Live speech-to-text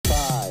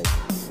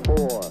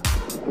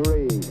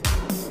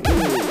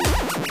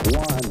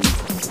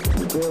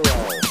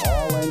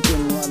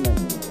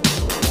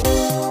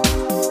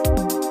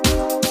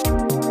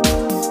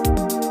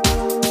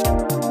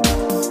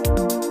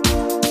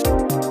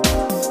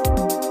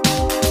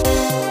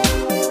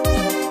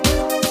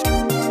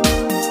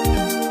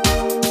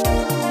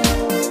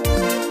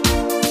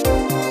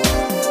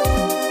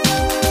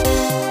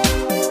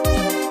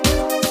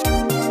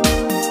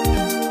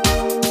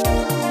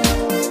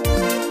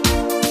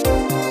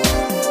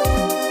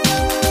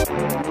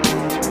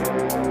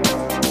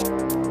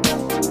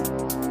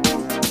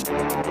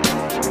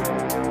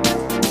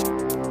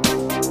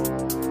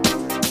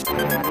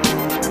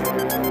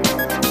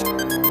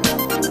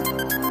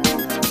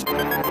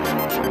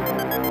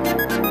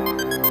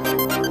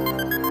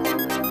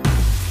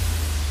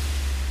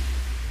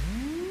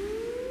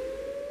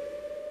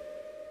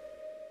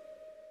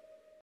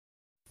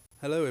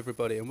Hello,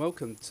 everybody, and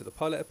welcome to the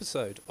pilot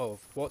episode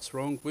of What's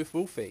Wrong with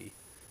Wolfie.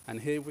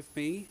 And here with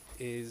me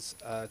is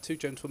two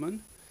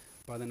gentlemen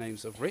by the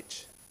names of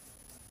Rich.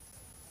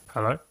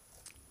 Hello.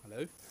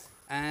 Hello.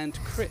 And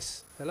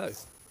Chris. Hello.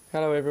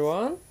 Hello,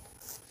 everyone.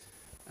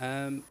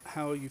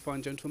 How are you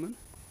fine, gentlemen?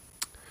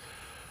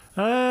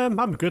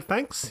 I'm good,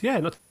 thanks. Yeah,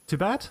 not too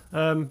bad.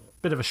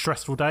 Bit of a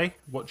stressful day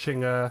watching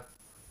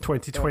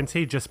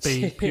 2020 just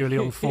be purely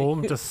on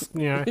form, just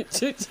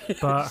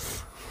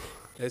but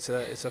It's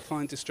a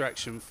fine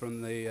distraction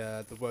from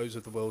the woes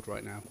of the world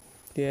right now.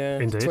 Yeah,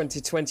 Indeed.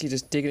 2020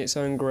 just digging its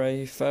own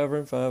grave further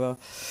and further.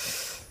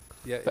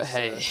 Yeah, But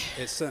hey.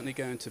 It's certainly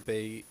going to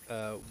be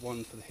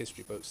one for the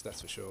history books,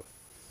 that's for sure.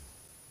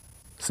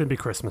 soon be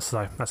Christmas,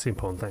 though. That's the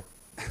important thing.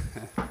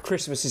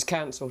 Christmas is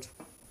cancelled.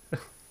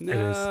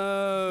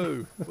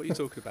 No! What are you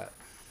talking about?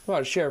 Well,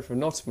 the Sheriff of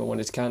Nottingham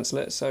wanted to cancel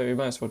it, so we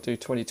might as well do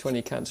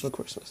 2020 cancel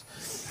Christmas.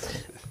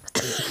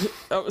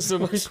 That was the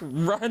most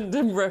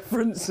random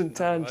reference and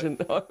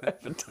tangent I've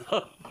ever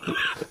done.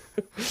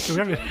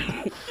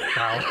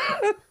 Wow.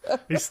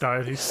 He's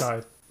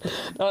started.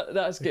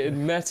 That's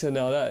getting meta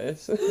now, that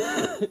is.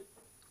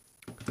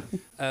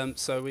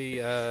 So we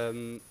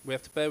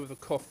have to bear with a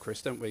cough,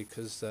 Chris, don't we?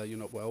 Because you're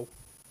not well.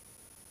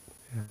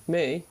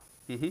 Me?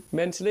 Mm-hmm.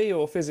 Mentally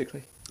or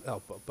physically?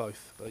 Oh,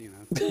 both, but you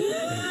know.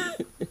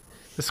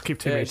 Just keep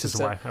 2 it's meters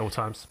just away at all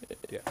times.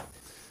 Yeah.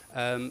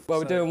 Well,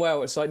 we're doing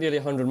well. It's like nearly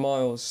 100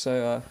 miles,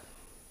 so...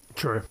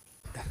 True.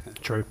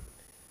 So,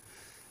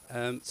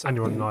 And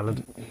you're on an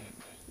island.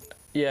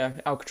 yeah,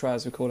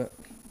 Alcatraz, we call it.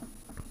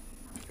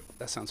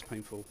 that sounds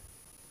painful.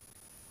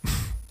 It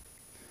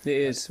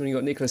is, when you've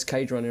got Nicolas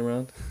Cage running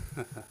around.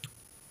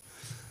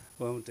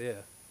 Well,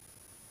 dear.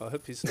 I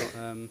hope he's not.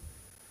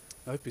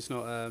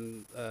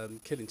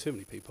 Killing too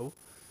many people.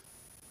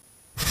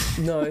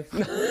 No.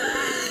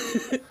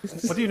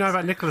 What do you know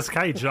about Nicolas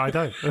Cage? I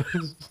don't.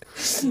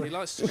 He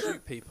likes to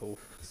shoot people,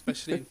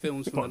 especially in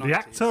films from What, the the 90s.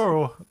 actor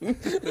or?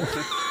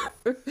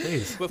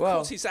 Jeez. Well, of Well-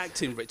 course he's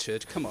acting,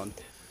 Richard. Come on,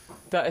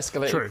 That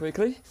escalated True.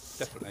 quickly.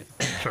 definitely.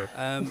 True.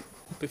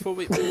 Before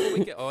we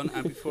get on,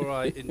 and before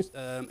I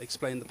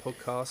explain the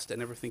podcast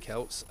and everything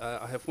else,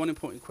 I have one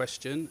important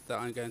question that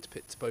I'm going to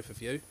put to both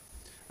of you.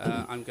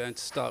 I'm going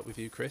to start with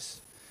you, Chris.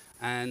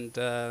 And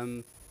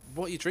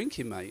what are you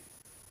drinking, mate?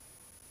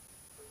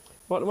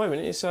 Well, at the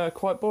moment, it's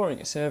quite boring.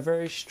 It's a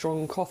very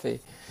strong coffee.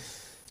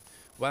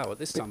 Wow, at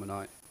this time of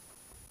night.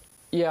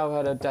 Yeah, I've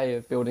had a day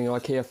of building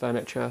IKEA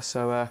furniture,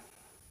 so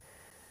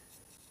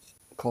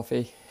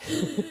coffee.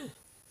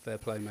 Fair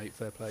play, mate.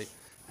 Fair play.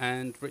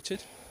 And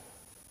Richard?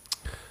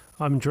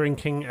 I'm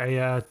drinking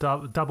a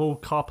double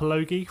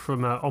Carpologi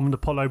from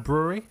Omnipollo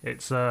Brewery.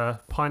 It's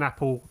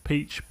pineapple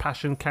peach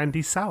passion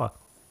candy sour.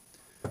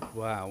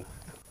 Wow,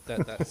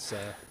 that's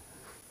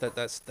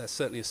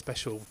certainly a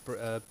special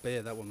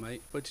beer. That one,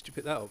 mate. Where did you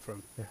pick that up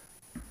from?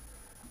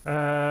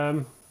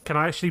 Can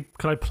I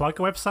plug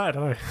a website? I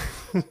don't know.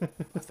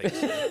 I think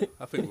so.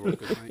 I think we're all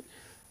good, mate.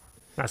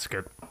 That's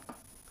good.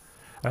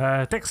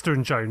 Dexter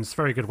and Jones,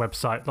 very good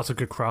website. Lots of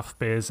good craft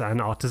beers and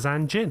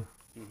artisan gin.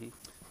 Mm-hmm.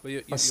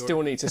 Well, I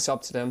still need to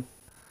sub to them.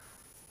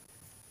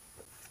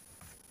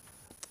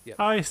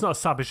 Oh, it's not a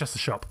sub, it's just a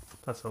shop.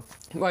 That's all.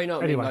 Well, you know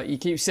what I mean? Anyway. Like, you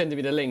keep sending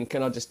me the link,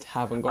 and I just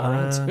haven't got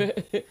around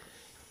to it.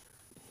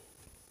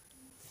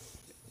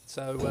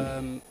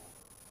 So,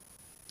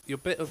 you're a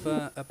bit of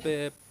a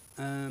beer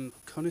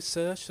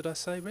connoisseur, should I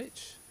say,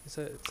 Rich? Is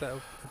that a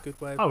good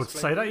way of I would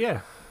say that,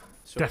 yeah.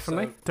 Sure.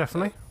 Definitely, So,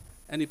 definitely.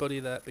 anybody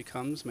that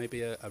becomes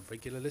maybe a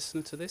regular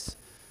listener to this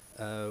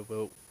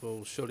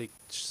will surely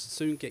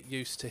soon get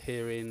used to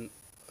hearing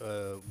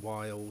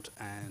wild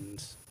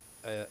and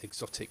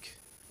exotic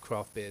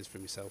craft beers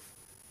from yourself.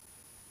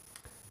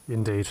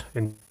 Indeed.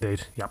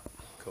 Yep.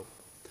 Cool.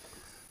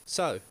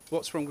 So,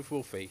 what's wrong with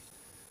Wolfie?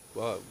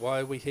 Why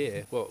are we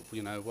here? Why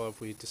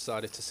have we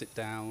decided to sit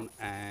down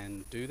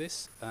and do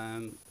this?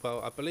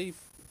 Well, I believe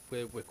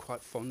we're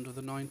quite fond of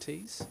the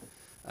 90s.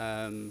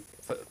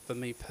 For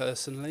me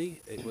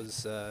personally, it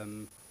was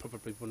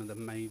probably one of the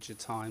major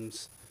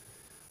times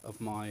of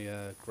my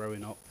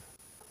growing up,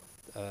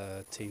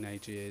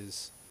 teenage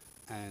years,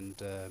 and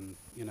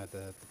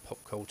the pop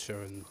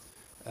culture and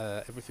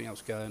everything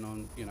else going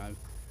on.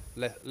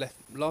 Left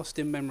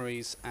lasting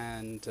memories,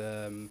 and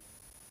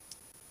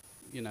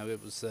it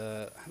was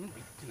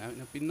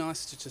it'd be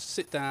nice to just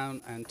sit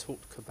down and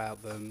talk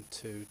about them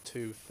to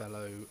two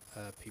fellow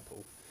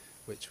people,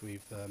 which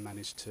we've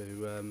managed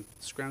to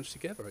scrounge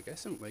together, I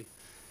guess, haven't we?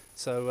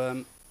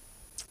 So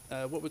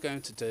what we're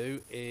going to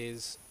do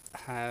is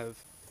have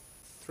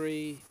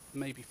 3,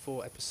 maybe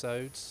 4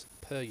 episodes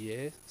per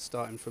year,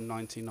 starting from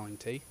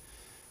 1990.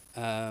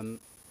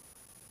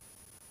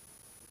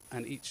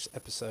 And each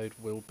episode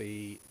will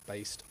be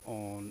based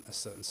on a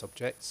certain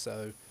subject.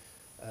 So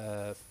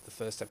the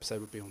first episode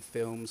would be on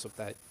films of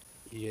that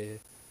year.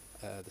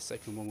 The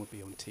second one would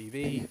be on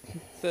TV.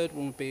 Third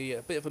one would be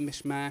a bit of a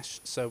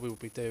mishmash. So we will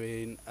be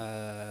doing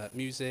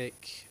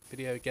music,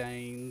 video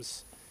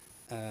games,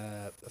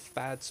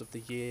 fads of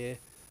the year,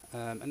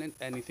 and then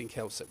anything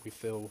else that we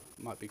feel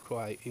might be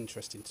quite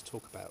interesting to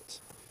talk about.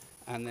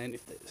 and then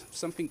if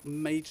something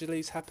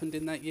majorly's happened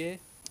in that year,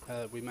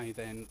 we may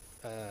then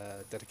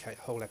dedicate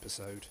a whole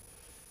episode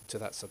to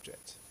that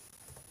subject.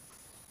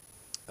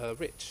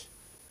 Rich,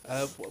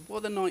 what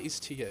are the 90s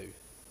to you?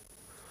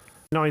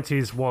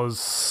 90s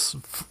was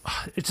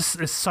it just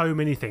there's so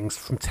many things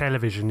from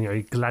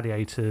television,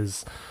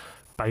 Gladiators,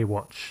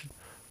 Baywatch,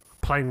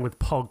 playing with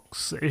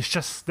Pogs.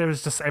 There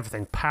was just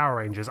everything. Power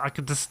Rangers.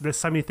 There's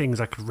so many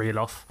things I could reel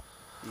off.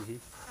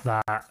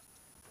 That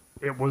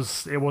it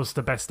was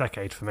the best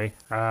decade for me.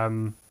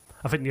 I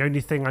think the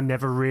only thing I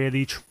never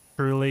really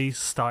truly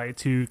started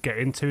to get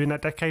into in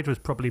that decade was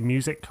probably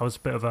music. I was a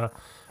bit of a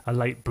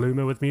late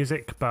bloomer with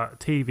music,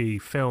 but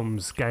TV,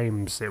 films,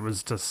 games, it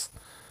was just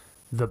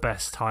the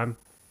best time.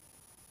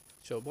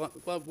 Sure.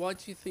 Why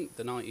do you think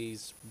the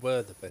 90s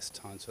were the best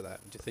times for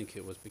that? Do you think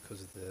it was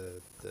because of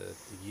the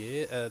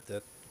year,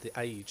 the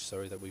age,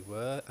 that we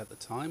were at the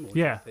time? Or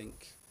yeah. Do you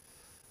think,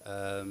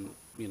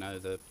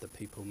 the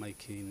people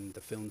making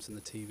the films and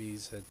the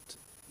TVs had,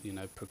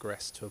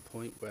 progressed to a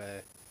point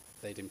where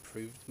they'd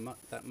improved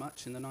that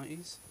much in the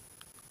 90s?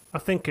 I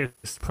think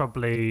it's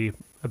probably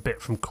a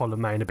bit from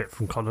column A and a bit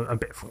from column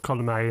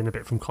A and a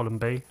bit from column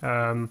B.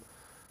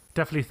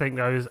 Definitely think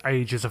those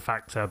age is a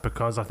factor,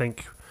 because I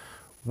think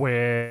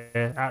we're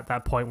at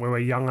that point where we're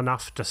young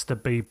enough just to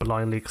be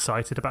blindly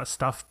excited about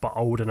stuff, but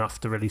old enough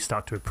to really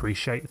start to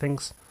appreciate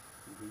things.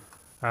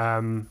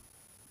 And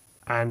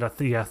I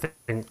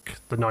think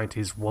the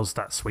 90s was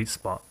that sweet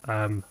spot.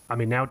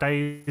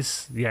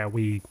 Nowadays,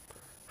 we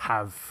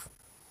have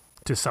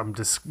to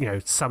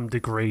some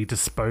degree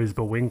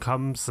disposable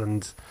incomes,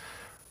 and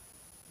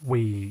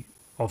we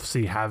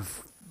obviously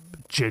have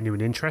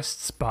genuine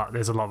interests, but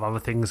there's a lot of other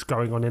things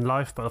going on in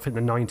life. But I think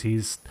the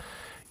 90s,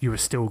 you were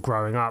still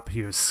growing up,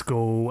 you were at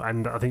school,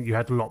 and I think you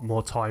had a lot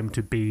more time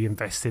to be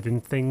invested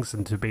in things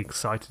and to be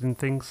excited in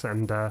things.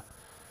 And I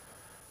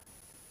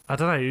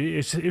don't know, it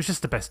was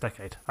just the best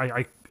decade.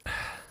 I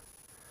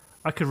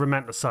could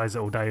romanticize it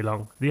all day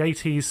long. The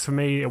 80s, for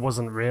me, it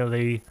wasn't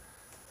really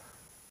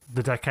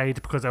the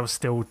decade, because I was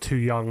still too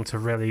young to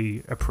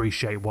really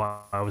appreciate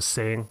what I was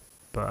seeing.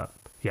 But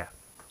yeah.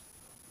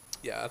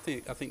 Yeah, I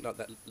think like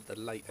that, the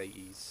late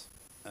 80s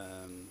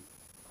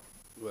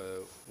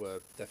were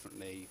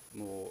definitely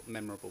more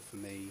memorable for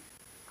me.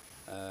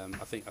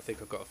 I think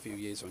I've got a few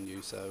years on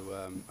you,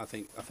 so I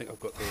think I've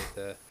got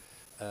the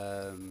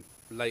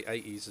late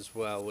 80s as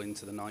well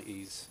into the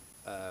 90s.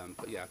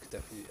 But yeah, I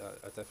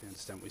definitely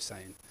understand what you're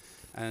saying.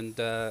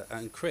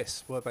 And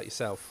Chris, what about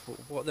yourself?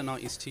 What are the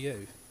 90s to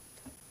you?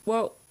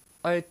 Well,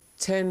 I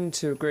tend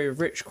to agree with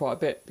Rich quite a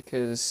bit,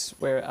 because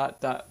we're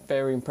at that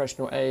very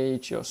impressionable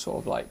age. You're sort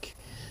of like...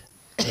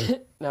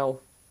 Now,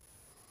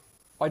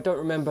 I don't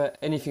remember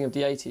anything of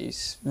the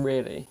 80s,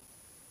 really,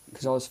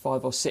 because I was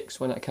 5 or 6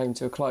 when that came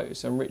to a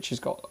close, and Rich has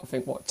got, I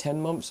think, 10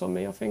 months on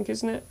me, I think,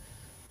 isn't it?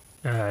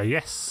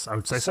 Yes, I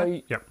would say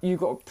so. Yep. You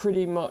got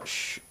pretty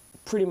much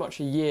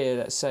a year,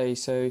 let's say,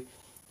 so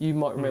you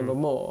might remember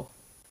more.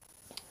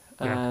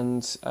 Yeah.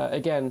 And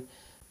again,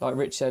 like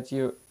Rich said,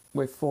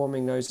 we're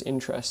forming those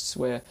interests,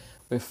 we're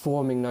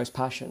forming those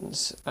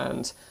passions,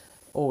 and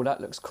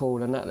that looks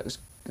cool, and that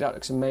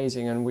looks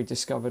amazing. And we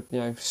discovered,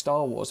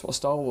 Star Wars, what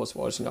Star Wars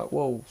was, and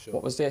whoa, sure.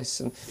 What was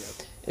this? And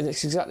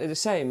it's exactly the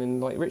same.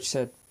 And like Rich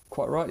said,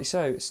 quite rightly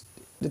so, it's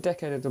the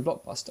decade of the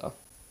blockbuster,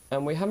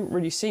 and we haven't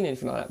really seen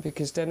anything like that,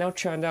 because they're now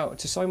churned out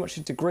to so much a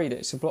degree that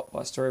it's a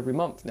blockbuster every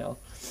month now.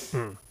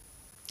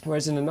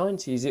 Whereas in the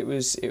 90s, it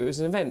was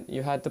an event.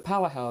 You had the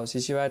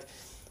powerhouses, you had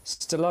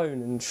Stallone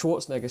and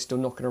Schwarzenegger still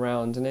knocking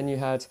around, and then you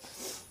had,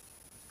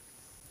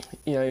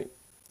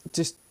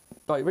 just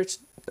like Rich,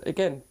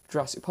 again,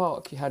 Jurassic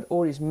Park, you had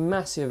all these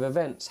massive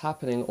events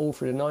happening all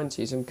through the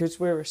 90s, and because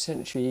we're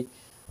essentially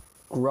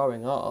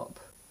growing up,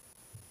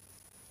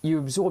 you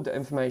absorb that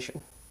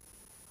information.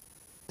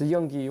 The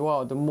younger you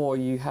are, the more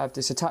you have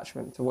this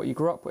attachment to what you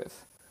grew up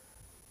with.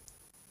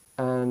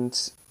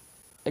 And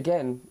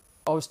again,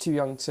 I was too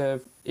young to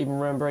even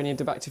remember any of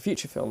the Back to the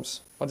Future films.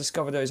 I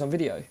discovered those on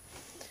video.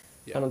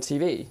 And on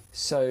TV,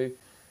 so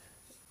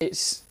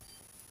it's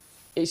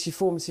your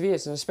formative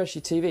years, and especially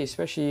TV,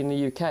 especially in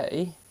the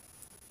UK,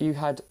 you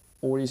had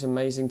all these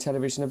amazing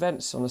television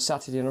events on a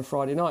Saturday and a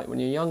Friday night when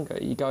you're younger.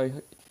 You go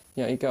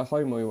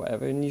home or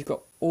whatever, and you've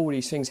got all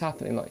these things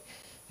happening, like,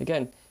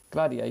 again,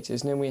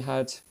 Gladiators, and then we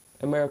had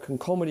American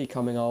comedy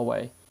coming our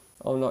way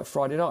on like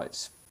Friday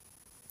nights.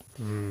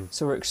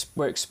 So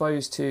we're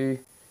exposed to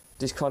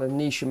this kind of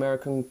niche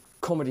American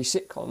comedy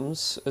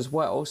sitcoms as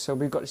well. So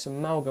we've got this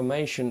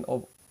amalgamation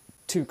of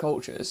two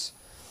cultures.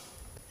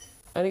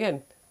 And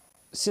again,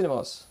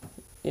 cinemas,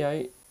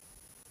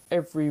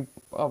 every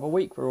other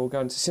week we're all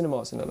going to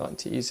cinemas in the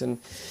 90s, and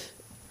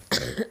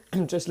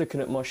I'm just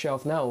looking at my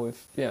shelf now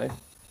with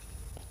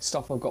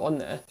stuff I've got on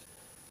there.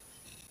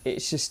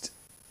 It's just,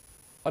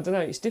 I don't know,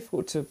 it's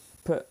difficult to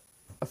put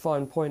a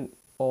fine point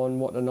on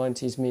what the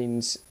 90s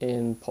means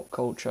in pop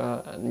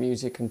culture and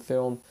music and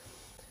film.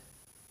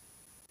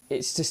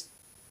 It's just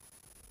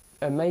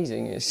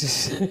amazing. It's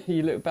just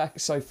you look back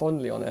so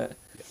fondly on it.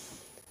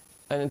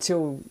 And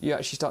until you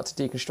actually start to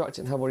deconstruct it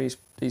and have all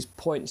these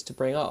points to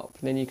bring up,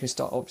 and then you can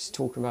start obviously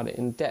talking about it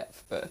in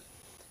depth. But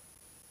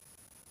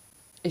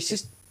it's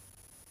just,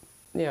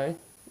 you know.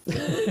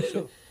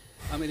 Sure.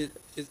 I mean,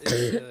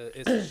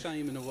 it's a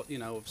shame, and what, you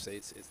know, obviously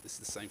it's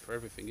the same for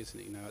everything, isn't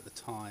it? You know, at the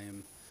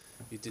time,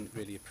 you didn't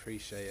really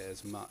appreciate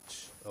as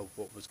much of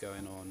what was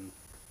going on,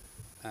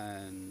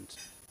 and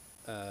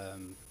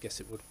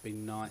guess it would be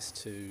nice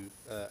to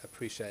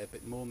appreciate a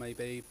bit more,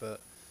 maybe. But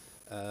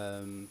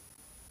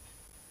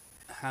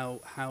how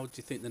do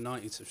you think the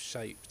 90s have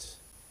shaped,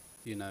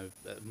 you know,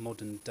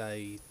 modern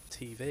day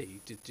TV?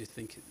 Do you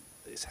think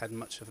it's had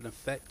much of an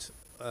effect,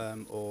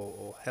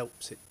 or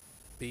helps it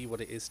be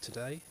what it is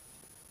today?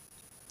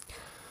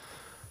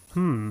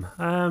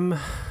 I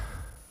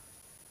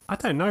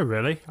don't know,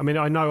 really. I mean,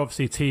 I know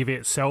obviously TV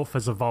itself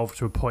has evolved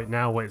to a point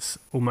now where it's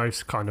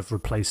almost kind of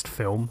replaced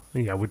film,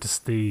 you know, with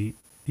just the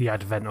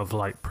advent of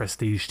like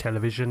prestige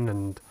television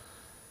and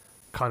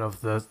kind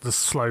of the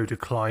slow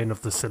decline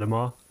of the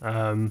cinema.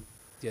 The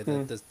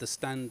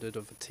standard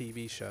of a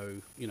TV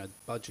show, you know,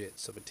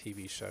 budgets of a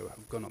TV show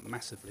have gone up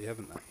massively,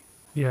 haven't they?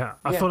 Yeah,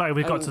 I feel like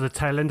we got to the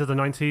tail end of the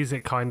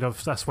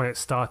 90s. That's when it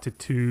started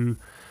to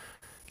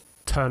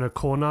turn a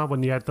corner,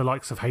 when you had the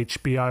likes of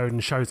HBO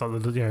and shows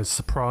like the, you know,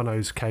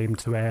 Sopranos came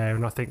to air,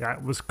 and I think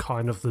that was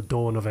kind of the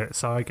dawn of it.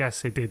 So I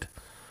guess it did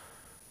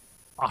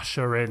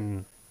usher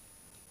in,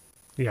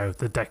 you know,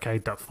 the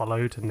decade that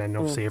followed, and then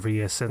obviously every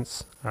year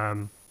since.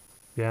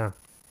 Yeah.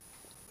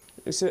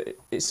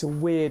 It's a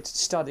weird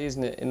study,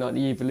 isn't it, in like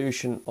the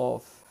evolution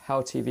of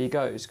how TV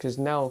goes? Because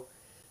now,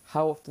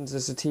 how often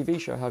does a TV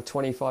show have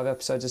 25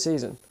 episodes a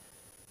season?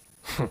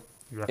 Yeah,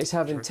 it's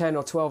having true. 10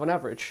 or 12 on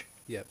average.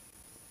 Yep.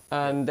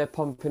 And they're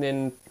pumping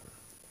in,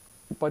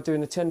 by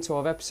doing the 10,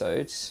 12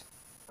 episodes,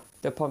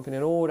 they're pumping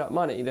in all that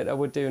money that they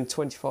would do in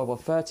 25 or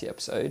 30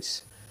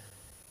 episodes.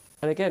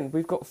 And again,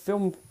 we've got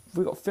film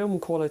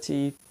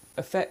quality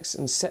effects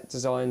and set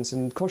designs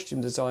and costume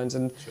designs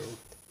and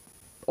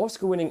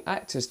Oscar-winning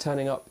actors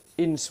turning up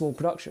in small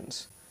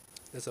productions.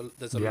 There's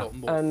a lot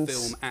more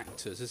film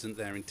actors, isn't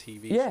there, in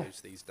TV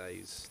shows these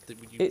days?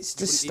 It's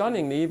just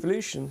stunning, the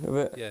evolution of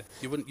it. Yeah,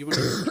 you wouldn't dream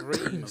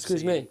of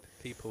Excuse seeing me.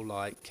 people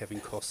like Kevin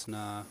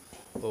Costner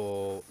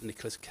or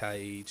Nicolas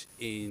Cage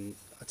in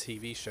a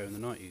TV show in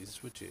the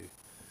 90s, would you?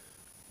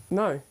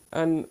 No,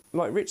 and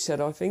like Rich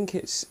said, I think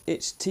it's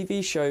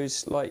TV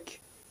shows like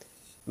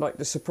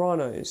The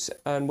Sopranos,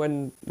 and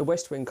when The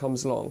West Wing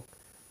comes along,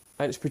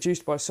 and it's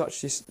produced by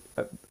such this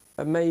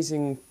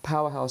amazing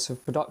powerhouse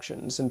of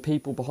productions and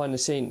people behind the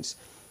scenes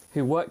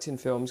who worked in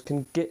films,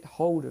 can get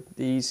hold of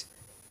these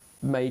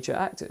major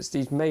actors.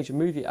 These major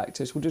movie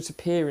actors will just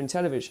appear in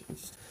television.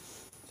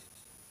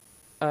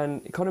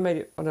 And it kind of made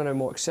it, I don't know,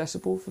 more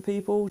accessible for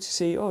people to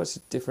see, oh, it's a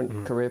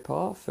different career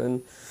path,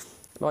 and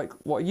like,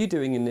 what are you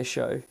doing in this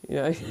show? You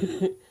know?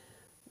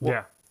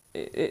 Yeah.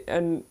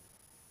 And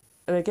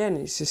again,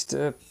 it's just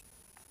the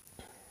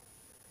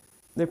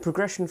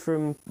progression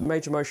from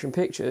major motion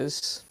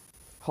pictures,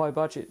 high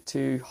budget,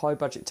 to high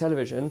budget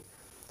television.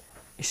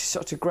 It's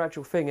such a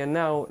gradual thing, and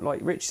now, like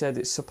Rich said,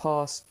 it's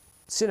surpassed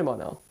cinema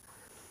now.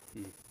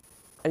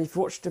 And if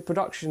you watch the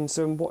productions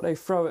and what they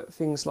throw at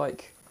things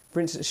like, for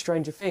instance,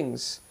 Stranger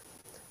Things,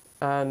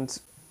 and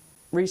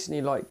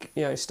recently, like,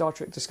 you know, Star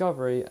Trek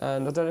Discovery,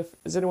 and I don't know if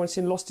has anyone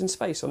seen Lost in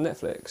Space on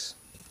Netflix?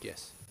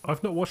 Yes.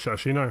 I've not watched it,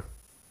 actually, no.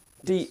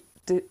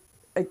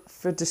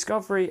 For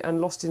Discovery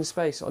and Lost in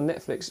Space on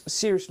Netflix,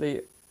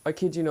 seriously, I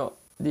kid you not,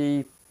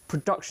 the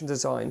production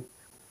design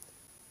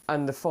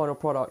and the final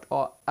product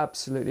are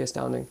absolutely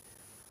astounding.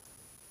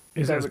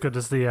 Is it as good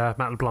as the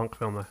Matt LeBlanc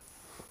film, though?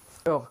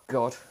 Oh,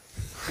 God.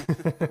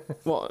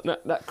 What,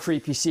 that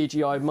creepy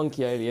CGI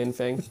monkey alien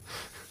thing?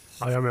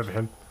 I remember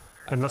him.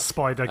 And that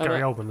spider,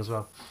 Gary Oldman, as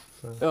well.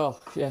 So. Oh,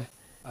 yeah.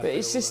 But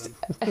it's just...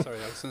 sorry,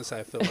 I was going to say,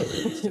 I feel like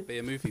it needs to be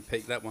a movie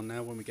peak, that one,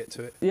 now, when we get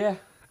to it. Yeah.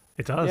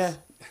 It does. Yeah.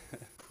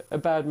 A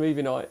bad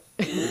movie night.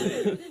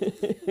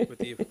 with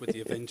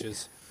the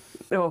Avengers.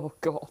 Oh,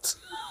 God.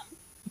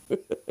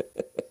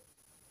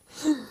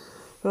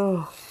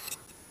 Oh.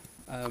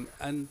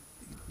 And,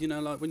 you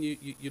know, like, when you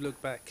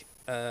look back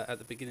at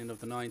the beginning of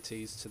the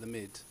 90s to the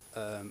mid,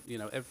 you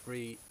know,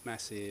 every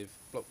massive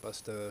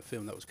blockbuster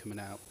film that was coming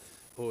out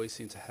always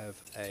seemed to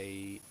have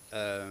a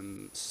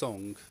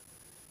song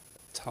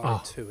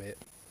tied to it.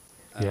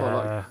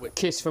 Yeah. Like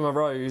Kiss from a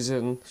Rose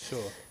and...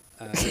 Sure.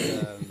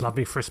 Love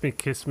Me, Frisk Me,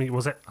 Kiss Me,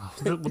 was it? Oh,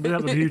 the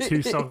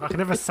U2 song. I can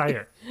never say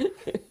it.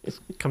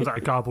 It comes out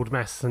a garbled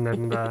mess, and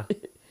then...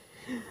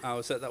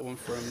 was that one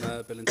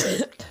from Bill and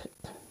Ted?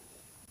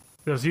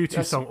 There was a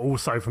U2 song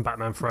also from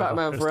Batman Forever.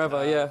 Batman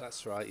Forever, yeah.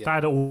 That's right, yeah. They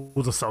had all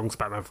the songs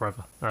Batman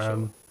Forever.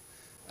 Sure.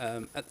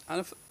 And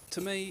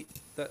to me,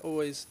 that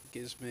always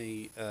gives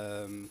me...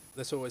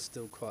 there's always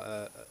still quite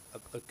a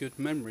good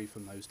memory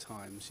from those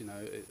times, you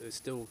know. It's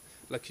still,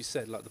 like you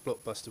said, like the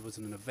blockbuster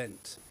wasn't an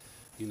event,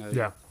 you know.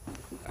 Yeah.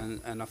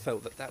 And I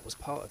felt that was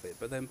part of it.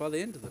 But then by the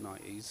end of the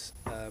 90s,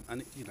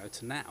 and, you know,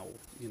 to now,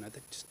 you know,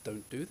 they just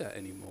don't do that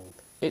anymore.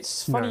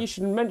 It's funny you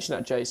should mention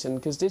that, Jason,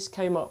 because this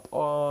came up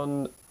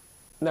on...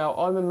 Now,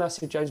 I'm a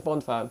massive James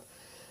Bond fan,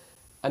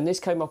 And this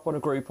came up on a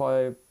group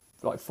I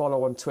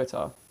follow on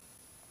Twitter.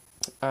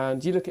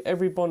 And you look at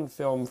every Bond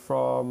film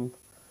from,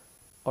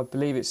 I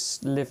believe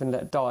it's Live and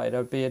Let Die,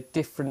 there'll be a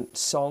different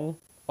song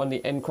on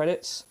the end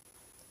credits.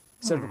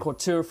 So they'd record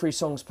 2 or 3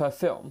 songs per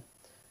film.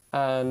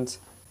 And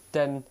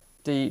then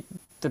the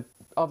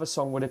other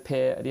song would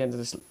appear at the end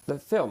of the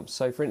film.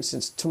 So, for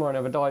instance, Tomorrow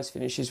Never Dies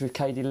finishes with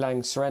K.D.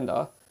 Lang's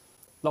Surrender.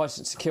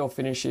 License to Kill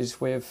finishes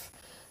with...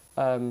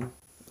 oh,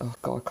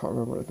 God, I can't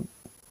remember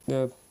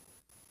what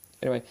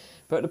anyway,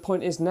 but the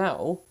point is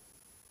now,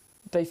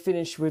 they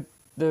finish with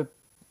the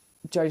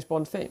James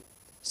Bond theme.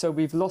 So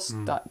we've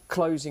lost that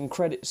closing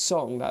credits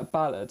song, that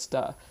ballad,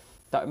 that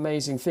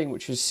amazing thing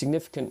which was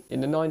significant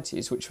in the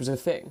 90s, which was a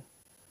thing.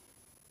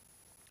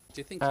 Do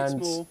you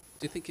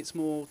think it's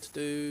more to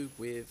do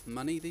with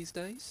money these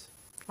days?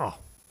 Oh,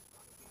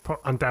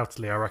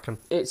 undoubtedly, I reckon.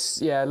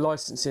 It's,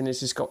 licensing has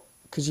just got...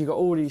 Because you've got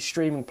all these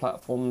streaming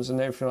platforms and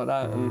everything like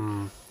that,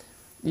 and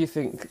you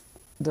think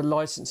the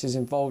licenses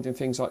involved in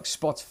things like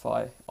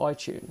Spotify,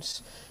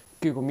 iTunes,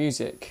 Google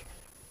Music,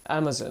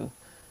 Amazon,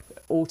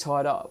 all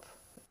tied up.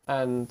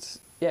 And,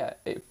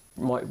 it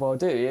might well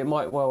do. It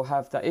might well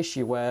have that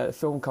issue where a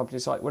film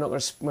company's like, we're not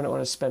going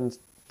to spend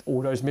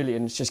all those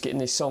millions just getting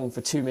this song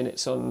for 2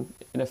 minutes in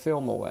a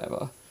film or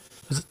whatever.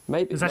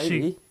 Maybe. It's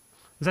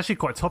actually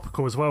quite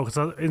topical as well,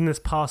 because in this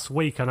past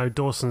week, I know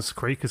Dawson's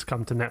Creek has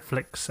come to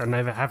Netflix, and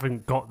they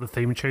haven't got the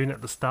theme tune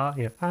at the start.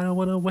 I don't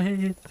want to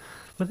wait,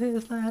 but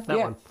is that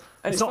one?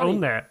 And it's not funny. On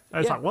there.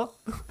 It's like, what?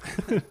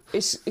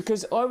 It's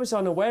because I was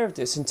unaware of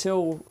this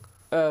until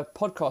a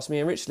podcast me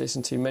and Rich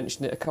listened to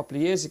mentioned it a couple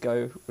of years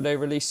ago. They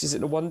released, is it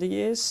the Wonder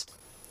Years?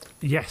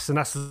 Yes, and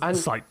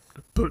it's like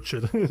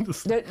butchered.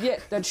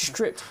 They'd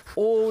stripped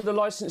all the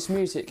licensed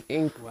music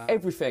in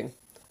everything.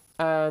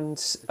 And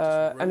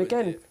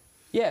again,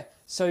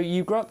 so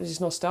you grow up with this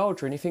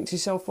nostalgia and you think to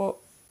yourself, well,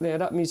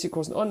 that music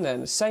wasn't on there.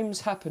 And the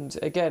same's happened,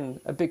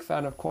 again, a big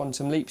fan of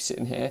Quantum Leap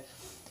sitting here.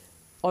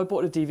 I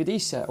bought a DVD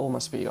set,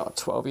 almost be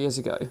 12 years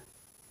ago.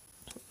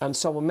 And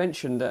someone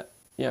mentioned that,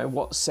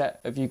 what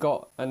set have you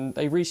got? And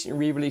they recently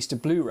re-released a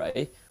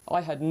Blu-ray.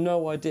 I had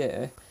no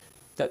idea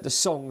that the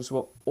songs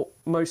were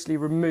mostly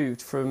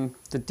removed from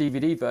the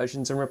DVD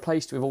versions and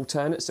replaced with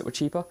alternates that were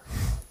cheaper.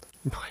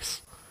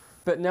 Nice.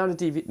 But now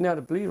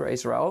the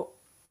Blu-rays are out,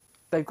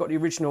 they've got the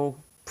original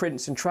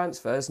prints and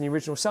transfers and the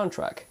original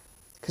soundtrack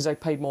because they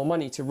paid more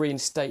money to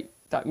reinstate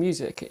that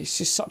music. It's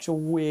just such a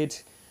weird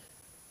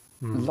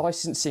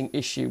licensing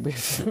issue with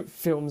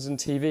films and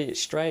TV. It's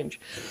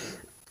strange.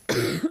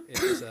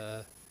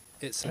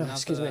 It's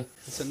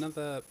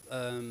another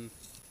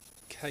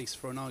case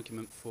for an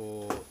argument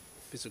for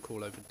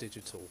physical over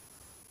digital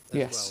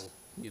as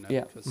well.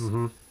 Because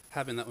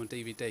having that on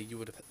DVD, you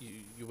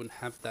wouldn't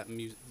have that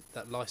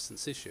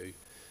license issue.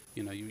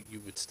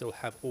 You would still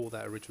have all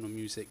that original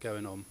music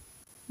going on.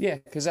 Yeah,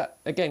 because that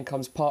again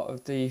comes part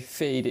of the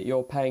fee that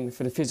you're paying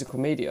for the physical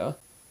media.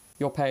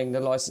 You're paying the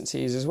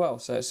licensees as well,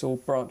 so it's all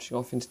branching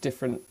off into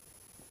different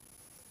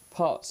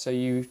parts. So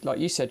you, like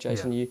you said,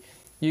 Jason, you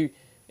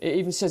it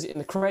even says it in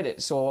the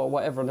credits or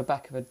whatever on the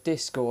back of a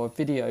disc or a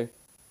video.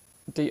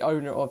 The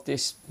owner of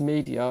this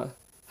media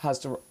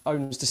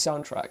owns the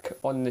soundtrack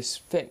on this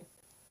thing.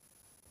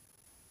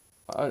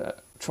 I'm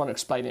trying to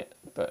explain it,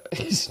 but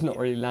it's not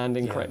really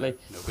landing correctly.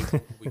 No,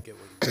 we get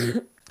what you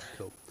mean.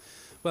 Cool.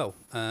 Well,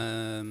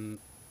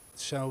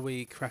 shall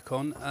we crack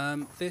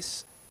on?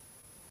 This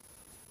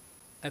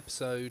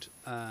episode,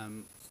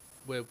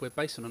 we're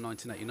based on a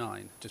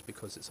 1989, just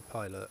because it's a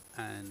pilot,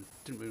 and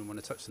didn't really want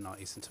to touch the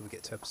 90s until we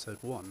get to episode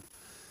 1.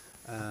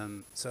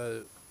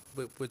 So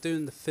we're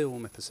doing the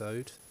film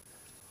episode,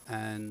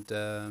 and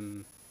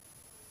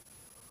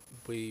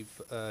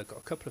we've got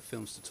a couple of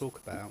films to talk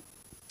about.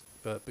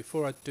 But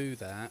before I do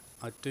that,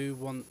 I do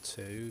want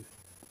to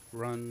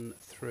run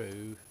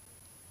through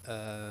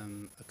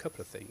a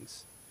couple of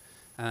things,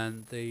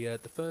 and the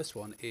first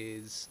one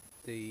is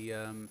the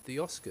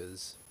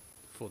Oscars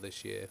for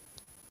this year.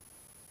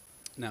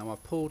 Now I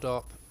pulled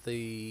up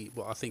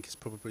what I think is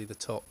probably the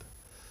top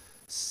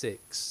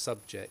 6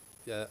 subjects,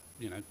 if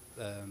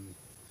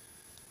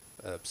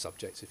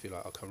you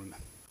like. I can't remember.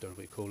 Don't know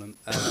what you call them.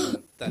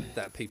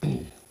 that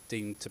people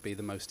deem to be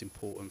the most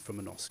important from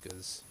an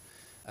Oscars.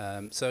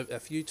 So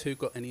have you two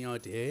got any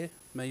idea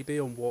maybe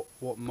on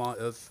what might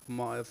have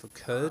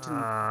occurred in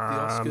the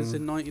Oscars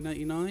in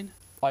 1989?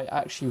 I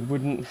actually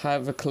wouldn't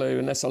have a clue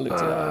unless I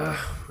looked it up.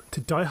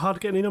 Did Die Hard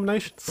get any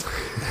nominations?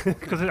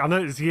 Because I know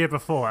it was the year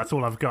before. That's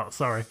all I've got.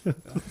 Sorry.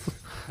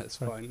 That's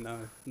fine.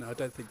 No, I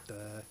don't think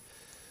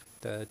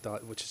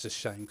which is a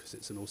shame because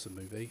it's an awesome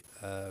movie.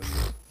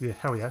 Yeah,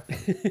 hell yeah.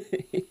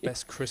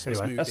 Best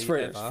Christmas movie that's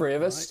ever. That's 3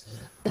 of us.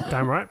 Right?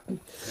 Damn right.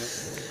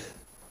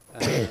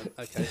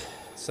 Okay.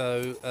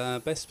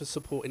 So, best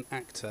supporting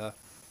actor.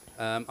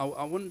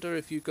 I wonder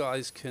if you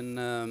guys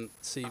can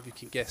see if you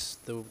can guess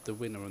the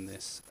winner on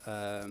this.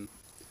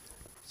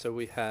 So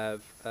we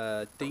have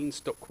Dean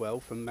Stockwell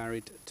from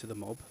Married to the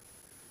Mob,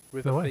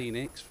 River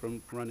Phoenix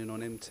from Running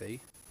on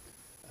Empty,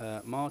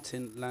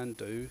 Martin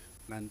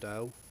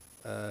Landau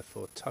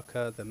for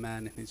Tucker, the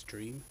Man in His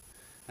Dream,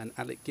 and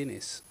Alec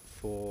Guinness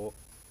for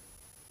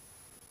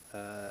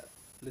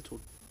little.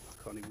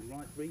 I can't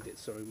even read it.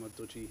 Sorry, my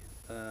dodgy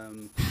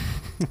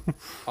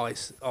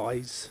eyes.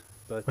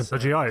 But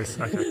Dodgy eyes.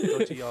 Okay.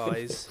 dodgy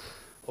eyes.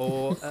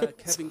 Or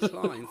Kevin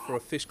Kline for A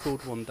Fish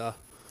Called Wanda.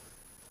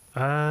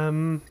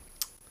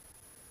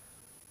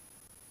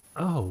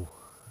 Oh,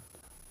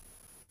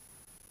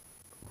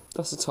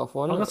 That's a tough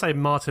one. I'm gonna isn't say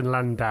Martin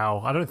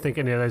Landau. I don't think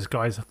any of those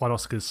guys have won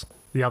Oscars.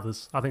 The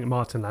others, I think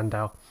Martin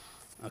Landau.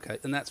 Okay,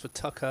 and that's for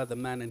Tucker, the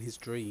Man in His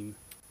Dream.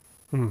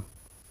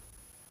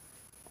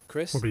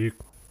 Chris? What about you? it?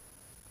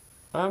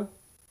 I'm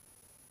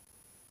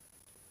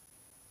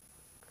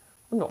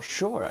not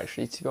sure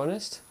actually, to be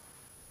honest.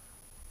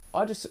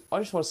 I just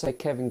want to say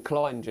Kevin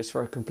Kline just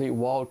for a complete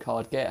wild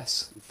card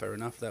guess. Fair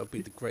enough, that would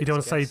be the greatest You don't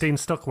want to say guess. Dean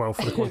Stockwell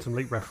for the Quantum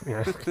Leap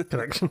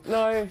connection?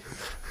 No,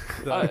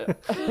 No.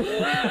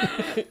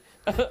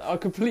 I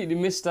completely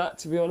missed that,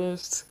 to be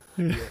honest.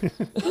 God.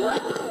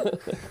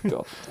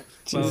 Well-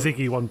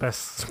 Ziggy won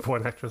Best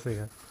Supporting Actress.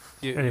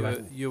 Yeah.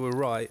 Anyway. You were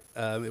right.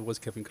 It was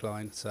Kevin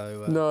Kline.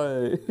 So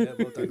No. yeah,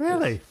 well done, Chris.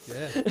 Really?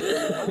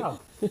 Yeah. Wow.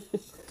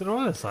 Didn't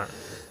realize that.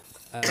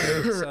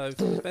 So,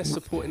 for Best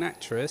Supporting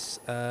Actress,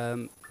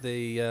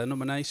 the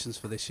nominations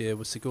for this year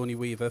were Sigourney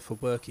Weaver for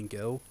Working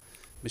Girl,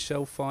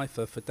 Michelle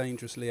Pfeiffer for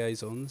Dangerous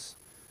Liaisons,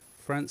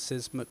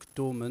 Frances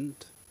McDormand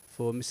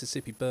for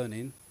Mississippi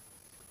Burning,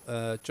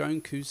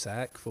 Joan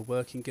Cusack for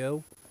Working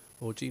Girl,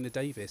 or Gina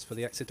Davis for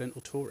The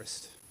Accidental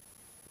Tourist.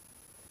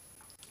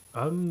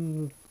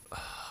 I'm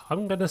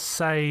gonna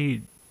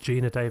say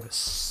Gina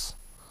Davis.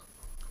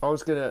 I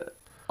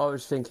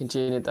was thinking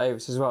Gina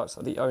Davis as well. It's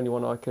like the only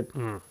one I could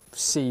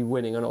see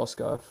winning an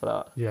Oscar for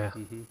that. Yeah.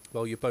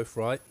 Well, you're both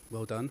right.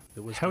 Well done.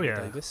 It was Hell Gina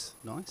yeah. Davis.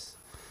 Nice.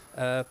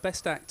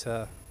 Best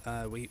Actor,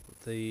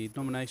 the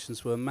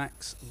nominations were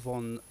Max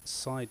von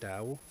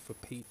Sydow for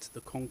Pete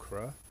the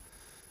Conqueror,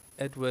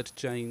 Edward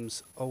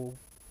James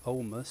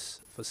Olmos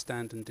for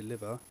Stand and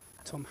Deliver,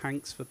 Tom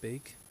Hanks for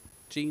Big,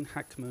 Gene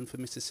Hackman for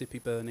Mississippi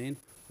Burning,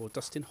 or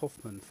Dustin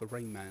Hoffman for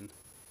Rain Man.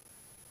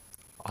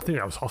 I think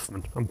that was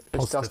Hoffman. I'm It's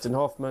positive. Dustin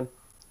Hoffman.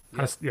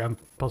 Yeah, I'm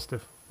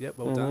positive. Yep,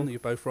 well done. You're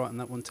both right on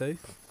that one too.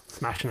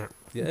 Smashing it.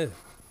 Yeah.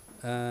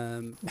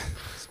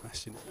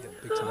 Smashing it. Yeah,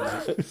 big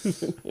time.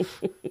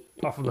 mate.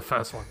 Apart from the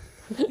first one.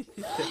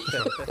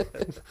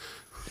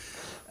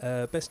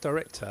 Best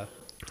Director.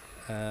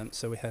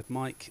 So we had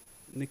Mike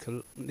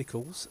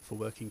Nichols for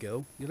Working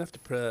Girl. You'll have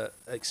to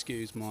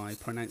excuse my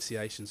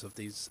pronunciations of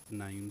these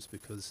names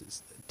because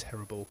it's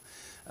terrible.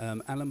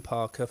 Alan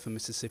Parker for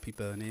Mississippi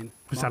Burning.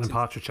 It's Alan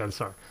Partridge, I'm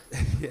sorry.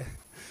 Yeah.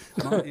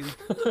 Martin.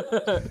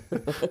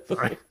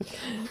 Sorry.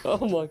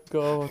 Oh my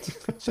god.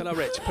 Shall I,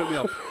 Rich? Put me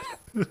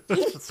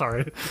off.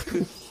 Sorry.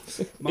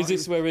 Is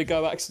this where we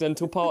go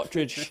accidental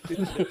partridge?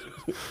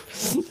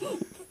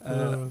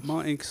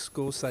 Martin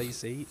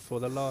Scorsese for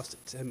The Last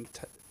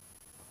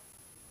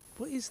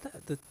what is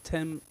that? I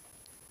thought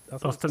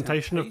Last it was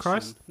Temptation of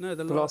Christ? No,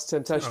 The Last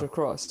Temptation of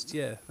Christ.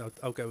 Yeah,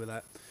 I'll go with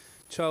that.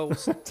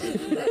 Charles,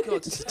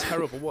 God, this is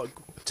terrible. What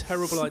a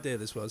terrible idea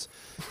this was.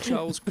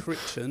 Charles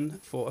Crichton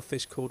for A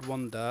Fish Called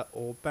Wanda,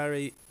 or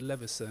Barry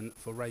Levinson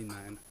for Rain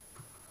Man.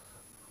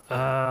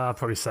 I'd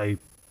probably say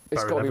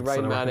It's Barry got to be Levinson,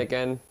 Rain I Man reckon.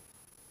 again.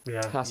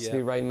 Yeah. Has to Yeah.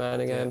 be Rain Man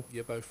again. Yeah,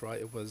 you're both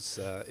right. It was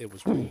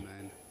Rain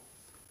Man,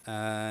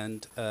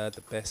 and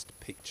the Best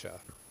Picture.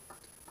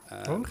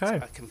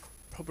 Okay.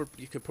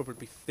 You could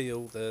probably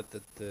feel the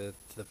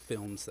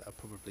films that are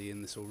probably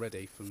in this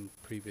already from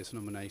previous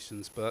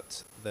nominations,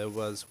 but there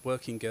was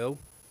Working Girl,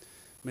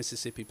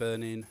 Mississippi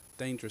Burning,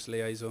 Dangerous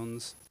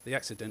Liaisons, The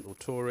Accidental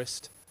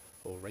Tourist,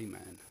 or Rain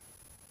Man.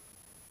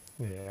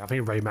 Yeah, I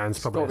think Rayman's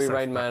It's probably got to be a safe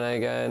Rain bet. Man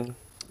again.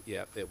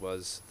 Yeah, it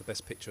was the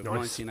Best Picture of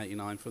Nice.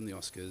 1989 from the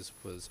Oscars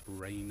was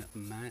Rain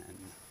Man,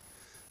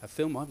 a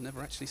film I've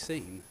never actually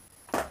seen.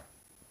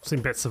 Seen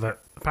bits of it.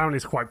 Apparently,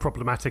 it's quite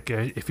problematic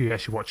if you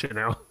actually watch it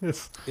now.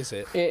 Is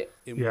it?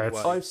 In Yeah, what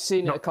it's- way? I've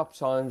seen it Not- a couple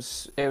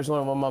times. It was one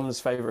of my mum's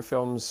favourite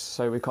films,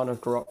 so we kind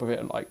of grew up with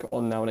it like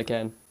on now and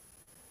again.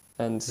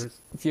 And Yes.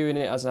 viewing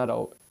it as an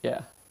adult,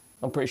 yeah,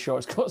 I'm pretty sure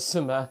it's got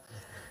some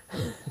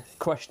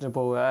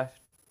questionable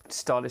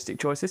stylistic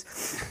choices.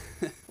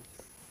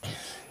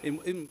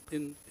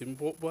 In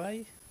what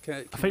way?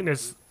 I think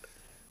there's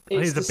a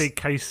the big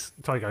case.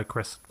 Sorry, go,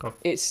 Chris. Go.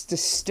 It's the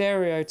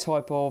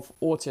stereotype of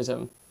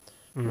autism.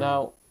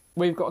 Now,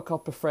 we've got a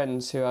couple of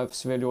friends who have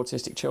severely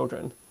autistic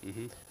children,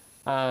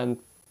 and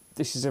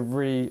this is a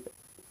really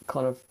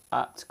kind of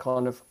apt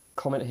kind of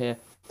comment here.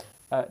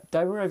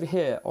 They were over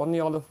here on the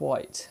Isle of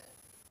Wight,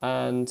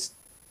 and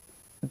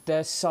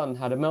their son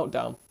had a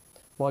meltdown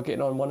while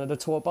getting on one of the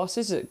tour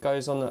buses. It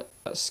goes on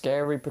that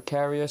scary,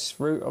 precarious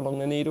route along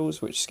the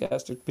Needles, which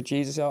scares the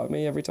bejesus out of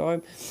me every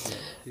time.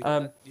 You've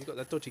got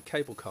that dodgy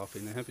cable car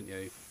thing there, haven't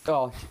you?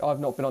 Oh, I've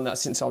not been on that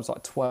since I was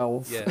like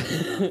 12.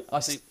 Yeah.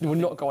 I will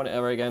not go on it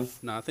ever again.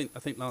 No, I think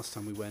last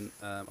time we went,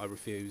 I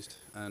refused,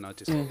 and I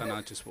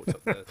just walked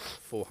up the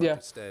 400 Yeah.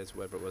 stairs,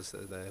 wherever it was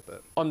that are there.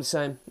 But I'm the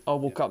same. I'll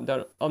walk up and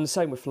down. I'm the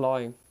same with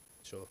flying.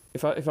 Sure.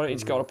 If I don't need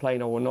to go on a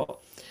plane, I will not.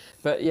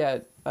 But yeah,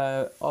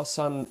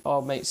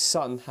 our mate's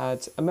son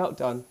had a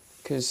meltdown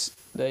because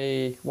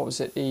the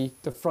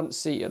front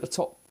seat at the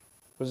top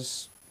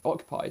was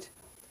occupied,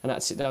 and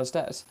had to sit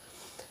downstairs.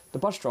 The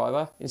bus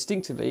driver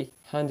instinctively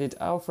handed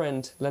our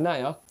friend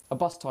Linnea a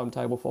bus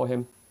timetable for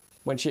him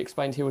when she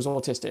explained he was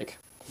autistic.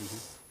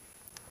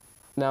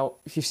 Now,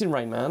 if you've seen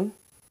Rain Man,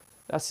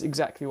 that's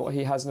exactly what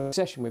he has an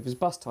obsession with, is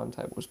bus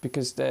timetables,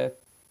 because they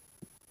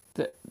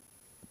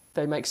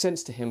make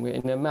sense to him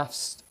in a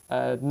maths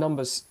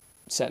numbers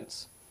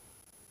sense.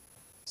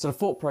 So the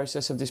thought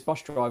process of this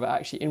bus driver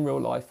actually in real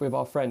life with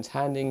our friends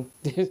handing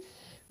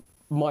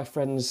my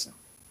friends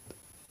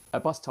a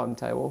bus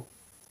timetable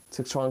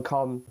to try and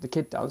calm the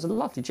kid down is a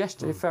lovely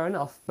gesture, fair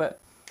enough, but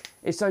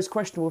it's those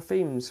questionable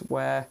themes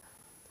where,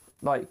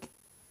 like,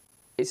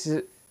 it's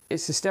a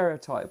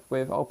stereotype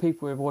with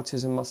people with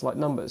autism must like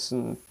numbers,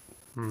 and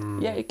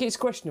yeah, it gets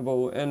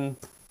questionable, and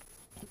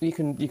you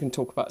can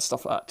talk about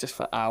stuff like that just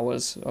for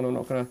hours, and I'm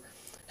not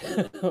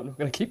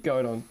gonna keep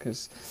going on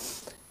because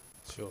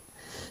sure.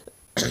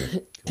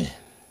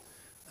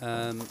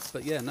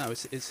 But yeah, no,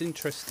 it's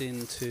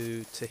interesting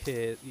to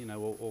hear, you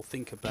know, or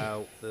think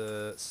about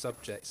the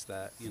subjects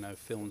that, you know,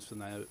 films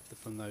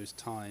from those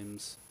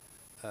times,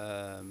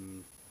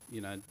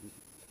 you know,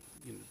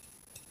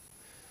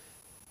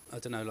 I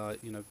don't know,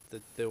 like, you know,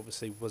 there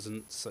obviously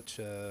wasn't such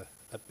a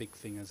big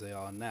thing as they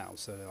are now.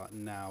 So like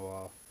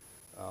now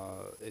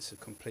it's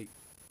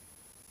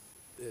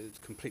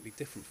completely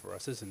different for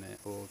us, isn't it?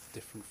 Or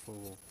different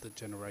for the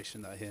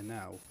generation that are here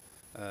now.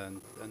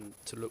 And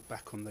to look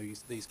back on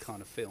these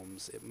kind of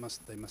films,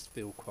 they must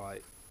feel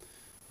quite,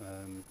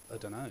 I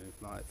don't know,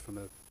 like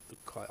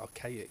quite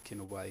archaic in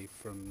a way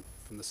from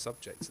the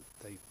subjects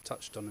that they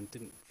touched on and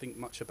didn't think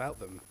much about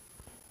them,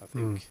 I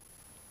think.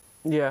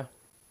 Yeah.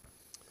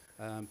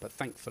 But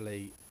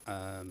thankfully,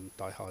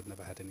 Die Hard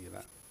never had any of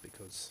that,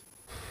 because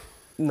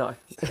No.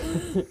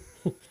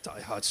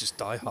 Die Hard's just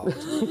Die Hard.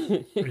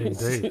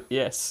 Indeed.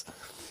 Yes.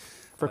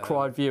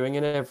 Required viewing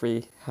in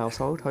every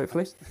household,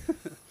 hopefully.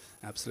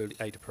 Absolutely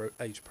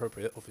age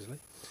appropriate, obviously.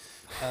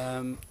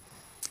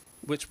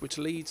 Which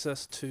leads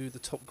us to the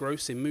top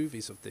grossing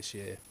movies of this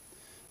year.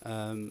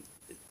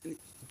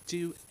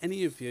 Do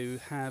any of you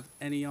have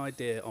any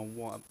idea on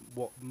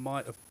what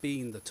might have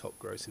been the top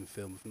grossing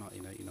film of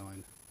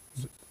 1989?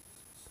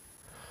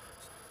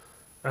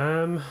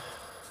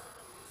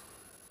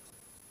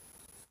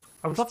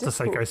 I would love to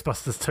say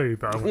Ghostbusters 2,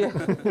 but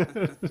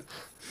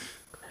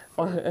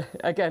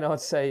again, I'd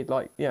say,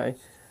 like, you know,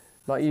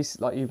 like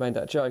you made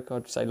that joke,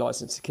 I'd say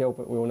License to Kill,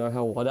 but we all know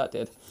how well that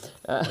did.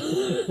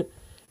 In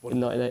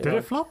 1989. did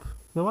it flop?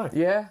 No way.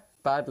 Yeah,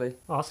 badly.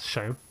 Oh, that's a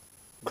shame.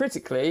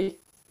 Critically,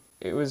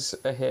 it was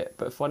a hit,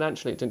 but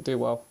financially it didn't do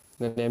well.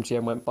 And then the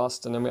MGM went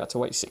bust, and then we had to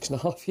wait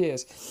 6.5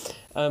 years.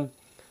 One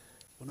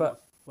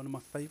of my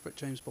favourite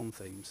James Bond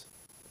themes.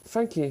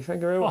 Thank you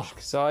very much,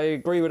 because I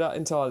agree with that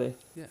entirely.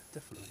 Yeah,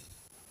 definitely.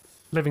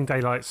 Living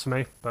Daylights for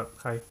me, but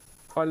hey.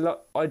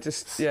 I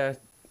just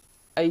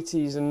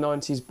 80s and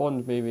 90s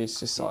Bond movies,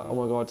 just like, oh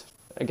my god,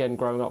 again,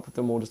 growing up with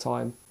them all the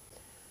time.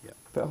 Yeah.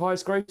 But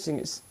highest grossing,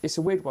 it's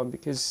a weird one,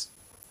 because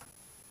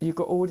you've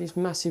got all these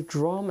massive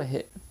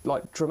dramatic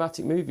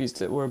movies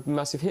that were a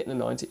massive hit in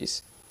the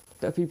 90s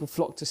that people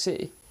flocked to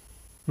see.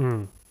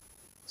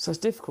 So it's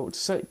difficult to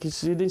say,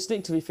 because you'd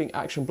instinctively think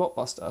action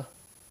blockbuster.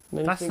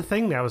 That's the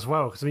thing now as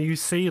well, because you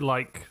see,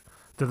 like,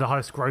 the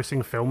highest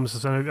grossing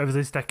films over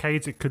these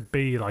decades, it could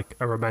be like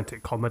a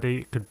romantic comedy,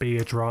 it could be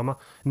a drama.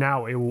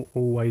 Now it will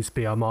always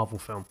be a Marvel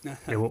film.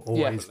 It will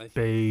always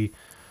be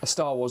a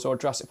Star Wars or a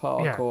Jurassic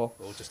Park or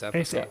just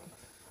Avatar.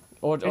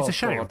 It's a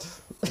shame. God.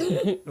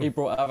 He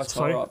brought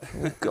Avatar up.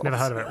 Oh, never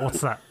heard of it.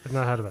 What's that? I've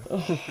never heard of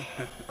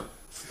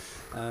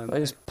it.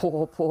 Those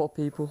poor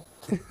people.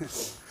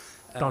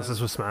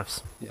 Dances with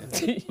Smurfs. Yeah.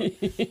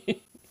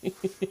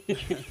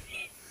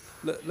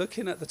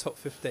 Looking at the top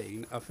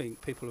 15, I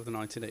think people of the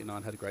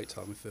 1989 had a great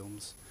time with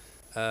films.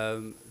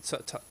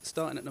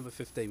 Starting at number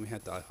 15, we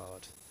had Die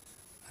Hard,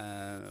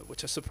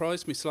 which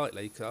surprised me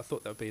slightly, because I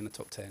thought that would be in the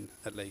top 10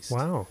 at least.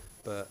 Wow.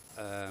 But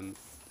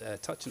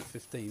touching at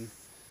 15,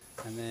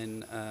 and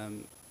then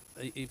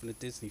even a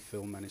Disney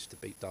film managed to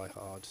beat Die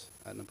Hard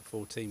at number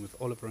 14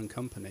 with Oliver and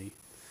Company.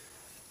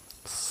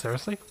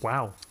 Seriously?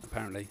 Wow.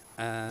 Apparently.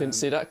 Didn't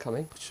see that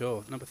coming.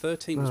 Sure. Number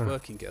 13 was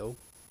Working Girl.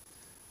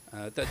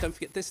 Don't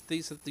forget,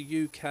 these are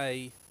the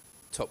UK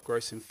top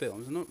grossing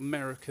films, not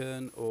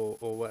American or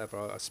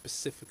whatever. I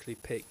specifically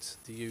picked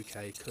the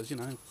UK because, you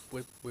know,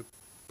 we're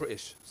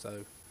British,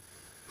 so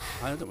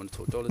I don't want to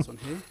talk dollars on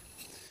here.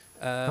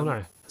 Oh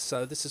no.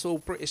 So this is all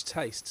British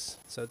tastes,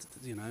 so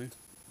you know,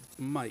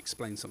 might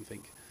explain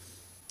something.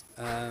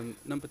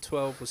 Number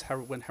 12 was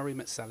When Harry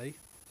Met Sally.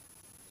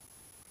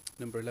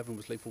 Number 11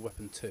 was Lethal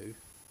Weapon 2.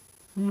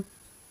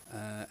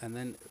 And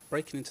then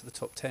breaking into the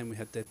top 10, we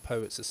had Dead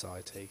Poets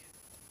Society.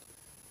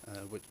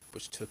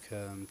 Which took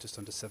just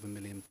under £7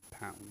 million.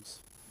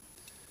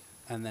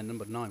 And then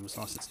number 9 was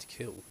Licence to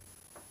Kill.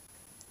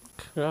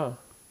 Yeah.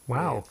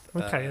 Wow.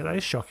 With, okay, that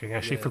is shocking.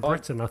 Actually, yeah. for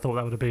Britain, I thought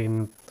that would have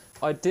been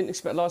I didn't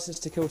expect License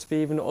to Kill to be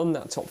even on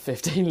that top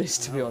 15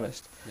 list, to be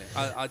honest.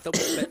 Yeah. I double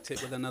checked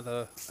it with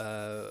another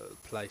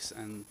place,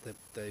 and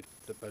they're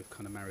both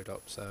kind of married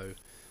up. So,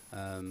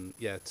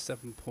 yeah,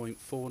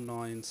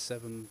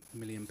 £7.497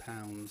 million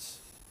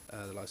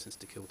the License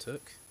to Kill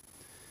took.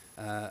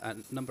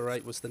 And number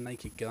 8 was The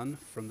Naked Gun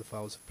from The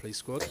Files of Police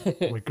Squad.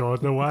 Oh my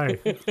God, no way.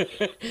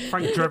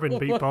 Frank Drebin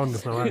beat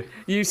Bond, no way.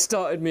 You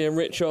started me and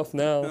Rich off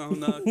now. Oh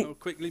no,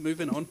 quickly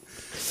moving on.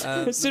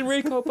 It's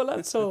Enrico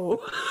Palazzo.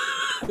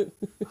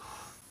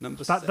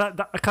 Number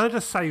Can I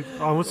just say,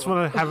 I just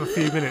want to have a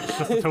few minutes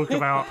just to talk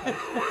about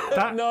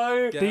that.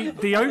 No.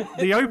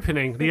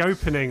 The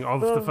opening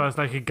of the first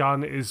Naked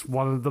Gun is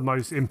one of the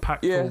most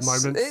impactful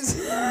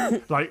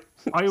moments. Like,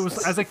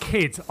 as a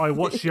kid, I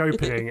watched the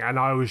opening and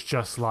I was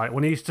just like,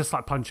 when he's just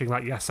like punching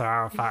like Yasser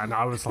Arafat, and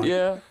I was like,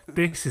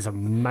 this is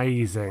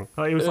amazing.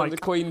 Like, it was like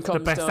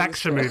the best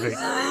action movie.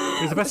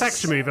 It was the best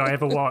action movie I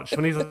ever watched.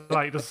 When he's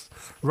like just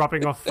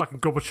rubbing off fucking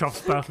Gorbachev's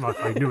birthmark,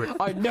 I knew it.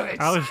 I know it.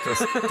 I was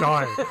just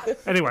dying.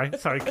 Anyway,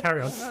 sorry,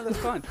 carry on. No, that's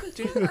fine.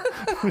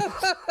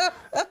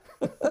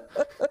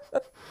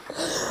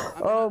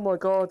 Oh my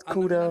God,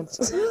 cool down.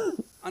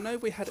 I know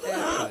we had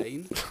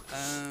Airplane,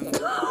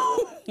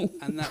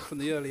 and that from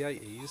the early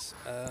 80s.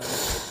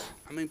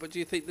 I mean, but do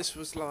you think this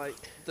was like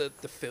the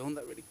film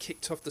that really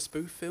kicked off the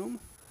spoof film?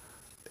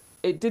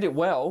 It did it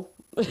well.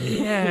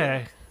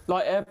 Yeah.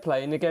 Like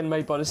Airplane, again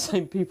made by the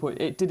same people,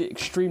 it did it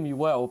extremely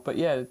well. But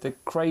yeah, the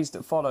craze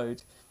that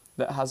followed,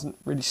 that hasn't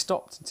really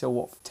stopped until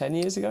what, 10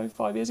 years ago,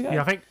 5 years ago?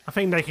 Yeah, I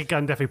think Naked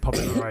Gun definitely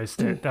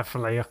popularised it,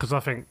 definitely, because I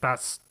think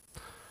that's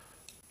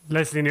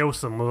Leslie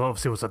Nielsen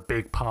was a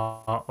big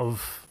part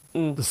of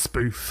the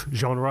spoof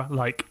genre,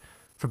 like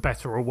for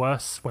better or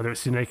worse, whether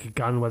it's your Naked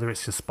Gun, whether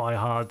it's your Spy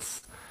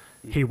Hards.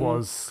 He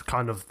was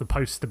kind of the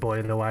poster boy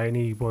in a way, and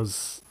he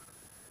was,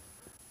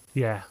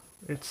 yeah,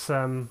 it's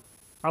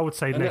I would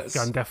say Naked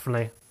Gun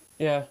definitely.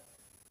 Yeah.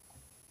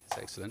 It's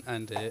excellent,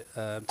 and it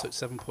took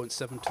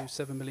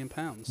 £7.727 million.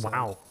 So.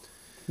 Wow.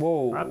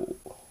 Whoa.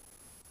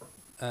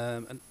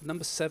 And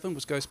number 7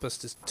 was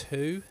Ghostbusters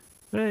 2.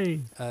 Hey.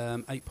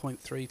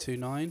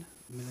 £8.329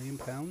 million.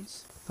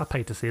 I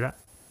paid to see that.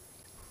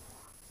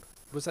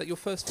 Was that your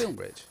first film,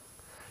 Rich?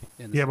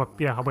 Yeah,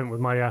 I went with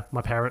my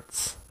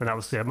parents, and that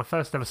was my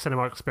first ever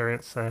cinema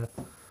experience.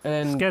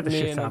 And scared the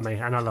shit out of me,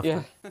 and I loved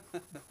it.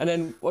 And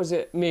then, was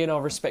it me and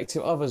our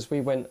respective others?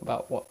 We went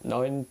about,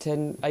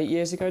 8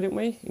 years ago, didn't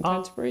we, in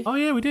Canterbury? Oh,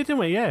 yeah, we did, didn't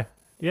we? Yeah.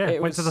 Yeah,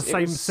 went to the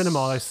same cinema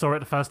I saw it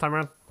the first time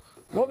around.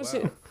 What was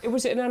it?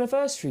 Was it an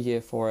anniversary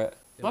year for it?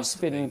 Must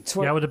have been...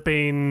 Yeah, it would have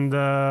been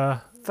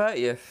the...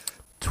 30th.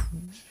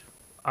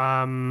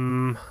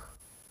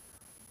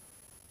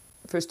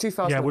 If it was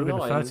 2009, yeah, it would have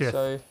been the 30th.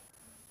 So...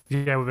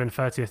 Yeah, it would have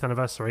been 30th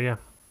anniversary, yeah.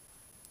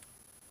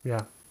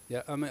 Yeah.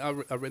 Yeah, I mean,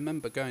 I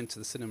remember going to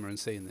the cinema and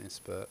seeing this,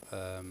 but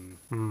I'm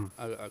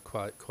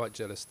quite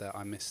jealous that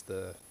I missed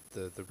the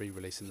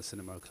re-release in the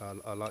cinema.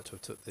 I like to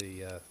have took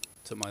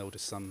my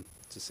oldest son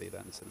to see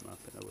that in the cinema. I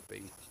think that would have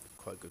been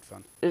quite good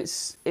fun.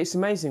 It's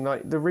amazing,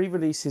 like the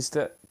re-releases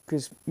that,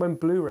 because when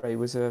Blu-ray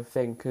was a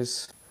thing,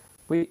 because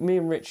me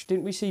and Rich,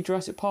 didn't we see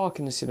Jurassic Park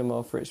in the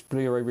cinema for its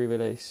Blu-ray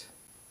re-release?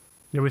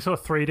 Yeah, we saw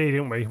 3D,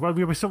 didn't we? Well,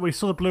 we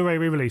saw the Blu-ray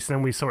re-release, and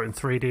then we saw it in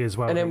 3D as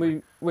well. And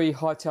then we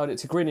hightailed it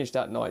to Greenwich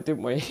that night,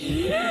 didn't we?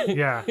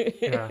 Yeah.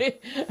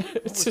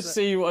 To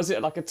see, was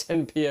it like a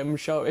 10 p.m.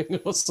 showing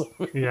or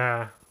something?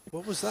 Yeah.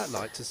 What was that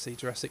like to see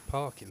Jurassic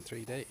Park in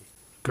 3D?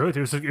 Good.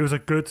 It was a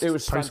good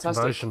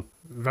post-conversion.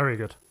 Very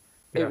good.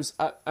 Yeah. It was,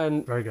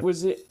 and very good.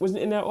 Wasn't it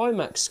in that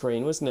IMAX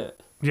screen? Wasn't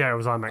it? Yeah, it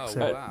was IMAX.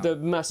 Oh, wow. The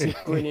massive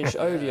Greenwich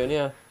Odeon,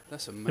 yeah.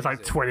 That's amazing. It's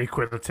like 20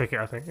 quid a ticket,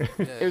 I think.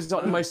 Yeah. It was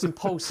like the most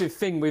impulsive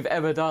thing we've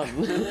ever done.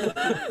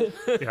 Yeah,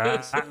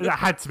 that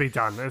had to be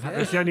done.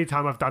 It's the only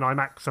time I've done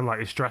IMAX, and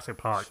like, it's Jurassic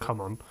Park. Come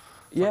on.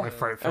 It's like my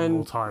favourite film of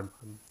all time.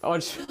 I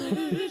was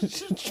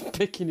just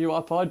picking you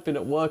up. I'd been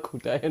at work all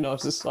day, and I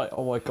was just like,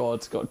 oh my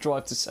God, got to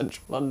drive to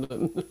central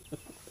London.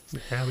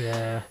 Hell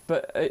yeah.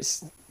 But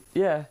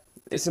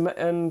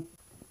and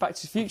Back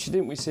to the Future,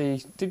 didn't we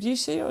see? Did you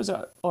see it? Or was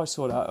that, I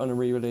saw that on a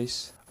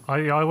re-release.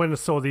 I went and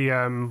saw the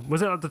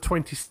was it at the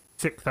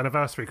 26th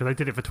anniversary, because they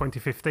did it for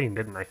 2015,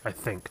 didn't they? I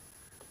think.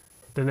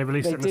 Then they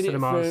released it in the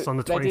cinemas on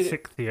the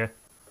 26th year.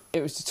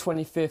 It was the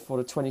 25th or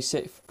the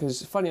 26th,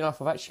 because funny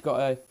enough, I've actually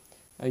got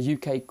a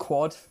UK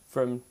quad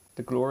from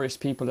the glorious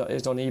people that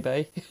is on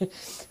eBay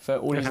for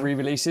all these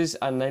re-releases,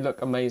 and they look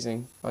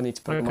amazing. I need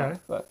to put them up.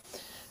 But,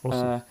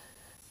 awesome.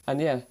 And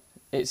yeah,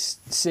 it's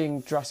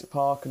seeing Jurassic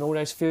Park and all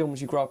those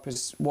films you grew up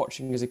as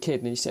watching as a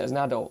kid, and you see it as an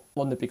adult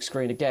on the big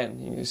screen again.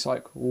 And you're just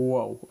like,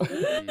 whoa!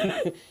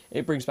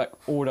 It brings back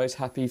all those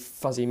happy,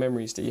 fuzzy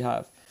memories that you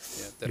have.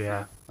 Yeah, definitely.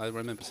 Yeah. I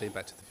remember seeing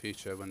Back to the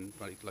Future when,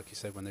 like you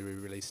said, when they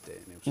re-released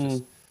it, and it was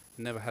just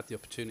never had the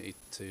opportunity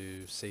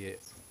to see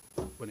it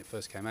when it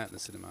first came out in the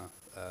cinema.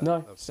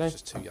 No, I was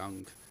just too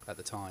young at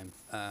the time,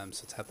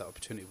 so to have that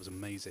opportunity was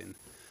amazing.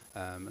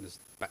 And as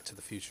Back to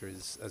the Future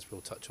is, as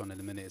we'll touch on in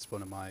a minute, it's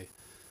one of my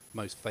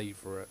most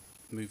favourite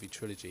movie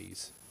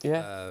trilogies.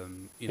 Yeah.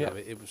 You know,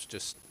 it was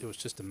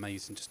just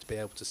amazing just to be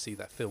able to see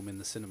that film in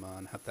the cinema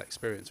and have that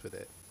experience with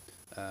it,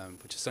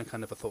 which is something I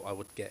never thought I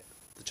would get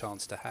the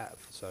chance to have.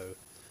 So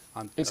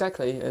I'm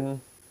Exactly,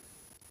 and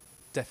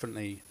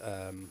definitely,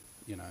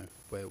 you know,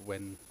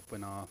 when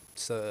our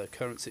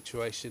current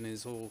situation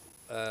is all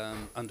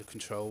under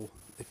control,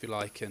 if you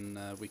like, and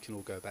we can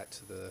all go back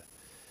to the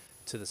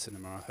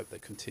cinema. I hope they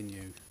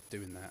continue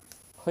doing that.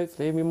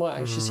 hopefully we might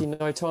actually see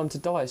No Time to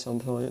Die at some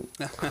point.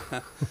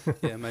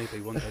 Yeah,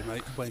 maybe one day,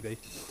 mate. Maybe.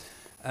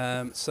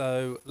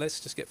 So let's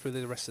just get through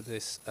the rest of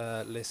this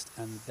list,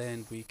 and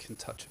then we can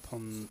touch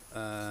upon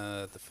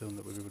the film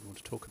that we would want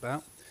to talk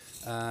about.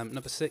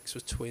 Number 6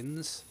 was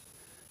Twins.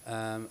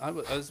 I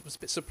was a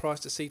bit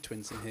surprised to see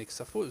Twins in here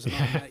because I thought it was a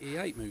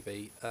 1988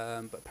 movie,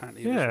 but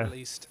apparently it was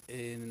released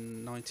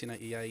in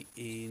 1988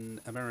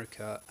 in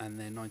America and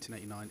then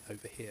 1989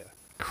 over here.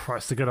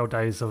 Christ, the good old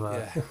days of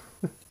I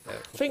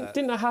think,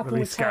 didn't that happen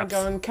with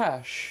Tango and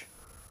Cash?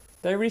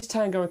 They released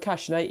Tango and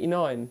Cash in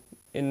 89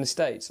 in the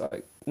States,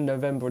 like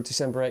November or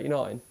December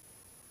 89.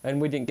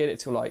 And we didn't get it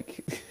till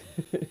like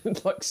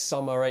like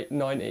summer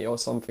 90 or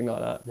something like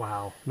that.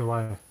 Wow, no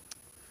way.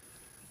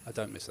 I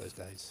don't miss those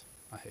days.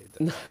 I hated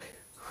them.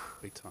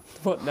 Big time.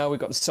 But now we've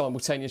got the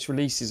simultaneous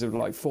releases of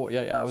like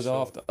 48 hours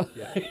after.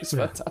 Yeah. It's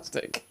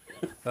fantastic.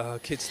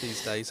 Kids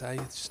these days, they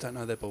just don't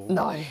know they're born.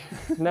 No.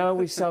 Now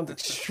we sound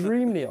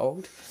extremely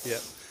old. Yeah.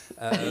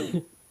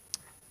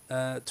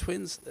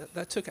 Twins,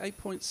 that took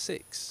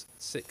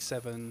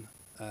 £8.667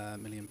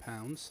 million.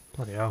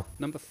 Bloody hell.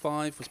 Number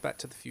 5 was Back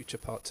to the Future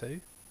Part 2,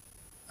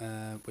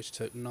 which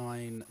took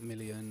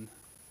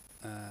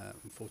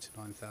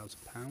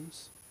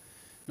 £9,049,000.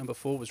 Number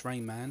 4 was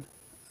Rain Man.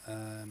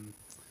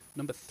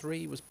 Number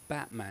 3 was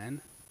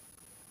Batman.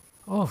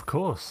 Oh, of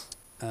course.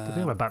 Did you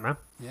know about Batman?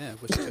 Yeah,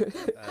 which took,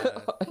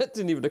 That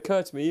didn't even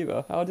occur to me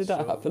either. How did that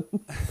Sure. happen?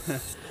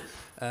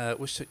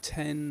 which took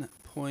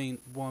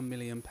 £10.1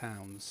 million.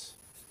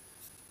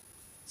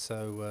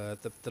 So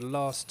the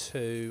last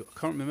two, I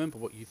can't remember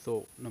what you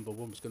thought number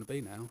 1 was going to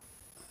be now.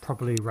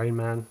 Probably Rain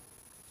Man,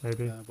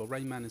 maybe. Well,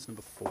 Rain Man is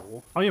number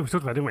 4. Oh, yeah, we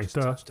talked about it, didn't we? Just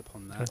Duh. touched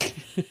upon that.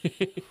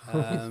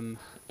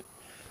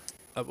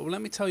 Well,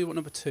 let me tell you what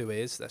number 2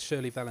 is. That's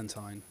Shirley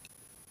Valentine.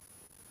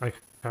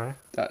 Okay.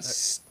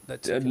 That's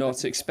That took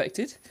not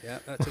expected. Yeah,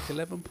 that took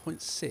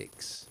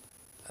 11.6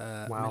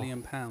 Wow.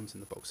 million pounds in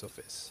the box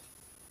office.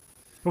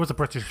 It was a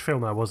British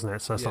film, though, wasn't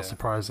it? So it's not Yeah.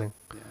 surprising.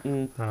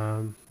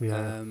 Yeah.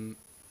 Yeah.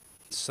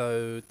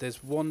 So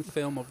there's one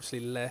film obviously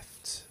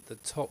left, the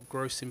top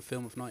grossing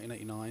film of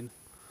 1989.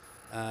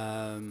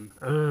 I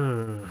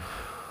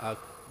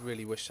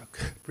really wish I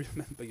could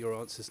remember your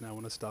answers now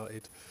when I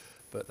started,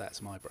 but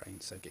that's my brain,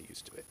 so get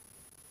used to it.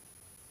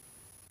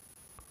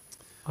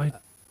 I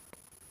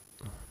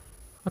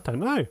don't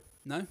know.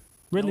 No?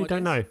 Really No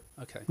don't know. ideas?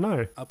 Okay.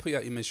 No. I'll put you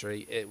out your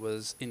misery. It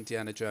was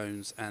Indiana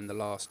Jones and the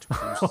Last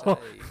Crusade.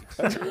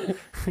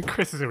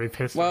 Chris is going to be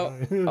pissed. Well,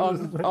 isn't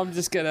I'm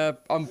just going to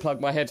unplug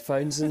my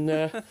headphones and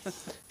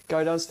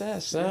go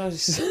downstairs. That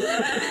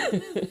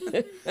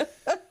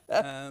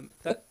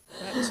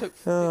took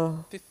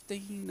Oh.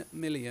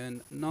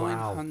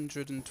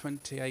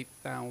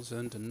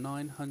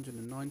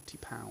 15,928,990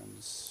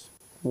 pounds.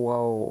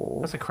 Whoa.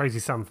 That's a crazy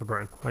sum for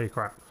Britain. Holy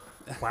crap.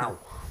 Wow.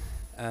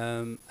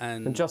 And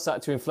Adjust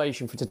that to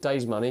inflation for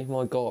today's money.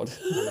 My God.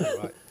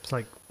 right, It's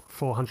like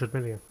 400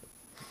 million.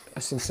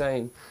 That's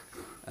insane.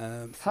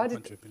 How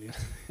did- 400 million.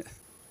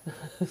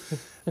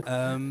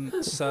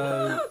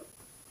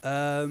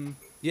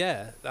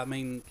 Yeah, I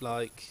mean,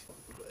 like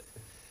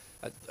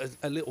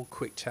a little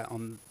quick chat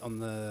on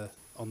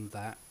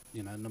that.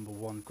 You know, number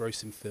 1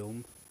 grossing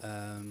film,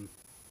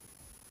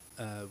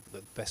 the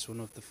best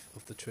one of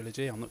the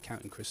trilogy. I'm not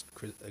counting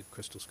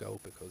Crystal Skull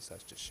because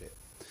that's just shit.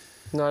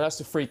 No, that's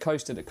the free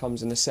coaster that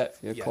comes in the set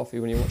for your Yeah. coffee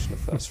when you're watching the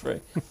first 3.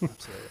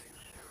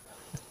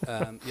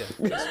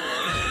 Absolutely.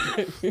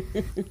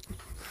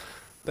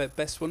 But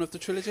best one of the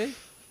trilogy?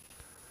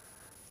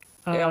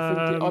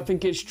 Yeah, I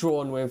think it's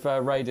drawn with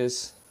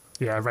Raiders.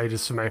 Yeah,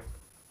 Raiders for me.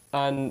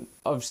 And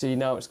obviously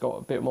now it's got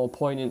a bit more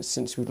poignance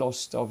since we've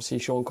lost, obviously,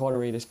 Sean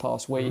Connery this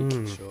past week.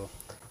 Sure.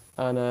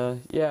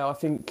 And yeah, I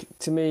think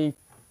to me,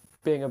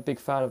 being a big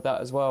fan of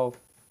that as well,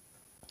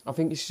 I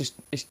think it's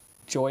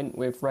joint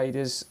with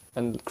Raiders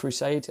and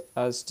Crusade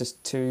as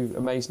just 2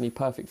 amazingly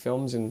perfect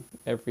films in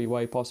every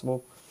way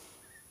possible.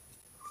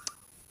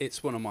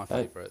 It's one of my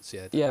favourites,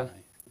 yeah. yeah.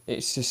 Definitely.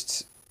 It's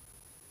just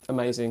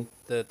amazing.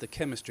 The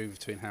chemistry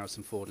between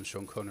Harrison Ford and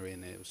Sean Connery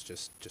in it was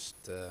just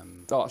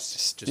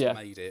It's just yeah.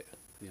 made it.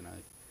 You know,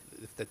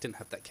 if they didn't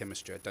have that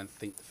chemistry, I don't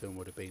think the film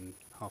would have been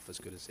half as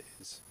good as it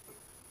is.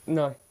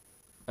 No.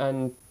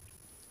 And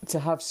to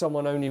have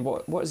someone only,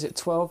 what is it,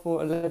 12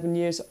 or 11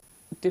 years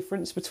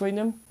difference between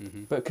them,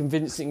 but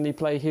convincingly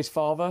play his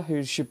father,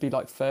 who should be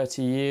like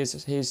 30 years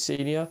his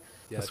senior.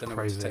 Yeah, That's I don't know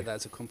crazy. whether to take that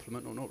as a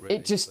compliment or not really.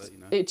 It just, but, you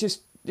know. it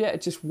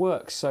just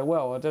works so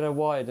well. I don't know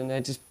why, and they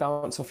just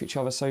bounce off each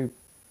other so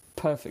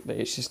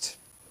perfectly. It's just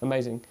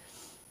amazing.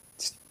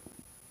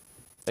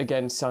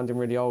 Again, sounding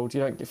really old. You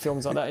don't get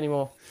films like that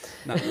anymore.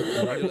 No,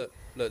 look,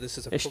 Look, this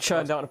is a It's podcast.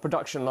 churned out on a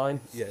production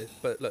line. Yeah,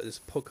 but look, this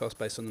is a podcast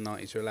based on the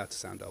 90s. You're allowed to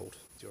sound old.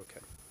 You're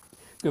okay.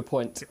 Good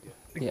point.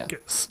 Yeah.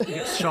 Gets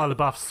Shia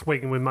LaBeouf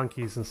swinging with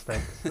monkeys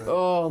instead. So.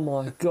 Oh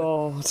my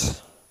god.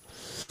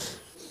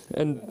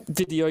 And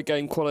video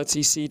game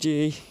quality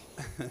CG.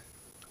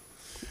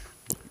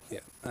 Yeah.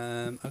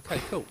 Okay.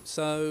 Cool.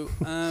 So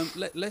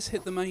let's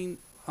hit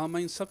our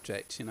main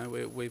subject. You know,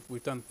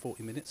 we've done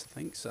 40 minutes, I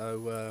think.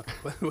 So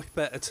we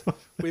better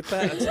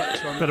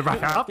touch on. Better wrap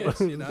it up.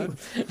 Yes, you know.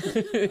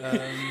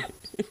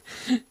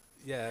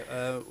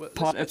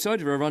 Part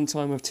episode of a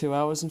runtime of 2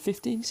 hours and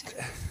 15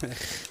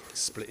 seconds.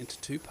 Split into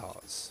two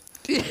parts.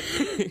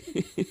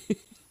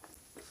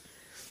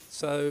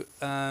 So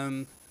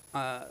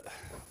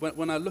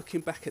when I'm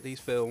looking back at these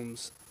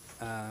films,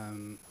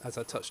 as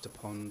I touched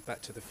upon,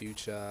 Back to the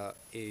Future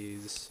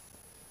is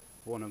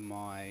one of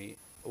my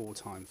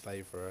all-time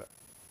favourite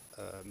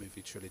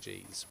movie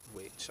trilogies,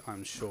 which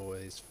I'm sure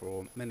is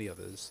for many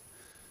others.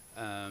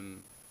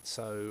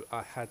 So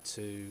I had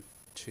to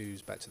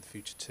choose Back to the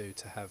Future 2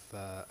 to have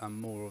a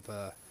more of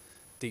a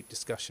deep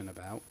discussion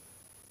about.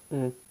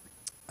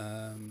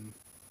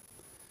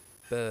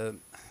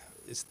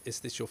 Is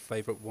this your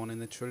favourite one in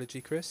the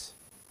trilogy, Chris?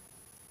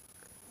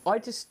 I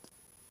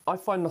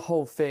find the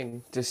whole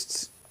thing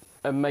just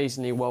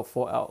amazingly well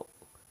thought out.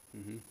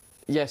 Mm-hmm.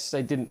 Yes,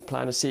 they didn't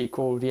plan a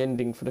sequel. The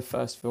ending for the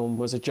first film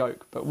was a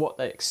joke, but what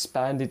they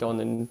expanded on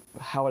and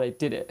how they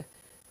did it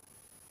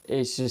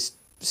is just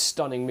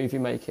stunning movie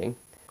making.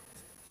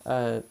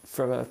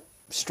 From a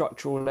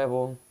structural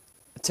level,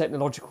 a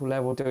technological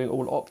level, doing it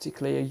all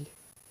optically,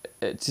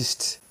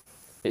 it's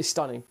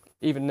stunning.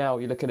 Even now,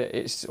 you look at it,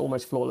 it's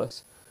almost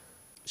flawless.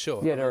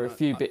 Sure. Yeah, there are a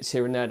few bits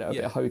here and there that are a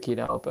yeah. bit hokey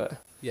now, but...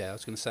 Yeah, I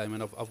was going to say, I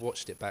mean, I've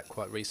watched it back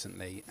quite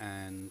recently,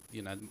 and,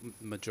 you know,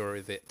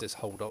 majority of it does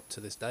hold up to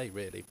this day,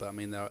 really. But, I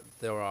mean,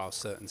 there are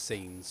certain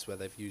scenes where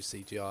they've used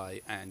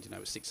CGI and, you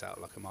know, it sticks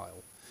out like a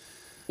mile.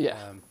 Yeah.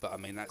 But, I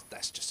mean,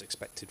 that's just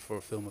expected for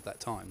a film of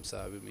that time. So,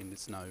 I mean,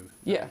 it's no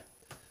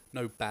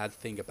bad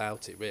thing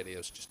about it, really.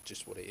 It's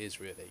just what it is,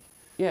 really.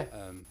 Yeah.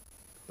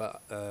 What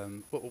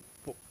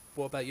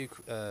about you,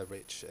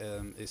 Rich?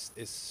 Is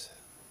this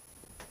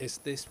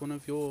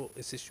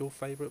your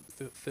favourite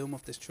film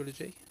of this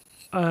trilogy?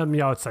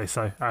 Yeah, I'd say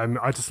so.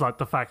 I just like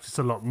the fact it's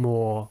a lot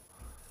more.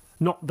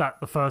 Not that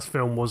the first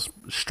film was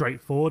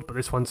straightforward, but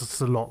this one's just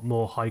a lot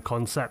more high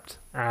concept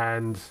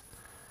and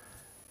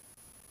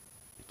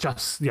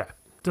just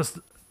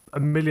a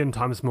million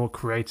times more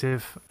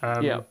creative.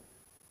 Yeah,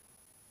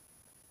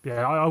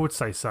 I would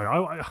say so.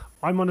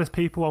 I'm one of those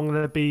people. I'm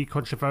going to be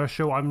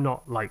controversial. I'm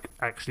not like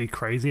actually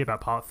crazy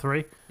about part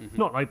 3. Mm-hmm.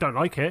 Not like I don't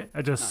like it.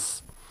 I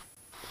just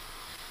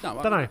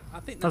don't know. I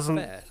think that's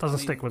fair. Doesn't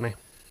stick with me.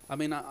 I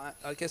mean,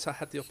 I guess I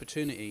had the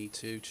opportunity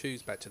to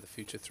choose Back to the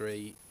Future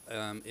 3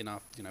 in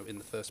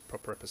the first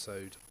proper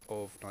episode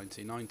of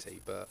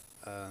 1990. But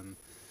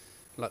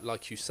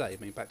like you say, I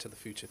mean, Back to the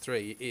Future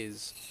 3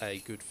 is a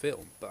good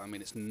film, but I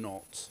mean, it's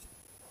not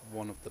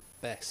one of the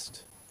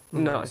best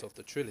films of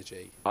the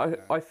trilogy.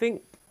 I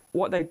think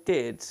what they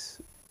did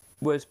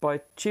was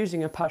by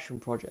choosing a passion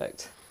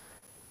project,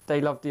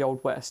 they loved the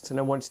Old West and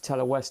they wanted to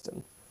tell a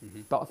Western.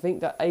 Mm-hmm. But I think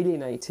that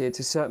alienated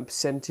a certain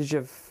percentage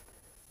of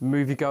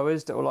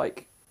moviegoers that were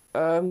like,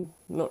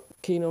 not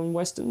keen on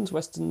Westerns.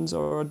 Westerns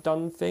are a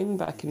done thing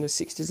back in the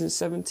 60s and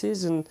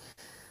 70s and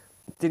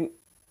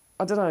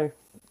I don't know.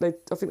 I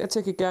think they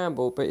took a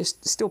gamble, but it's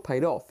still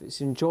paid off. It's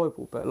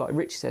enjoyable, but like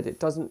Rich said,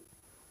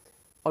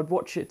 I'd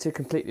watch it to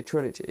complete the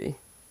trilogy,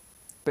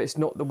 but it's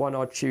not the one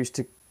I'd choose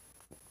to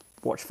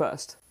watch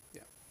first.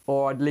 Yeah.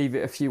 Or I'd leave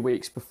it a few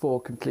weeks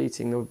before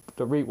completing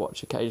the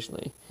rewatch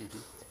occasionally. Mm-hmm.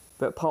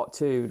 But part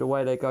 2, the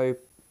way they go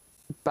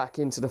back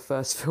into the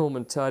first film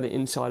and turn it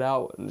inside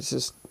out, and it's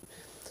just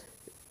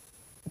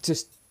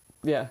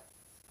yeah.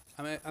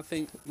 I mean, I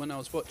think when I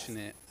was watching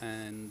it,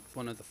 and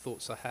one of the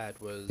thoughts I had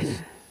was, you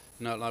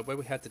know, like where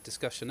we had the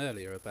discussion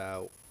earlier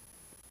about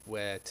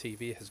where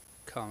TV has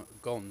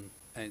gone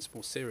and it's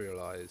more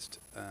serialized,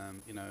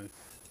 you know,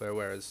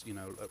 whereas, you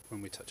know,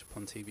 when we touch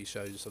upon TV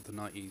shows of the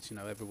 90s, you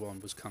know,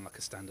 everyone was kind of like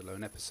a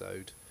standalone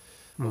episode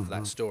of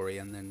that story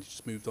and then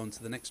just moved on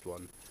to the next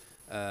one.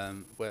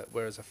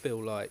 Whereas I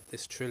feel like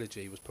this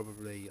trilogy was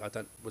probably,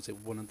 was it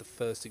one of the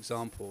first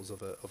examples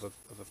of a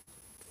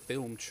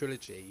film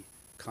trilogy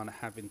kind of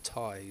having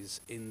ties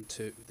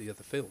into the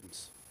other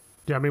films?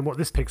 Yeah, I mean,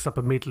 this picks up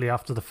immediately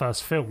after the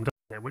first film,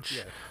 doesn't it? Which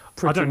I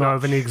much, don't know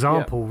of any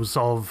examples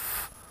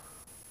of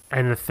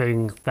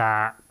anything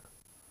that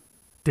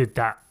did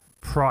that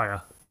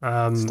prior.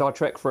 Star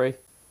Trek 3.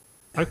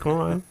 Okay, all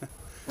right.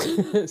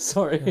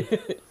 Sorry.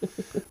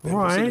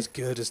 Wasn't as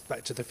good as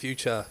Back to the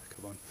Future.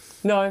 Come on.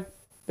 No,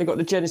 they got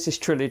the Genesis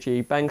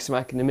trilogy, bang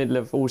smack in the middle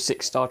of all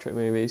 6 Star Trek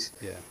movies.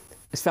 Yeah,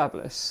 it's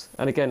fabulous.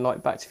 And again,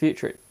 like Back to the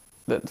Future,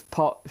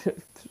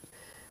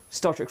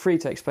 Star Trek 3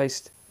 takes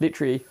place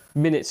literally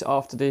minutes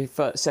after the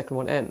second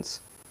one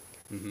ends.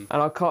 Mm-hmm.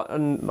 And I can't,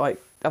 and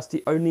like that's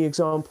the only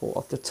example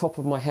off the top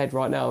of my head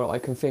right now that I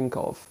can think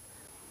of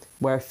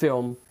where a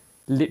film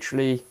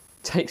literally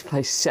takes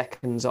place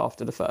seconds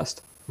after the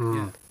first.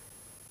 Yeah.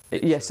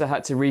 Yes, I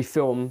had to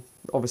refilm,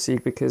 obviously,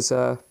 because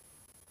Claudia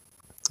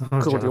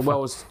Jennifer.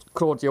 Wells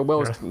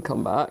Yeah. didn't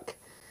come back.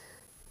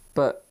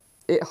 But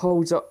it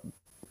holds up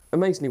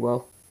amazingly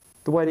well.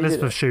 The way they did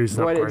Elizabeth it. Shue's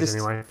The an way they upgrade just-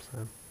 anyway.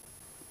 So.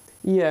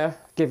 Yeah,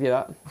 give you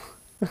that.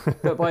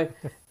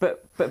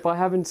 but by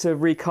having to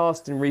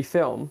recast and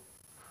refilm,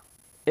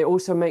 it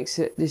also makes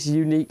it this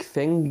unique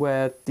thing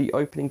where the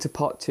opening to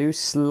part 2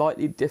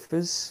 slightly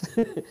differs.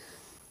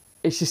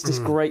 It's just this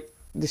great.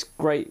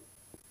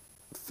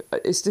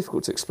 It's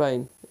difficult to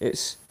explain.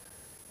 It's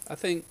I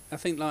think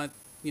like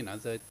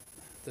the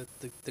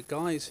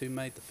guys who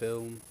made the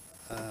film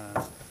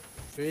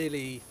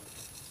really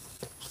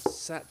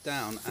sat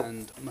down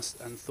and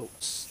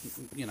thought,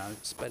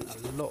 spent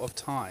a lot of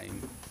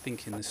time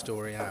thinking the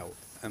story out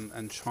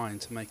and trying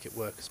to make it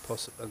work as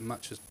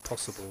much as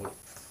possible.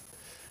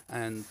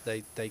 And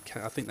I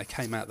think they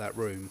came out that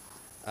room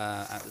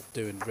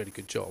doing a really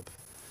good job.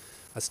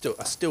 I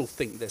still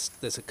think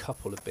there's a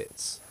couple of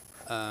bits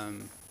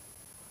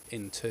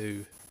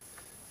into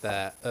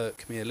that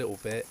irk me a little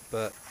bit,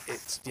 but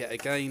it's yet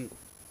again.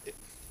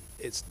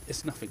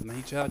 It's nothing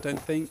major, I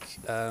don't think.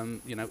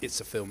 It's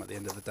a film at the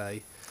end of the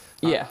day.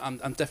 Yeah.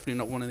 I'm definitely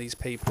not one of these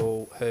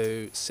people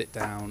who sit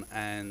down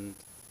and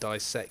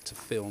dissect a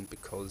film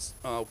because,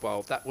 oh,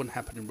 well, that wouldn't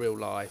happen in real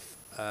life,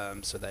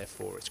 so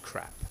therefore it's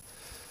crap.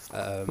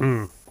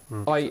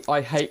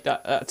 I hate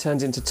that. That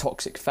turns into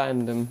toxic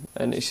fandom,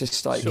 and it's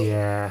just like, Sure.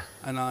 Yeah.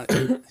 And I,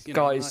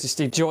 guys, just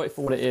enjoy it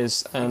for what it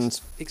is. And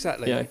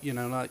exactly, yeah.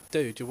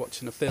 Dude, you're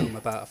watching a film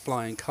about a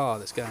flying car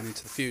that's going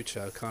into the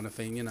future, kind of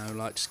thing.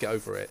 Just get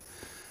over it.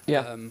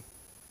 yeah,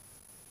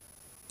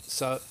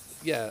 So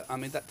yeah, I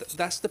mean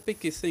that's the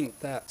biggest thing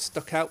that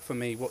stuck out for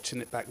me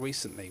watching it back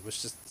recently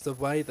was just the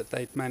way that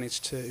they'd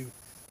managed to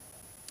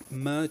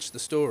merge the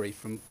story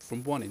from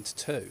 1 into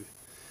 2,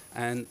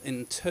 and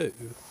in 2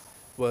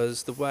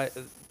 was the way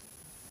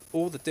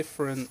all the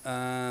different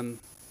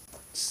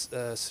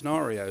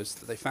scenarios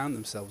that they found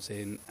themselves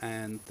in,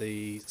 and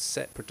the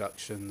set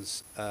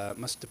productions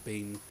must have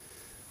been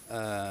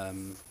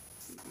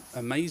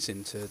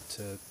amazing to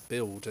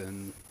build.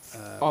 And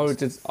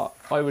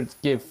I would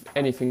give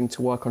anything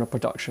to work on a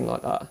production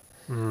like that.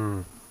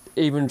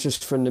 Even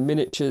just from the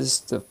miniatures,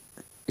 the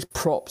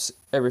props,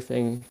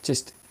 everything.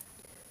 Just,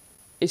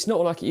 it's not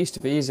like it used to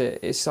be, is it?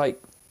 It's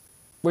like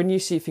when you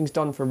see things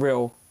done for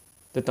real,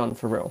 they're done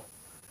for real.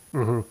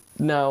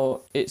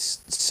 Now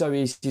it's so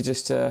easy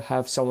just to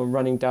have someone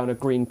running down a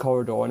green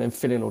corridor and then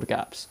fill in all the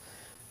gaps.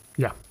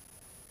 Yeah.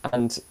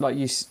 And like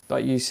you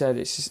said,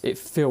 it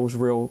feels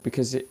real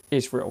because it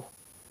is real.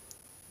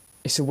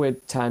 It's a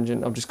weird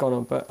tangent I've just gone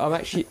on, but I've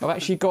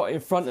actually got in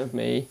front of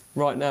me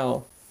right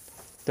now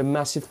the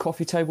massive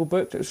coffee table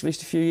book that was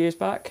released a few years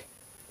back,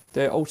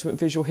 the Ultimate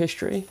Visual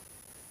History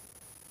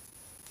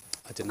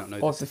I did not know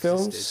of this the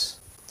existed.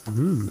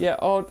 films. Yeah,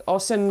 I'll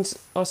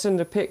send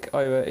a pic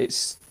over.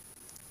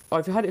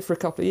 I've had it for a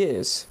couple of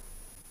years.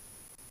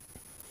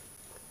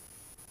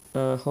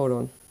 Hold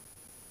on.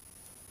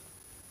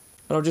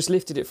 And I've just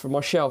lifted it from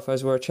my shelf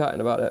as we were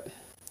chatting about it.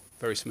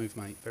 Very smooth,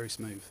 mate. Very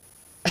smooth.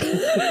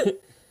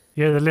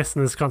 Yeah, the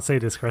listeners can't see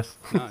this, Chris.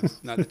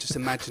 No, they're just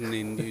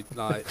imagining you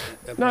like.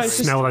 No, it's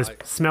just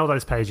Smell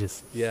those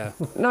pages. Yeah.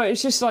 No,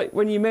 it's just like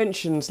when you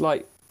mentioned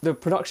like the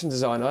production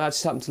design, I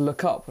just happened to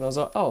look up and I was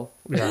like, oh.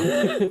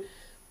 Yeah.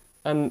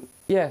 And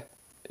yeah,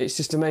 it's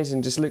just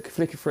amazing. Just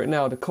flicking through it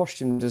now. The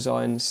costume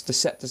designs, the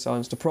set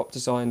designs, the prop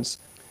designs.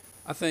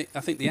 I think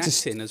the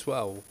acting as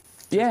well.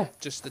 Yeah.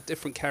 Just the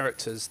different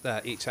characters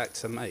that each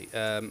actor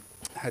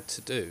had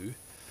to do,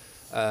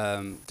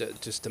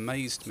 just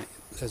amazed me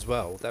as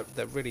well.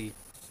 That really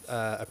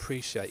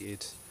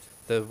appreciated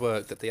the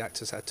work that the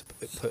actors had to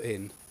put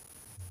in.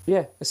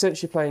 Yeah,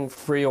 essentially playing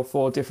 3 or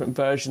 4 different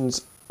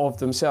versions of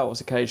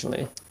themselves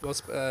occasionally. Well,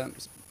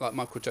 like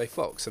Michael J.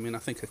 Fox. I mean, I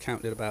think I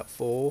counted about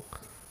 4,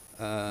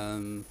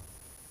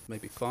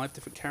 maybe 5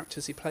 different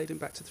characters he played in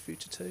Back to the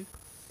Future 2.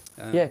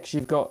 Yeah, because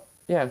you've got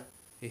He had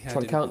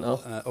trying to count now.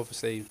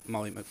 Obviously,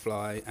 Marty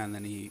McFly, and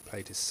then he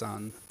played his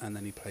son, and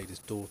then he played his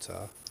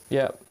daughter.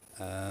 Yeah,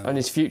 and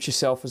his future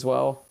self as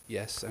well.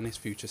 Yes, and his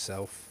future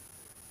self.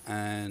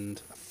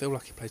 And I feel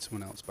like he played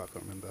someone else, but I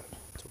can't remember off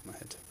the top of my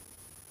head.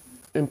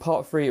 In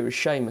part 3, it was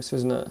Seamus,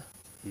 wasn't it?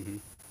 Hmm.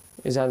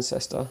 His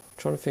ancestor. I'm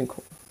trying to think.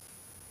 Would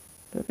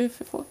it be a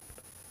 5th one?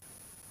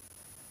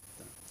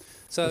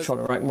 So I'm trying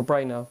to rack my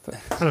brain now. But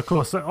And of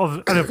course,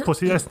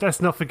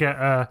 let's not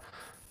forget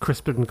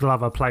Crispin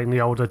Glover playing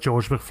the older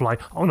George McFly.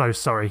 Oh no,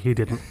 sorry, he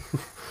didn't.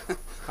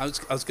 I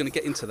was going to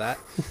get into that.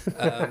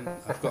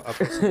 I've got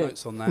some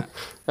notes on that.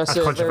 that's That's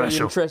a very,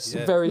 controversial.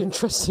 Yeah. very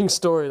interesting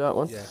story, that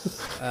one. Yeah.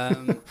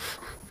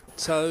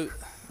 So,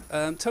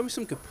 tell me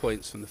some good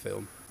points from the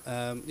film.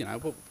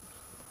 What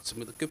some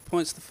of the good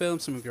points of the film,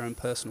 some of your own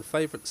personal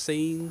favourite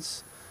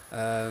scenes.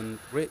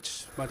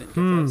 Rich, why don't you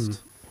go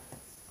first?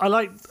 I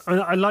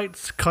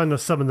liked kind of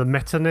some of the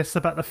meta-ness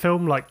about the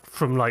film, like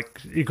from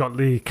you got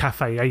the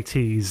Cafe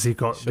 80s, you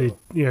got Sure.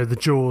 the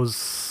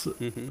Jaws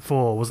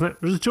 4, wasn't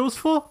it? Was it Jaws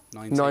 4?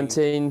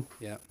 19.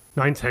 Yeah.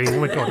 19. Oh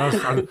my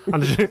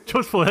god,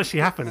 Jaws 4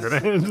 actually happened,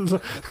 didn't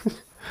it?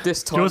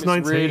 This time Jaws it's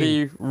 19.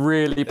 really,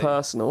 really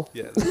personal.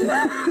 Yeah.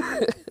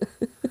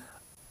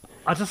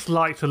 I just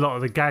liked a lot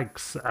of the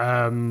gags.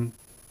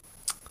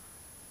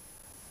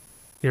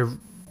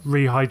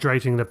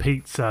 Rehydrating the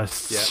pizza,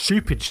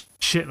 stupid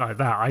shit like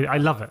that. I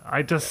love it.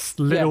 I just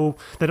they're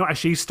not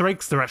actually Easter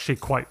eggs, they're actually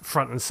quite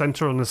front and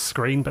centre on the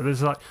screen, but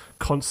there's like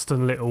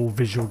constant little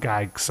visual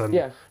gags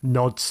and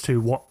nods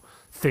to what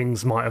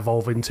things might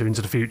evolve into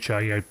the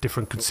future,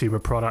 different consumer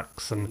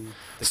products, and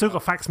still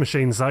got fax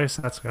machines though,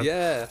 so that's good.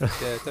 Yeah,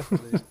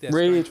 definitely. Yeah,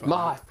 Read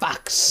my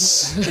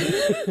facts.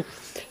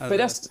 But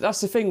that's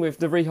the thing with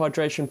the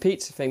rehydration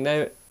pizza thing.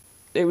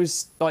 It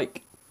was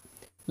like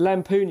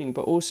lampooning,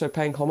 but also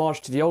paying homage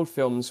to the old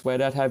films where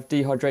they'd have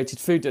dehydrated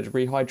food that'd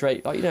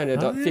rehydrate, like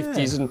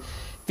 50s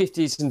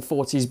and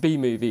 40s B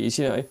movies,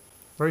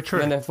 Very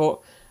true. And then they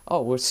thought,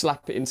 we'll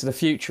slap it into the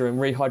future and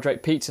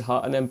rehydrate Pizza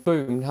Hut, and then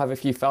boom, have a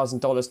few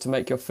 $1,000s to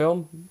make your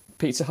film.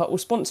 Pizza Hut will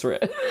sponsor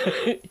it.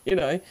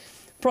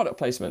 Product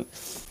placement.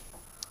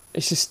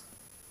 It's just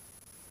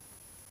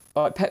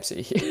like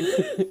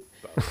Pepsi.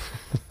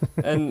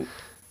 and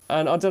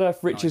I don't know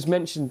if Rich has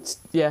mentioned.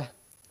 Yeah,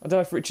 I don't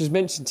know if Rich has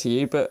mentioned to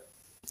you, but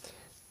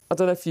I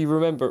don't know if you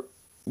remember.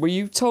 Were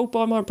you told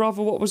by my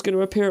brother what was going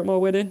to appear at my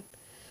wedding?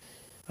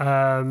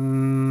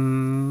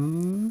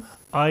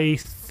 I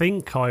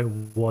think I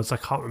was. I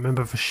can't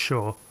remember for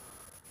sure.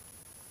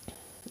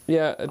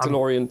 Yeah, a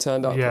DeLorean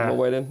turned up at my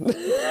wedding.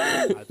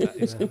 That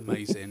is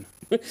amazing.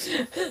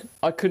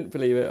 I couldn't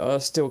believe it. I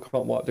still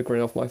can't wipe the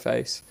grin off my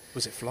face.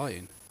 Was it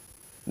flying?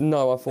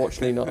 No,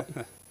 unfortunately not.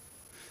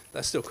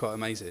 That's still quite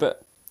amazing.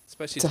 But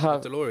especially to to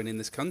have have a DeLorean in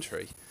this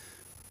country.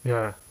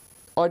 Yeah.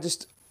 I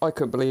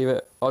couldn't believe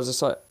it. I was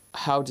just like,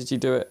 how did you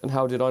do it? And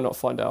how did I not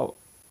find out?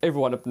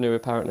 Everyone knew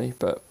apparently,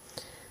 but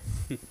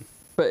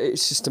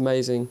it's just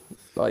amazing.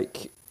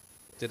 Like,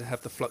 did it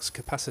have the flux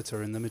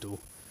capacitor in the middle?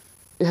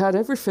 It had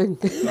everything.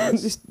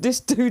 Nice. this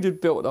dude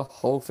had built the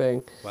whole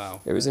thing. Wow.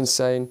 It was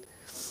insane.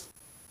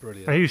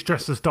 Brilliant. He was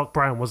dressed as Doc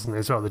Brown, wasn't he,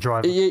 as well, the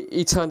driver?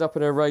 He turned up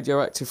in a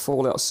radioactive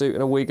fallout suit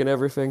and a wig and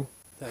everything.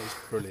 That is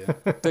brilliant.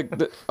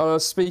 I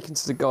was speaking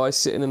to the guy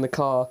sitting in the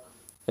car,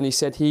 and he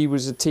said he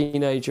was a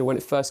teenager when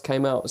it first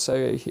came out,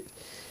 so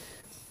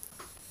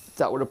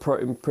that would have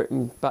put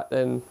him back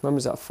then. When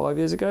was that, 5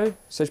 years ago?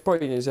 So he's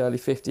probably in his early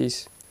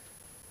 50s.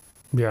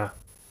 Yeah.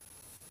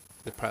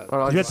 You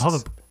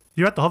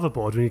had the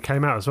hoverboard when you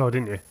came out as well,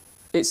 didn't you?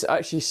 It's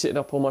actually sitting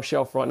up on my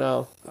shelf right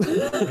now.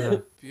 Yeah.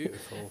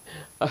 Beautiful.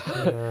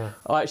 Yeah.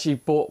 I actually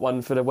bought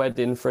one for the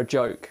wedding for a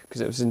joke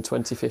because it was in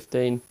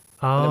 2015.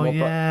 Oh,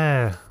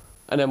 yeah.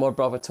 And then my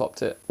brother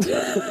topped it.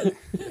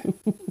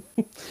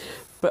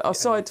 But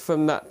aside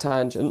from that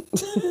tangent...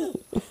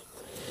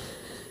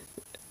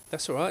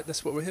 That's all right.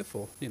 That's what we're here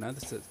for.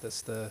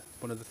 That's the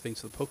one of the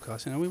things of the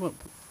podcast. We won't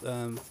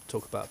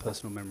talk about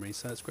personal memories,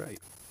 so that's great.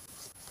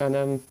 And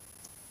I'm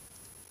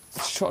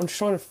trying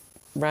to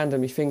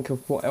randomly think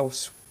of what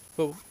else.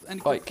 Well,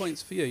 any good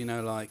points for you?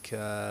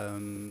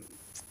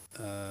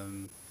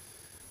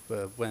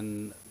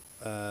 When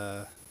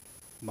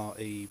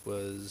Marty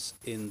was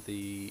in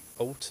the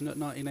alternate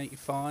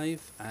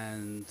 1985,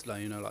 and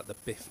like the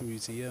Biff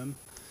Museum,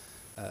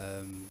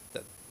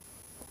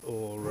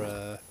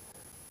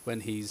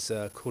 when he's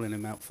calling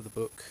him out for the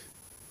book,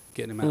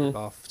 getting him out of the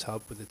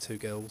bathtub with the two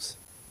girls,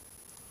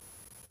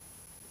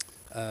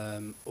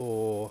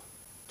 or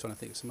trying to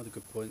think of some other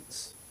good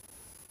points.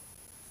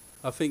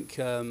 I think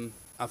I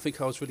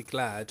was really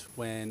glad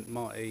when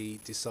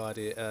Marty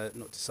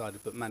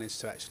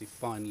managed to actually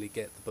finally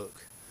get the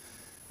book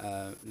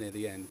near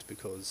the end,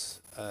 because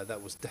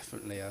that was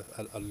definitely a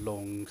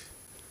long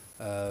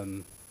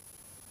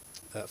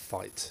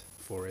fight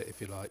for it,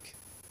 if you like.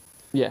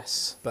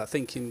 Yes. But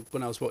thinking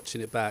when I was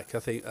watching it back, I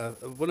think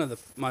one of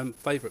my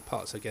favourite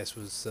parts, I guess,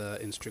 was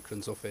in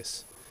Strickland's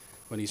office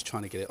when he's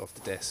trying to get it off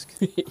the desk.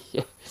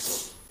 Yeah.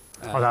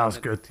 That was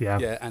good, yeah.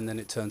 Yeah, and then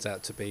it turns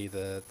out to be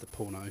the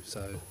porno.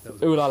 So that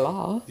was ooh la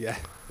la. Yeah.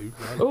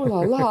 Ooh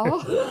la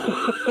la.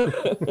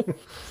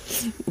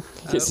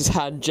 Gets his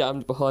hand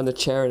jammed behind the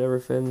chair and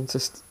everything.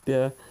 Just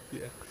yeah.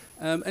 Yeah.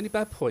 Any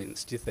bad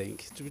points? Do you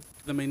think?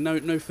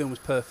 No film was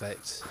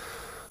perfect.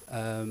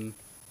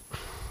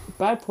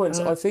 Bad points.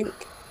 I think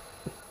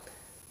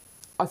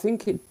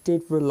it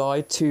did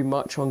rely too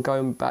much on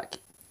going back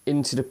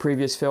into the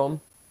previous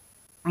film.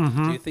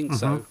 Mm-hmm. Do you think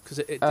so? Because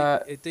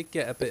it did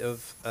get a bit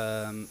of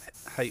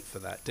hate for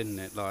that, didn't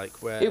it?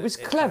 Like where it was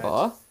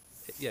clever.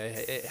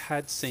 It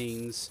had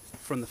scenes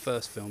from the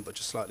first film, but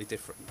just slightly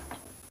different.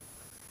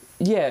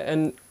 Yeah,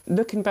 and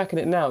looking back at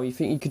it now, you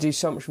think you could do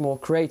so much more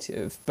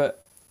creative,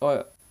 but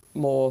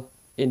more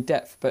in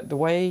depth. But the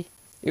way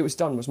it was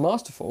done was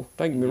masterful.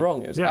 Don't get me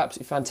wrong; it was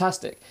absolutely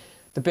fantastic.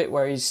 The bit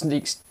where he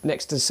sneaks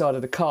next to the side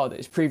of the car that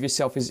his previous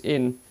self is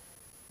in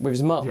with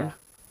his mum,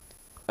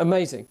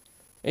 amazing.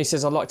 And he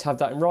says, "I'd like to have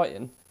that in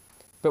writing."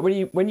 But when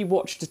you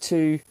watch the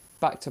two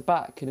back to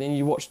back, and then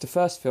you watch the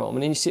first film,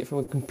 and then you see it from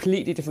a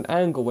completely different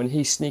angle when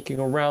he's sneaking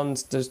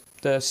around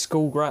the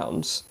school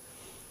grounds,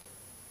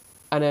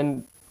 and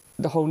then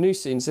the whole new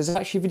scenes. There's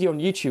actually a video on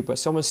YouTube where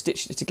someone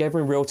stitched it together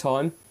in real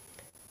time,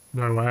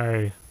 No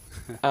way.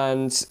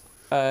 and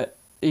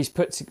they've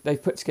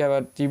put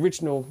together the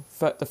original,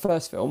 the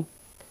first film,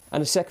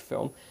 and the second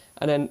film,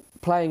 and then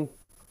playing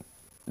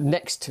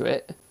next to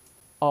it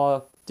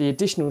are the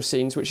additional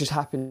scenes which is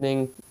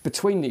happening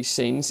between these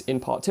scenes in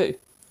part 2.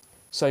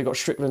 So you've got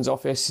Strickland's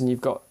office, and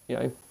you've got, you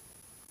know,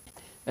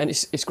 and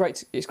it's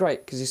great. It's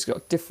great because it's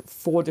got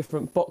 4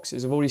 different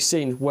boxes of all these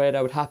scenes where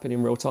they would happen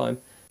in real time,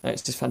 and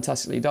it's just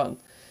fantastically done.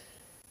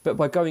 But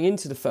by going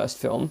into the first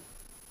film,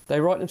 they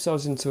write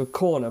themselves into a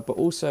corner, but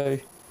also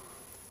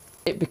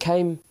it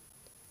became,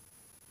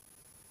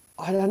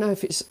 I don't know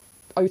if it's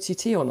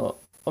OTT or not.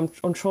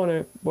 I'm trying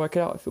to work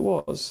out if it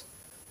was.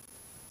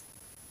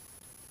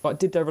 Like,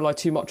 did they rely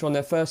too much on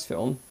their first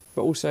film?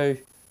 But also,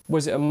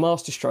 was it a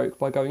masterstroke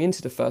by going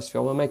into the first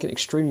film and making it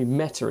extremely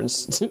meta and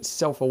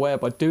self-aware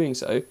by doing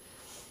so?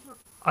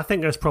 I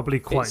think it's probably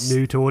quite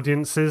new to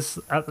audiences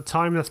at the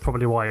time. That's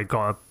probably why it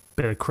got a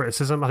bit of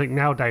criticism. I think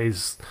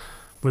nowadays,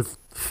 with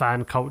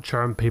fan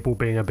culture and people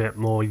being a bit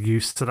more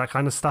used to that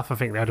kind of stuff, I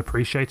think they'd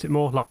appreciate it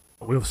more. Like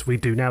we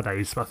do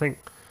nowadays. But I think,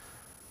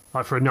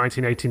 like, for a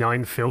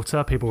 1989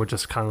 filter, people were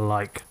just kind of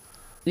like,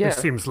 "This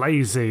seems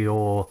lazy,"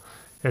 or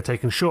they're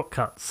taking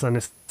shortcuts, and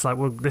it's like,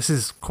 well, this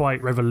is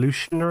quite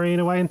revolutionary in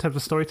a way in terms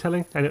of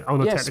storytelling and on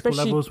a technical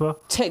level as well.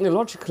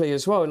 Technologically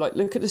as well. Like,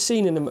 look at the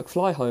scene in the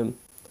McFly home,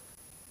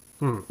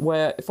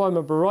 where, if I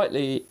remember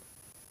rightly,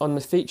 on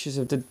the features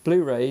of the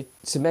Blu-ray,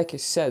 Zemeckis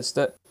says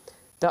that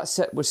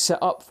set was set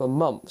up for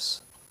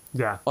months.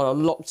 Yeah. On a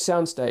locked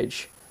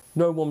soundstage.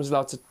 No one was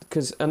allowed to,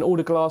 and all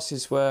the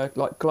glasses were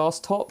like glass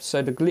tops,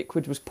 so the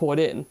liquid was poured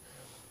in,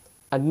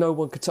 and no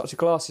one could touch the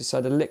glasses, so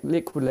the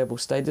liquid level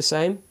stayed the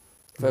same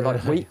for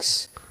like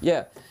weeks.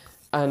 Yeah,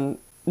 and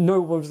no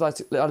one was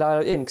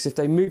allowed in, because if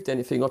they moved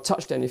anything or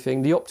touched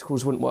anything, the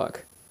opticals wouldn't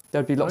work.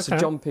 There'd be lots of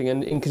jumping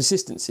and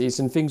inconsistencies,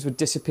 and things would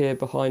disappear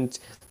behind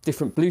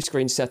different blue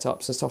screen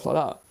setups and stuff like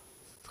that.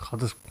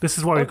 This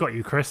is why we got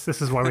you, Chris.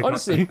 This is why we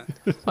got you.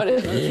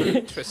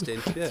 Interesting,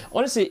 yeah.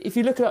 Honestly, if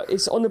you look at it,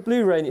 it's on the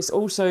Blu-ray, and it's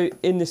also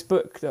in this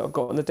book that I've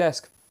got on the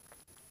desk.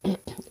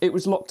 It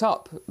was locked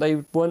up. They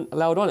weren't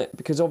allowed on it,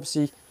 because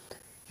obviously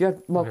you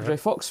had Michael J.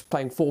 Fox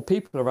playing 4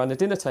 people around the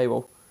dinner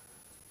table.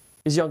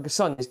 His younger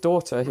son, his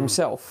daughter,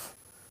 himself.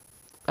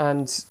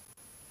 And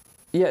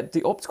yeah, the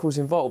opticals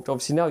involved,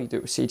 obviously now you do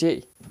it with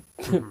CG.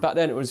 Back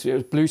then it was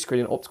blue screen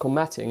and optical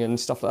matting and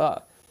stuff like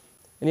that.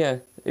 And yeah,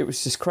 it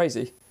was just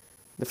crazy.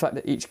 The fact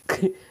that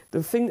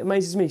the thing that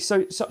amazes me,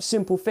 such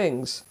simple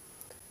things.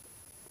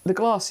 The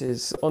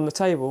glasses on the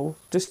table,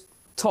 just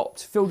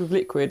topped, filled with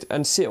liquid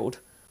and sealed.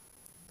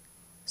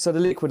 So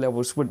the liquid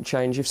levels wouldn't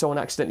change. If someone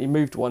accidentally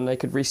moved one, they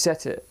could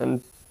reset it,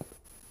 and,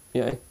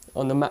 you know,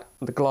 on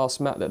the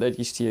glass mat that they'd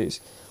used to use.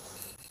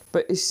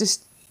 But it's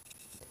just,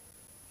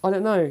 I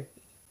don't know.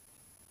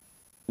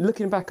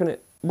 Looking back on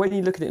it, when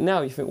you look at it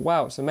now, you think,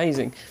 wow, it's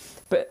amazing.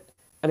 But,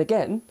 and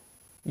again,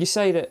 you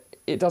say that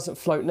it doesn't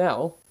float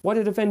now. What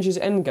did Avengers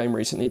Endgame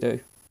recently do?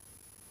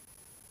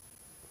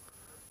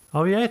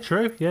 Oh yeah,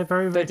 true. Yeah,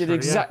 very, very They did true,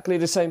 exactly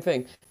the same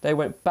thing. They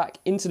went back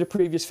into the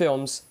previous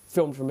films,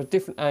 filmed from a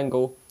different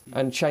angle,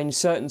 and changed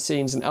certain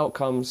scenes and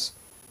outcomes.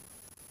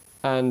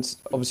 And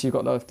obviously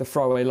you've got the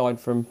throwaway line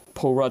from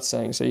Paul Rudd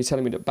saying, "So you're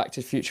telling me that Back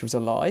to the Future was a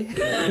lie?"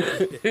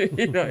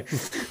 You know.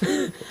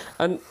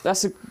 And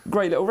that's a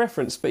great little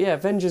reference. But yeah,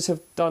 Avengers have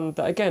done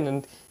that again,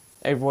 and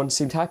everyone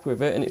seemed happy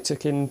with it, and it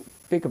took in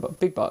big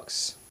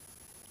bucks.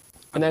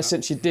 And they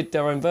essentially did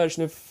their own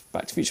version of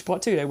Back to the Future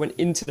Part 2. They went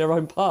into their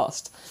own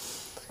past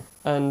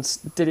and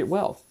did it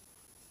well.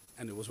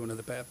 And it was one of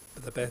the better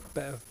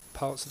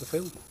parts of the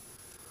film.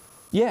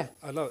 Yeah.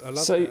 I love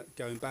that,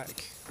 going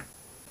back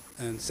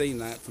and seeing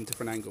that from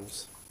different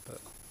angles. But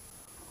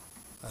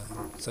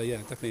so yeah,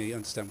 definitely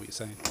understand what you're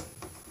saying.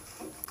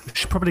 We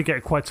should probably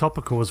get quite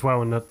topical as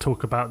well and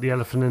talk about the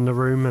elephant in the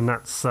room, and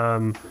that's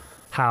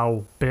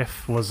how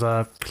Biff was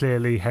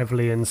clearly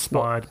heavily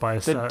inspired by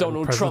a certain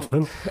Donald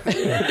president.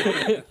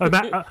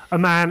 Trump. a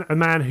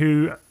man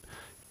who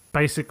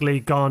basically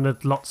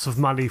garnered lots of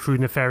money through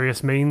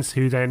nefarious means,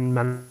 who then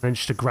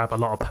managed to grab a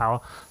lot of power.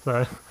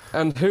 So.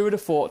 And who would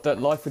have thought that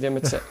life would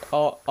imitate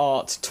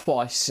art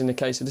twice in the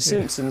case of The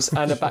Simpsons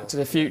and a Back to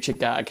the Future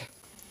gag,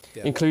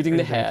 including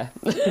the hair.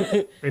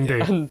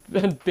 Indeed.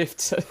 and Biff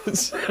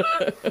says...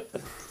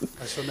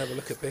 I shall never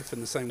look at Biff in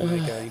the same way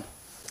again.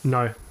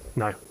 No.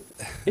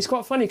 It's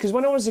quite funny, because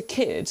when I was a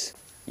kid,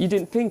 you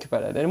didn't think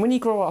about it. And when you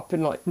grow up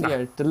in, like, you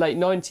know, the late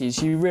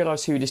 90s, you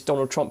realise who this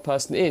Donald Trump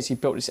person is. He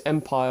built this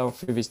empire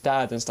off of his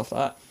dad and stuff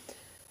like that.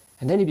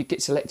 And then he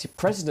gets elected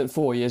president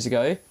 4 years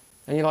ago,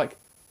 and you're like,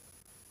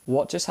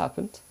 what just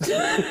happened?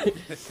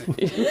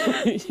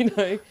 You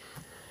know?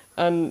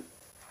 And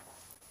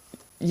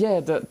yeah,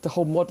 the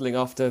whole modelling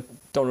after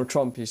Donald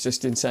Trump is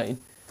just insane.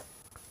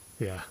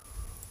 Yeah.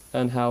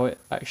 And how it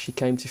actually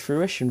came to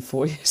fruition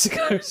 4 years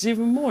ago is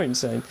even more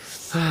insane.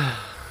 I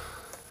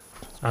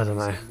don't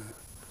know.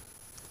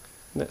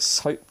 Let's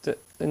hope that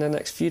in the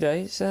next few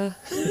days...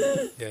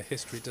 Yeah,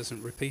 history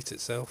doesn't repeat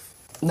itself.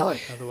 No.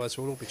 Otherwise,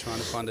 we'll all be trying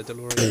to find a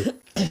DeLorean.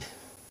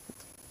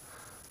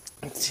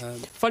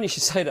 Funny you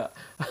should say that.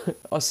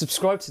 I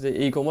subscribed to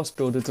the Eagle Must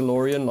Build a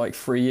DeLorean like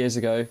 3 years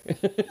ago.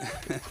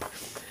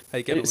 How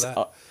you get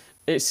all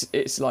It's, that?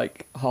 it's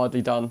like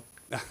hardly done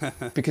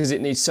because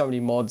it needs so many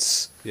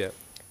mods Yeah.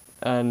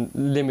 and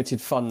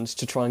limited funds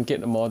to try and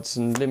get the mods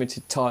and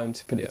limited time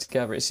to put Yeah. it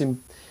together. It's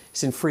in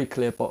three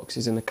clear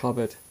boxes in the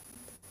cupboard.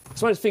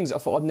 It's one of the things I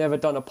thought I'd never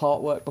done a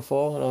part work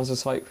before, and I was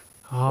just like,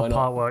 Oh, why not?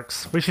 part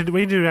works. We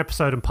do an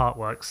episode on part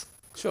works.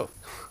 Sure.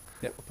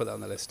 Yeah, we'll put that on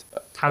the list.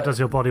 How does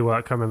your body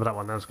work? I remember that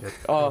one. That was good.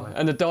 Oh, Anyway.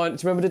 and do you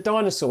remember the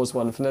dinosaurs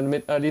one from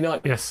the early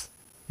 90s?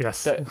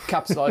 Yes. That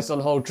capitalised on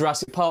the whole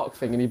Jurassic Park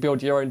thing, and you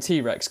build your own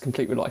T-Rex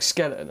complete with like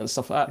skeleton and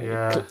stuff like that.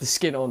 Yeah. You clip the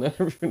skin on and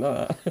everything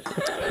like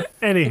that.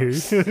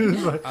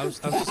 Anywho. I was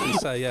just going to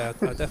say, yeah,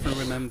 I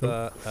definitely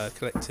remember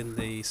collecting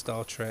the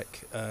Star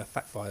Trek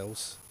fact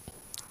files.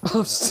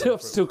 I've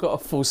still got a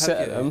full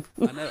set of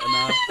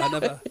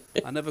them.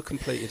 I never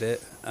completed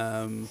it,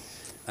 and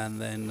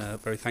then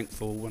very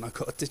thankful when I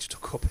got a digital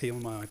copy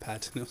on my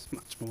iPad, and it was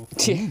much more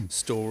Yeah.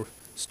 store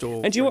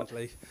And do you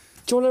friendly.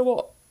 Do you want to know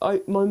what?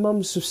 My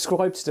mum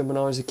subscribed to them when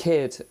I was a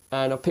kid,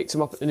 and I picked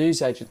them up at the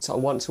newsagents like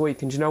once a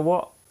week. And do you know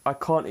what? I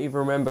can't even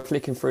remember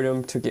flicking through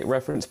them to get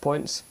reference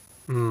points.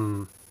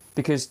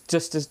 Because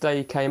just as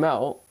they came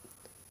out,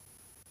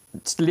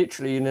 it's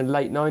literally in the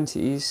late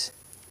 90s,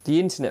 the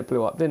internet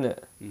blew up, didn't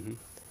it? Mm-hmm.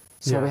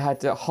 So Yeah. we had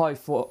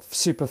the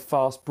super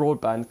fast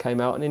broadband came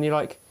out, and then you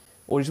like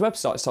all these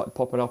websites started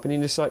popping up, and you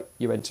just like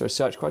you enter a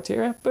search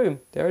criteria, boom,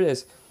 there it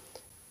is,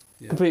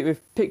 Yeah. complete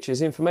with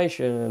pictures,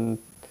 information, and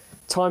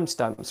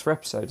timestamps for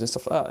episodes and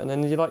stuff like that. And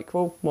then you're like,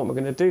 well, what am I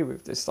going to do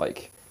with this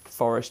like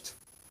forest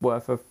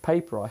worth of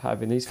paper I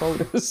have in these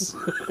folders?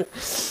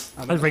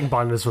 Those ring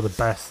binders were the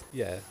best.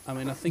 Yeah, I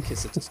mean, I think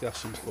it's a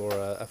discussion for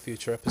a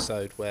future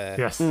episode where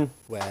Yes.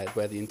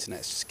 where the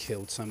internet's just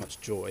killed so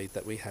much joy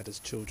that we had as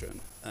children,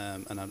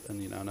 and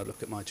I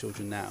look at my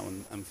children now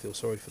and feel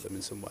sorry for them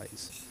in some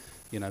ways,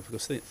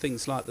 because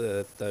things like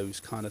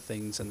those kind of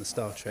things and the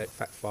Star Trek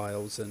fact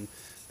files and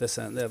this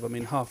and that. I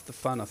mean, half the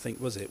fun I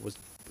think was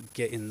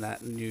getting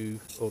that new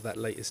or that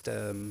latest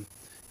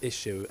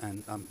issue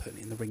and putting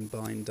it in the ring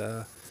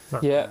binder.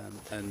 Yeah.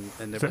 And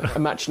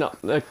And matching up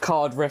the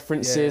card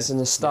references Yeah,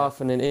 and the stuff,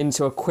 and then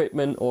into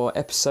equipment or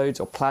episodes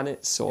or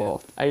planets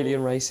or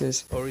alien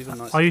races. or even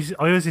like I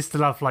always used to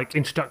love like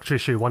introductory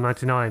issue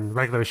 199,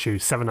 regular issue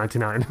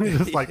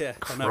 799. It's like Yeah,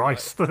 I know,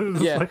 Christ.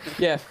 It's Yeah, like-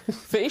 yeah.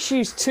 For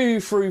issues 2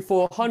 through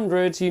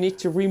 400, you need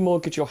to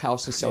remortgage your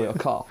house and sell your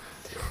car.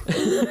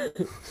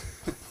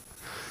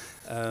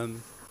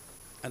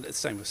 and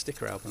it's the same with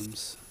sticker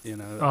albums,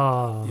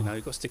 Oh.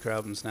 you've got sticker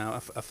albums now.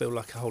 I feel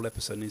like a whole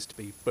episode needs to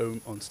be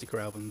boom on sticker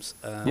albums.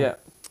 Yeah.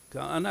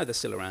 I know they're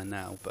still around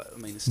now, but I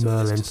mean, it's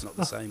Merlin. just not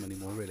the same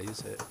anymore, really, is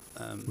it?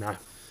 No.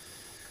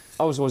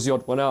 I was always the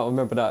odd one out. I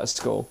remember that at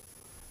school.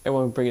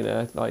 Everyone bringing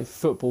their like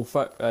football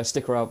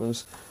sticker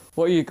albums.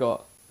 What you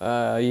got?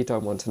 You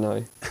don't want to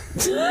know.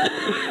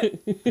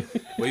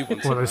 We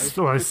want to All know.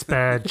 those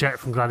spare Jet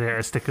from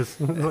Gladiator stickers.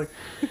 Like,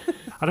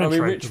 I don't I mean,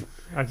 trade Rich- them.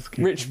 I just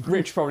keep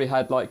Rich probably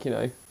had like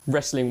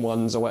wrestling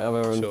ones or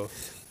whatever. And Sure.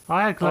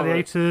 I had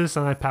Gladiators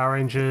and I had Power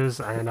Rangers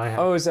and I had...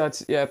 I always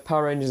had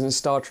Power Rangers and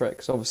Star Trek.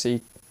 'Cause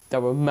obviously they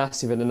were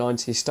massive in the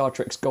 90s. Star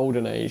Trek's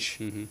golden age,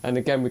 Mhm. and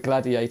again with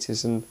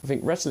Gladiators, and I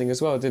think wrestling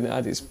as well didn't it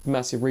had its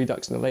massive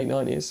redux in the late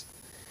 90s.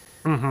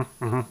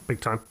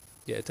 big time.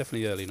 Yeah,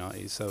 definitely early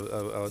 90s.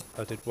 So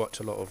I did watch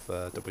a lot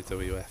of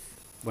WWF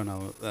when I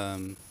was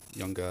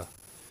younger.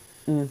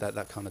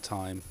 That kind of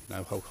time,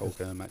 Hulk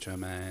Hogan, Macho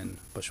Man,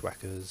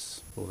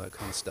 Bushwhackers, all that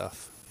kind of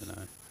stuff.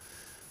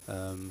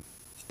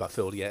 But I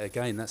feel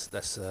again that's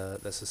a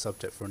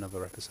subject for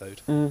another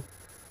episode.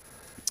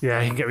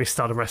 Yeah, you can get me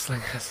started on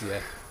wrestling.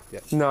 Yeah,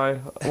 No,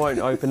 I won't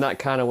open that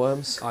can of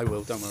worms. I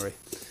will. Don't worry.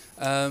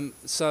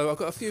 So I've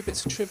got a few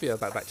bits of trivia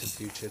about Back to the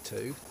Future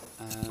too.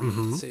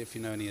 See if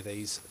you know any of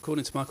these.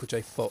 According to Michael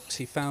J. Fox,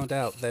 he found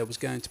out there was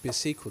going to be a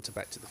sequel to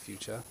Back to the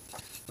Future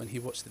when he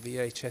watched the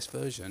VHS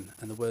version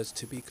and the words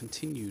 "to be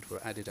continued"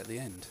 were added at the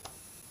end.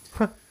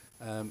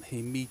 He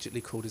immediately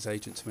called his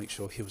agent to make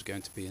sure he was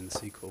going to be in the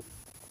sequel.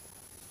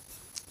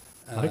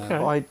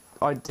 Okay.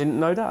 I didn't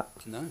know that.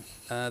 No.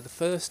 The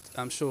first,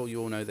 I'm sure you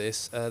all know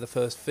this, the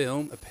first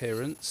film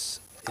appearance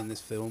in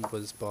this film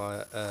was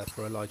for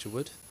Elijah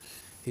Wood.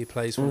 He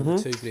plays one of the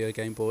two video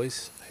game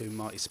boys who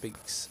Marty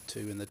speaks to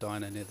in the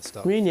diner near the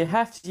start. When you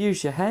have to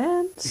use your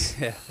hands.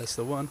 Yeah, that's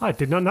the one. I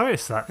did not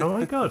notice that. Oh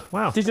my god,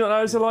 wow. Did you not know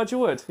it was Elijah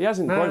Wood? He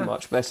hasn't grown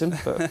much, bless him,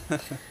 but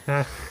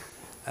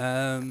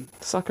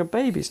it's like a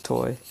baby's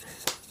toy.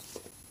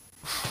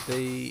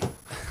 The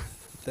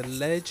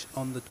ledge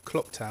on the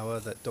clock tower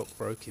that Doc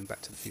broke in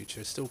Back to the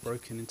Future is still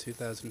broken in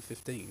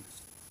 2015.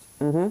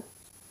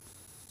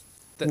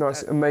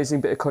 Nice,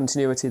 amazing bit of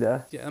continuity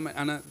there. Yeah, I mean,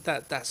 and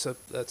that's a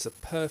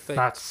perfect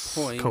That's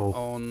point cool.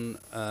 on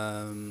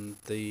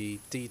the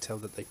detail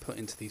that they put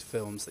into these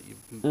films that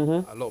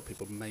a lot of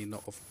people may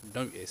not have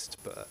noticed,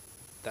 but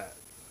that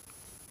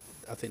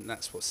I think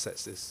that's what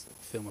sets this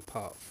film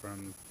apart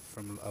from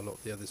a lot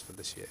of the others for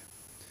this year.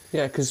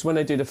 Yeah, because when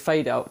they do the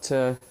fade out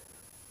to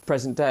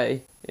present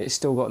day, it's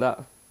still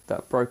got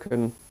that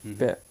broken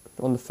bit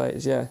on the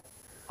fades. Yeah.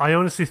 I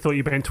honestly thought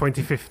you meant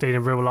 2015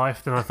 in real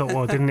life. Then I thought,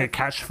 well, didn't it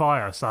catch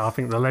fire? So I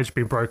think the ledge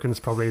being broken is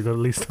probably the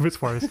least of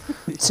its worries.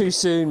 Too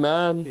soon,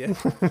 man. Yeah.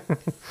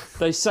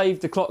 They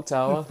saved the clock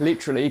tower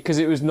literally because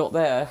it was not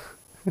there,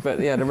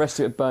 but yeah, the rest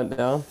of it burnt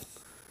down.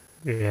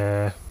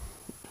 Yeah.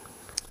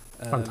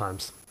 Fun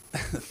times.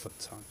 Fun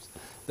times.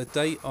 The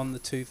date on the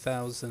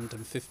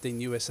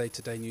 2015 USA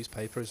Today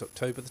newspaper is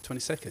October the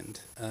 22nd.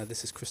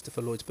 This is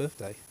Christopher Lloyd's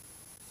birthday.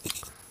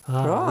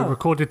 Ah. We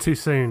recorded too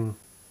soon.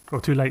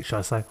 Or too late, shall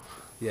I say.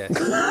 Yeah. We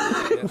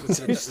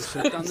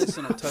should have done this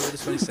on October the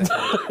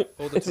 22nd.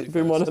 Or the It's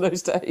been one of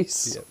those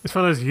days. Yeah. It's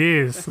one of those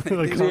years. I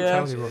can't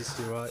tell you what. Yes,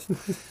 you're right.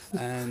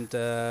 And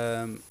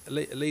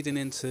leading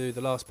into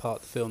the last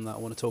part of the film that I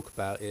want to talk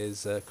about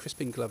is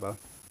Crispin Glover,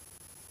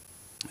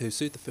 who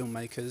sued the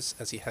filmmakers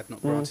as he had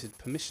not granted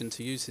permission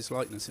to use his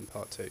likeness in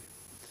part 2,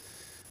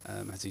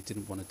 as he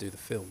didn't want to do the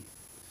film.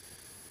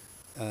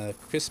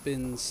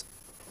 Crispin's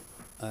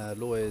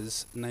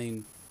lawyers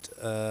named...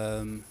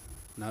 no,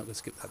 I'm going to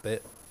skip that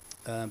bit.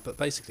 But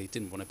basically, he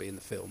didn't want to be in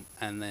the film.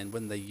 And then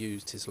when they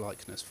used his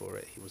likeness for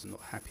it, he was not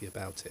happy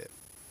about it.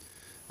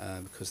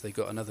 Because they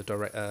got another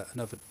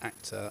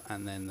actor,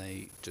 and then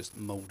they just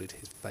moulded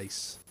his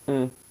face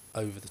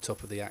over the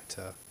top of the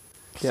actor.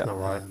 Yeah. Not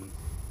right.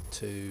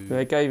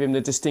 They gave him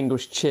the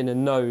distinguished chin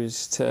and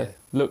nose to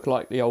look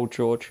like the old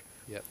George.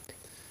 Yep.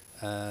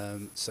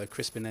 So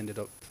Crispin ended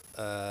up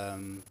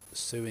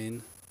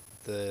suing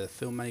the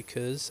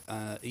filmmakers,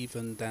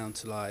 even down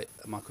to like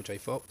Michael J.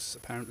 Fox,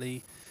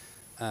 apparently,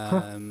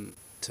 for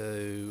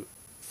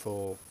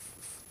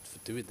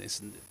doing this,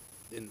 and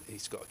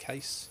he's got a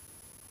case.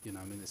 You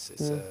know, I mean, it's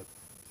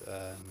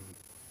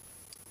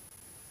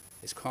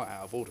quite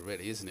out of order,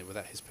 really, isn't it,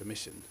 without his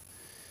permission?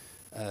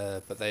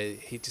 But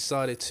he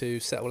decided to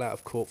settle out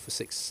of court for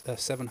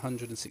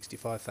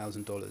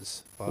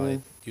 $765,000 by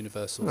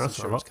Universal's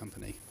insurance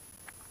company.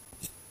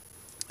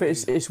 But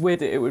it's weird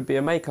that it would be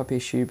a makeup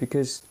issue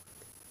because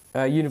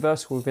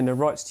Universal were given the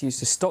rights to use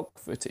the stock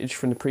footage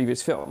from the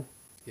previous film.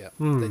 Yeah,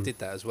 they did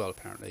that as well,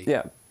 apparently.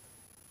 Yeah.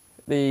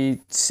 The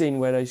scene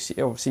where they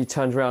obviously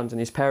turned around and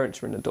his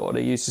parents were in the door,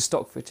 they used the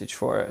stock footage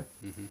for it.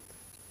 Mm-hmm.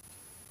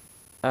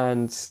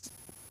 And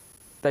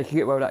they could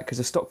get away with that because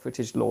of stock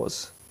footage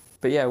laws.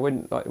 But yeah,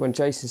 when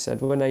Jason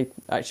said, when they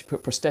actually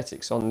put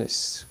prosthetics on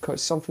this,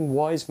 something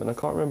Wiseman, I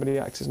can't remember the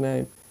actor's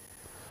name.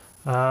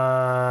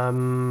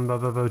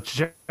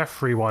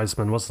 Jeffrey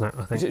Wiseman, wasn't it?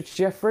 I think. Is it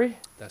Jeffrey?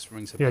 That's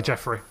rings a bell. Yeah,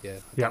 Jeffrey. Yeah.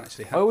 Yeah.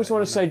 I always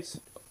want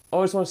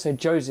to say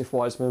Joseph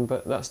Wiseman,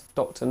 but that's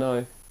Doctor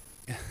No.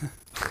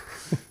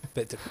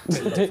 bit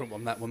different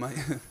one, that one, mate.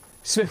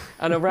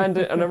 And a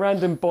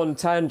random Bond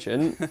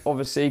tangent.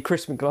 Obviously,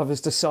 Crispin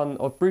Glover's the son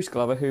of Bruce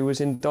Glover, who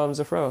was in Diamonds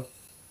Are Forever.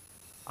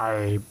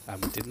 I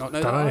did not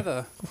know that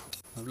either.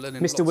 I'm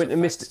learning Mr. lots Winter,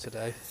 of facts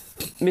today.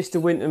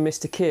 Mr. Winter,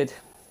 Mr. Kid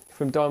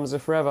from Diamonds Are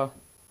Forever.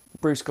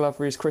 Bruce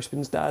Glover is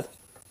Crispin's dad,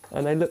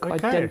 and they look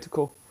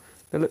identical.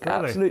 They look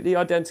absolutely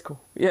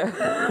identical.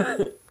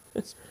 Yeah.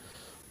 It's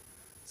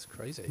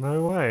crazy.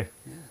 No way.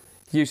 Yeah.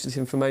 Useless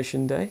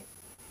information day.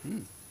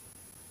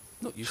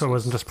 Not useless. Sure, it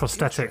wasn't just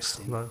prosthetics.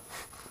 No.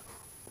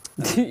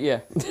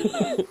 Yeah.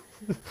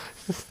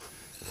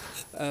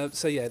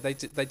 So yeah, they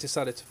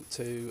decided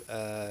to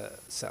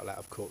settle out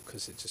of court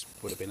because it just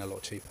would have been a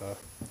lot cheaper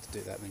to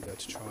do that than go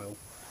to trial.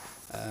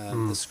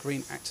 The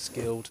Screen Actors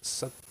Guild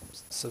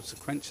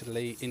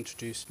subsequently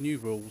introduced new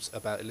rules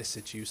about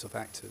illicit use of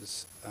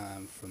actors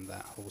from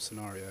that whole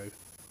scenario,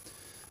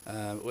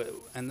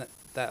 and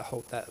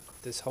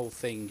this whole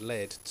thing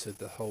led to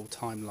the whole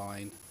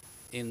timeline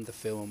in the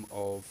film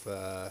of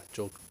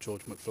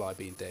George McFly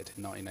being dead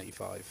in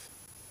 1985,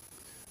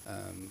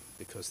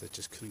 because they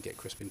just couldn't get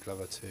Crispin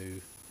Glover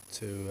to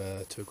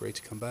agree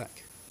to come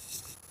back,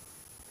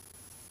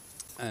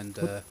 and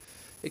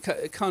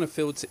it kind of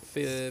feels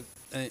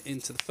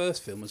into the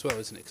first film as well,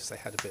 isn't it? Because they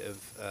had a bit of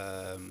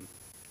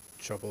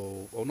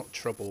trouble, or not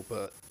trouble,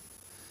 but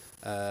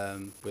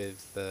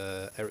with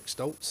Eric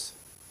Stoltz.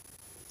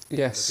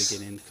 Yes. At the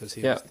beginning, because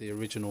he was the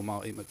original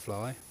Marty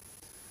McFly.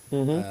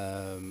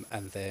 Mm-hmm.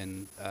 And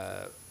then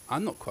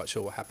I'm not quite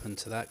sure what happened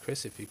to that,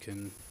 Chris. If you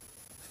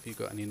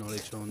got any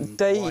knowledge on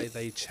why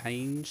they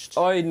changed?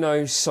 I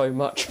know so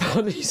much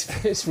about these.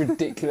 It's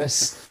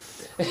ridiculous.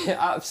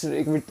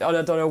 Absolutely. I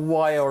don't know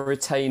why I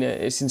retain it.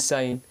 It's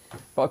insane.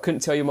 But I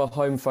couldn't tell you my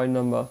home phone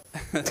number.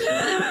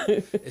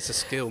 It's a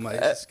skill, mate.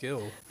 It's a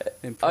skill.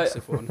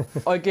 Impressive one.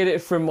 I get it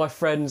from my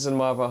friends and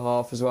my other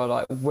half as well.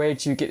 Like, where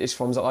do you get this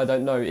from? I was like, I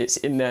don't know. It's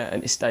in there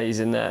and it stays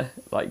in there.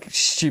 Like,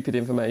 stupid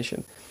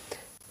information.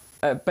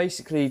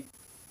 Basically,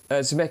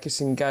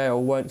 Zemeckis and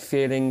Gale weren't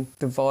feeling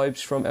the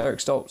vibes from Eric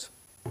Stoltz.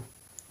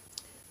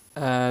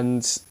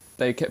 And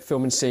they kept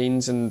filming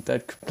scenes and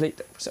they'd complete...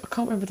 I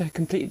can't remember, they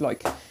completed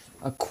like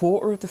a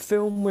quarter of the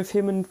film with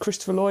him and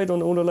Christopher Lloyd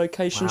on all the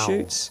location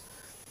shoots.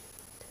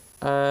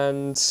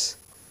 And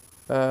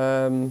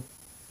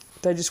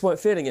they just weren't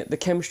feeling it. The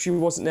chemistry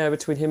wasn't there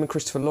between him and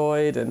Christopher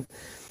Lloyd, and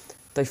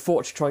they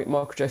fought to try and get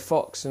Michael J.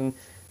 Fox, and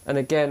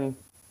again,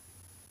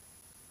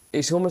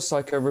 it's almost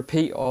like a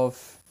repeat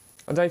of.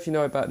 I don't know if you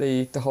know about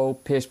the whole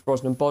Pierce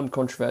Brosnan Bond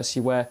controversy,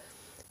 where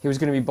he was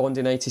going to be Bond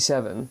in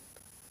 '87,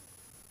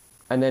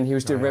 and then he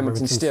was doing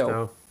Remington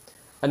Steele.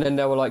 And then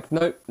they were like,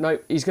 no,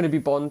 he's going to be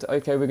Bond.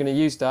 Okay, we're going to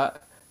use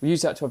that. We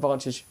use that to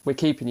advantage. We're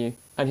keeping you.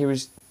 And he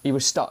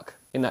was stuck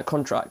in that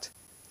contract.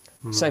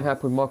 Same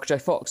happened with Michael J.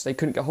 Fox. They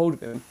couldn't get hold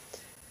of him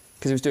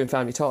because he was doing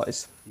Family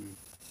Ties.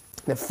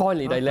 Then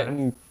finally they let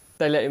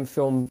him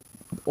film,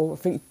 or I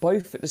think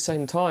both at the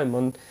same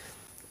time.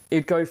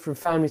 He'd go from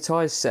Family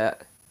Ties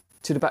set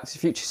to the Back to the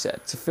Future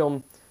set to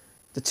film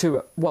the two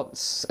at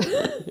once.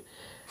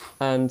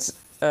 And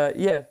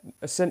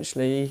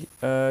essentially,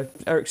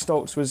 Eric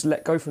Stoltz was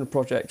let go from the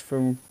project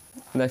and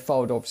they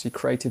filed obviously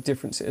creative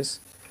differences,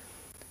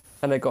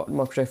 and they got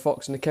Michael J.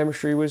 Fox, and the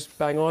chemistry was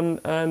bang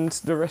on, and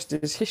the rest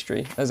is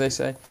history, as they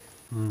say.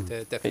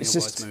 They're definitely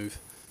a wise move.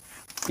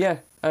 Yeah,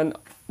 and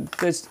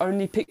there's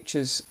only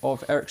pictures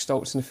of Eric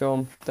Stoltz in the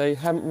film. They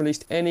haven't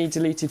released any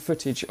deleted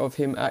footage of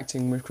him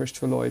acting with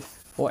Christopher Lloyd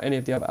or any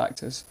of the other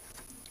actors.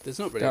 There's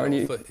not really a lot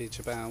of footage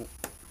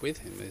with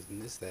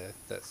him, is there?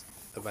 That's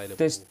available.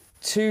 There's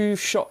 2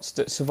 shots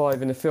that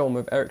survive in the film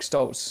of Eric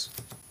Stoltz.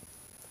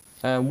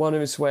 One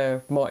is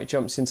where Marty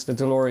jumps into the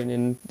DeLorean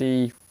in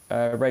the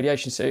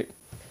radiation suit,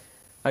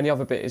 and the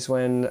other bit is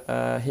when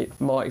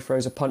Marty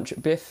throws a punch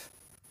at Biff.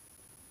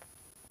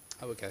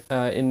 Oh, okay.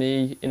 In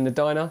the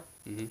diner.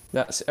 Mm-hmm.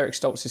 That's Eric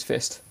Stoltz's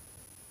fist.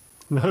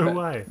 No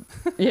way.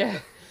 Yeah.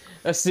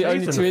 That's the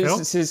only 2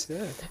 instances.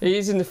 Yeah. He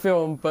is in the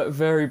film, but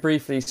very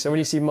briefly. So when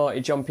you see Marty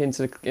jump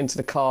into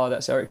the car,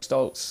 that's Eric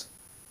Stoltz.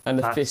 And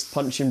the fist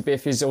punching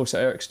Biff is also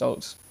Eric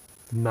Stoltz.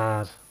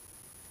 Mad.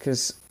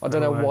 Because I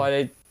don't know why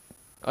they.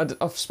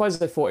 I suppose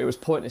they thought it was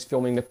pointless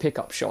filming the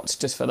pickup shots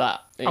just for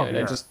that. They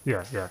just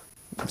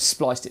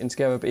spliced it in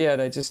together. But yeah,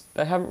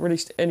 they haven't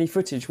released any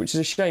footage, which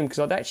is a shame because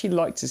I'd actually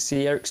like to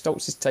see Eric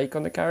Stoltz's take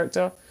on the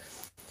character.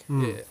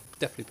 Yeah,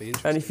 definitely be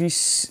interesting. And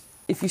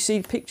if you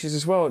see pictures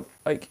as well,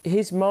 like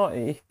his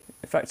Marty,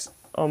 in fact,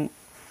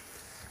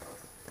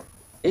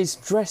 is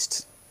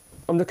dressed.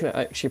 I'm looking at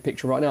actually a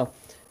picture right now.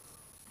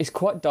 It's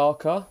quite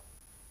darker,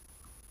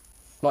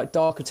 like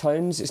darker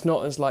tones. It's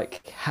not as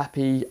like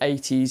happy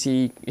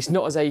 80s-y. It's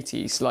not as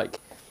 80s. Like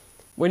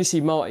when you see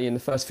Marty in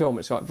the first film,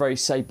 it's like very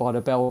Saved by the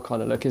Bell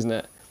kind of look, isn't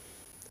it?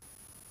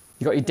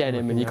 You got your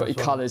denim and you got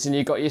your colours and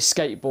you got your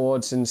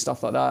skateboards and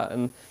stuff like that.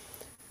 And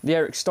the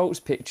Eric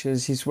Stoltz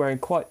pictures, he's wearing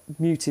quite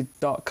muted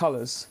dark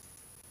colours.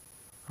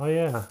 Oh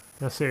yeah,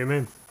 I see what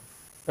you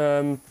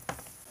mean.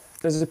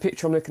 There's a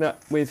picture I'm looking at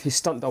with his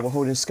stunt double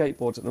holding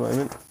skateboards at the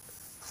moment.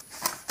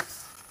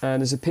 And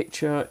there's a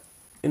picture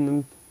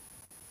in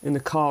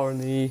the car in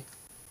the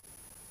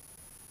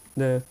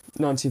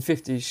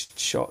 1950s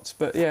shots.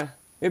 But yeah,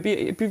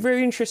 it'd be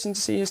very interesting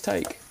to see his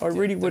take. I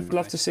really would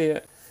love to see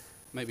it.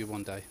 Maybe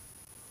one day.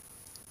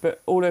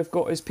 But all they've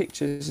got is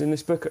pictures in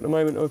this book at the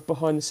moment of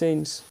behind the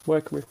scenes,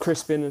 working with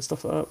Crispin and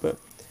stuff like that. But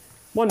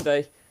one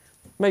day,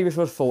 maybe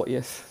for the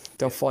 40th,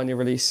 they'll finally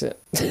release it.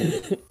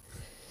 Maybe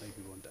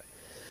one day.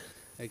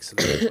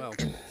 Excellent. Well,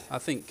 I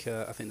think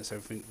that's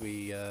everything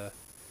we're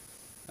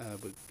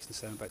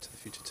concerned Back to the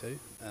Future 2.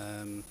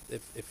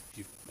 If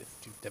you've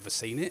never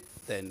seen it,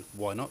 then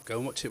why not go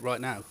and watch it right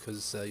now,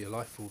 because your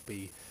life will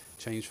be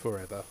changed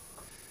forever.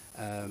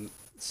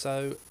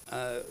 So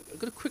I'm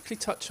going to quickly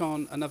touch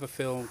on another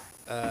film,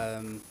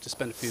 just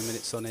spend a few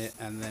minutes on it,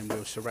 and then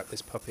we shall wrap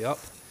this puppy up.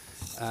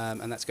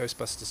 And that's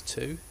Ghostbusters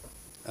 2.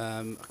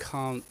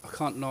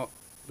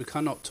 We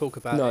cannot talk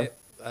about it,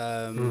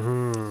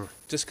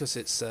 just because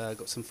it's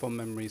got some fond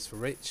memories for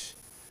Rich.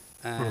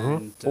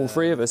 And all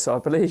 3 of us, I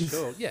believe.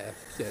 Sure, yeah,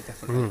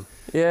 definitely.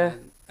 Yeah.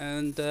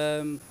 And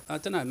I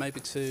don't know, maybe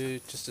to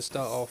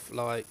start off,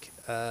 like,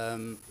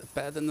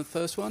 better than the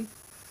first one?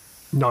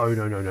 No.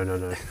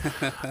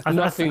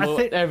 Nothing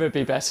will ever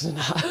be better than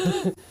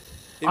that.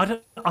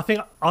 I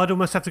think I'd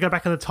almost have to go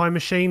back in the time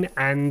machine,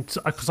 and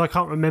because I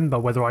can't remember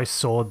whether I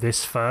saw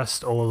this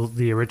first or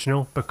the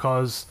original,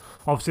 because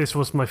obviously this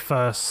was my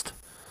first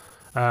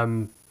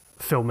film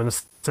in a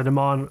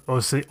cinema, and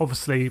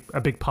obviously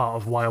a big part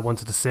of why I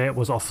wanted to see it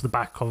was off the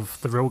back of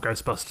the real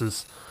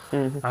Ghostbusters.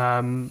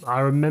 I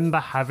remember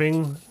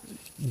having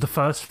the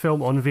first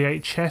film on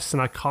VHS,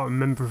 and I can't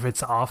remember if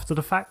it's after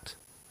the fact,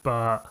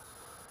 but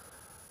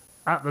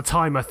at the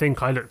time I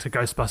think I looked at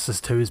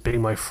Ghostbusters 2 as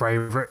being my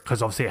favourite,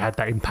 because obviously it had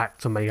that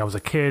impact on me. I was a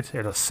kid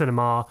in a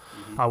cinema.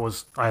 I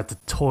had the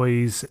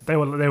toys. They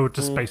were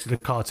just basically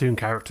the cartoon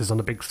characters on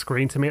the big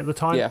screen to me at the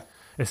time. Yeah.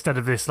 Instead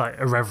of this like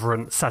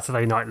irreverent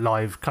Saturday Night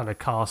Live kind of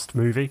cast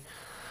movie.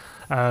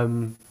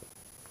 And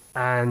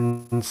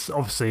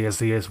obviously as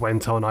the years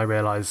went on, I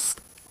realised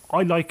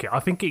I like it. I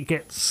think it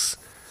gets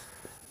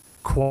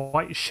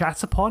quite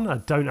shat upon. I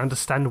don't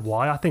understand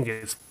why. I think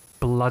it's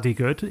bloody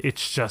good.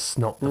 It's just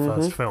not the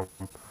first film.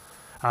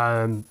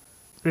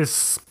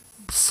 There's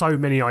so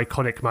many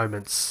iconic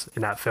moments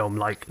in that film,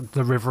 like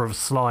the river of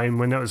slime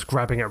when it was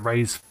grabbing at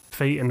Ray's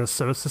feet in the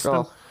sewer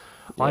system.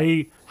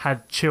 I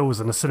had chills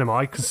in the cinema.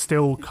 I can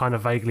still kind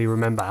of vaguely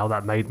remember how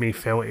that made me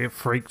feel. It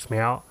freaked me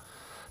out.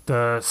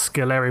 The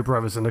Scoleri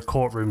brothers in the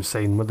courtroom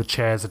scene where the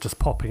chairs are just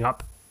popping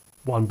up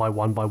one by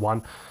one by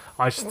one.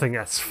 I just think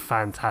that's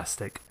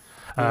fantastic.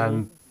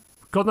 God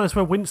knows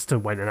where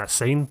Winston went in that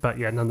scene, but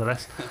yeah,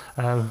 nonetheless.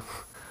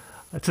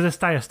 To this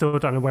day, I still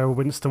don't know where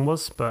Winston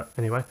was, but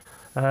anyway.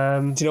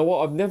 Do you know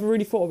what? I've never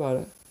really thought about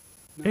it.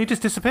 He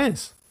just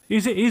disappears.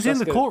 He's in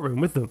the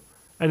courtroom with them,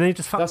 and then he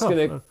just fucks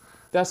off.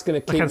 That's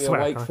gonna keep me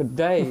awake for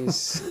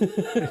days.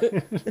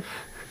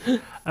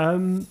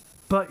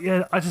 But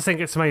yeah, I just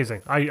think it's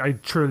amazing. I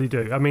truly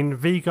do. I mean,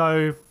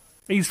 Vigo,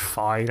 he's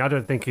fine. I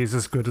don't think he's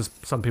as good as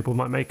some people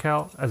might make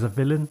out as a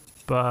villain,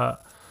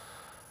 but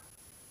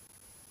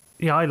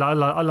yeah, I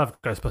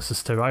love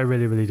Ghostbusters too. I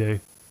really, really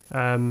do.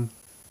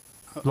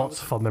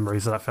 Lots of fond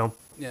memories of that film.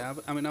 Yeah,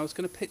 I mean, I was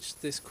going to pitch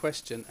this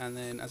question, and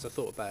then as I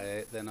thought about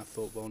it, then I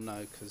thought, well,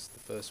 no, because the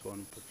first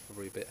one was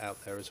probably a bit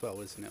out there as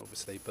well, isn't it,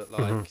 obviously? But,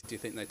 like, do you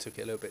think they took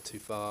it a little bit too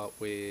far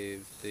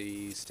with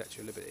the Statue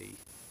of Liberty?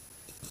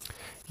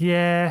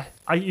 Yeah,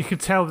 you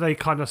could tell they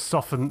kind of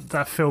softened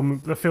that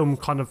film. The film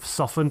kind of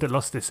softened. It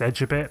lost its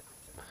edge a bit.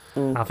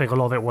 I think a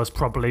lot of it was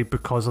probably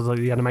because of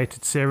the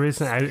animated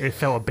series. It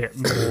felt a bit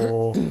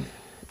more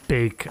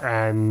big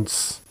and...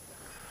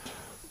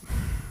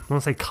 I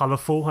want to say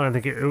colourful. I don't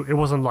think it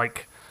wasn't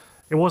like...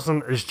 It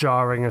wasn't as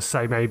jarring as,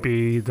 say,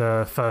 maybe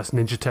the first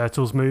Ninja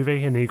Turtles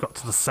movie, and then you got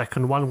to the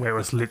second one where it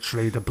was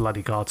literally the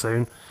bloody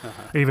cartoon,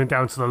 even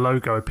down to the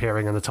logo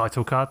appearing in the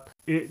title card.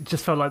 It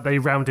just felt like they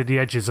rounded the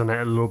edges on it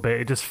a little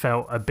bit. It just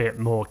felt a bit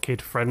more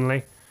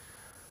kid-friendly.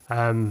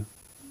 Do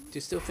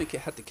you still think it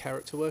had the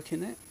character work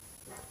in it?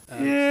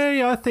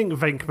 Yeah, I think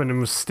Venkman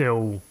was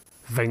still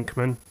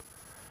Venkman.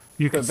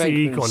 You could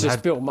see Egon just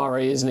had... Bill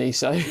Murray, isn't he?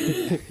 So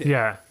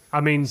yeah. I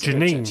mean,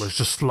 Janine was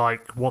just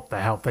like, what the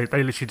hell? They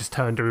literally just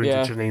turned her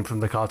into Janine from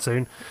the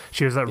cartoon.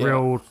 She was that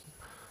real,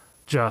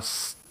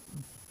 just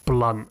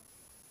blunt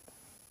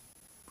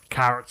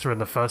character in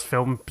the first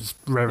film. Just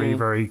very,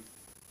 very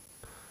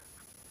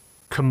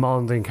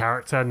commanding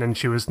character. And then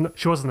she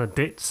wasn't a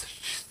ditz.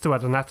 She still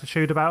had an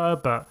attitude about her,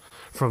 but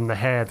from the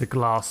hair, the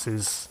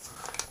glasses,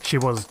 she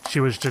was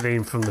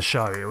Janine from the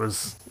show. It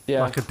was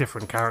like a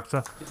different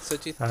character. So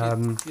do you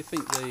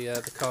think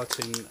the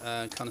cartoon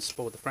kind of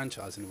spoiled the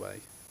franchise in a way?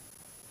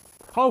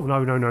 Oh,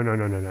 no.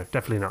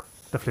 Definitely not.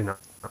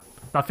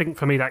 I think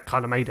for me that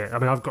kind of made it. I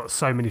mean, I've got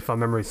so many fun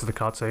memories of the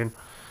cartoon.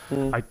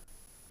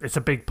 It's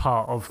a big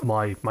part of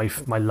my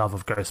love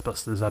of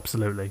Ghostbusters,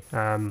 absolutely.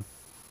 I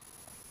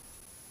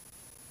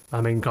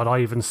mean, God, I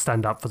even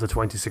stand up for the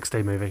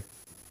 2016 movie.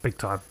 Big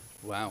time.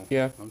 Wow.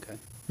 Yeah. Okay.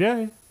 Yeah.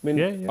 I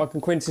mean, I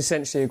can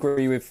quintessentially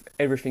agree with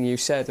everything you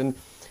said. And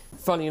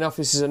funny enough,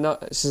 this is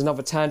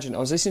another tangent. I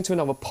was listening to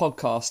another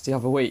podcast the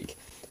other week,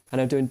 and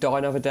they're doing Die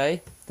Another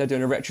Day. They're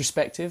doing a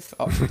retrospective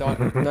up to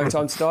No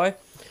Time to Die.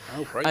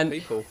 Oh, great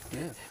people.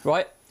 Yeah.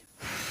 Right.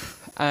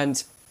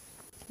 And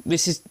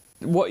this is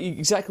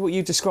exactly what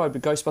you described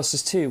with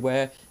Ghostbusters 2,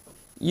 where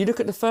you look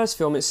at the first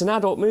film, it's an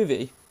adult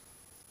movie.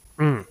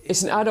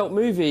 It's an adult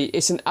movie.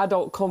 It's an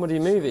adult comedy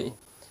movie.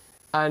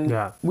 And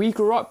we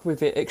grew up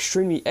with it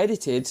extremely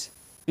edited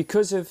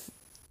because of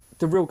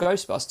the real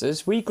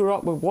Ghostbusters. We grew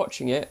up with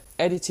watching it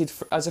edited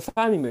as a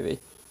family movie.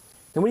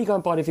 And when you go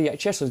and buy the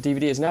VHS or the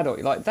DVD as an adult,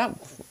 you're like, that,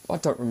 I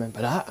don't remember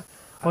that.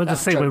 Well, the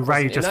scene when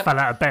Ray just fell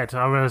out of bed.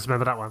 I always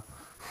remember that one.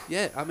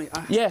 Yeah, I mean...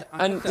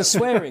 and the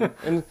swearing.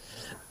 And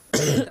I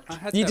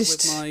had that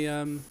with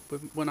my...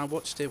 when I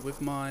watched it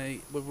with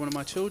one of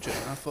my children.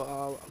 I thought,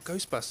 oh,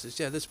 Ghostbusters,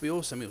 yeah, this would be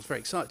awesome. He was very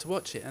excited to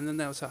watch it. And then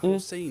there was that whole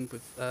scene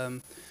with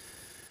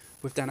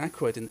Dan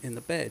Aykroyd in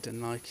the bed,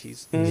 and like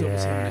he's obviously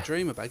having a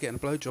dream about getting a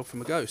blowjob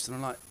from a ghost, and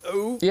I'm like,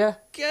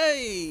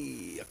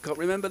 okay, I can't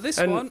remember this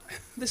one.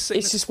 This scene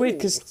it's just weird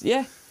because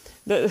the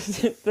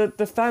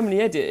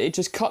family edit, it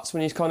just cuts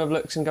when he kind of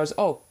looks and goes,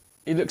 oh,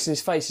 he looks in his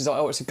face, he's like,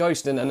 oh, it's a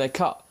ghost, and they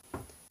cut.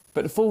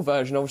 But the full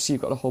version, obviously,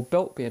 you've got the whole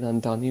belt being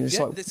undone. You're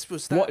just like,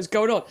 what is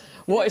going on?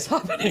 What is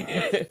happening?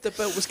 The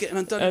belt was getting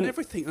undone and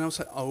everything, and I was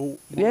like, oh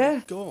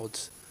my god.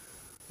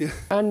 Yeah.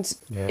 And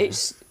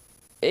it's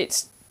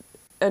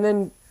and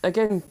then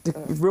again, the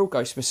real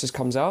Ghostbusters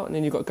comes out, and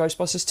then you've got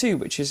Ghostbusters 2,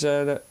 which is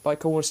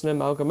like almost an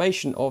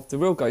amalgamation of the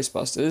real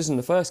Ghostbusters and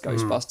the first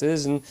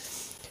Ghostbusters, and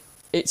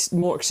it's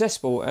more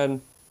accessible.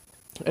 And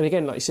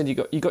again, like you said, you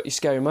got your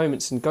scary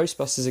moments, and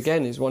Ghostbusters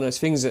again is one of those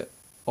things that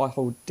I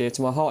hold dear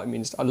to my heart. It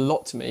means a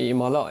lot to me in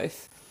my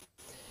life.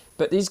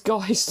 But these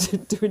guys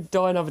doing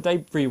Die Another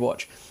Day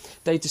rewatch,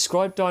 they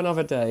describe Die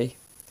Another Day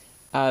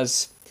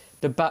as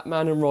the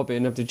Batman and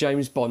Robin of the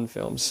James Bond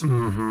films.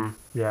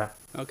 Yeah.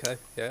 Okay,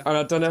 yeah. And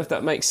I don't know if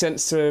that makes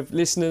sense to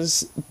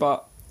listeners,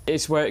 but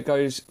it's where it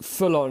goes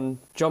full on,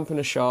 jumping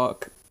a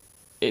shark.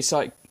 It's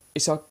like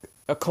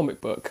a comic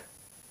book.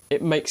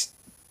 It makes,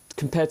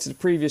 compared to the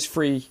previous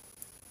three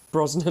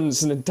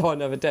Brosnans and Die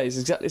Another Day, it's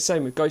exactly the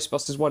same with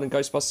Ghostbusters 1 and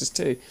Ghostbusters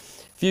 2.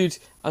 Viewed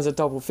as a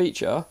double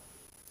feature,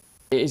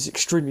 it is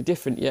extremely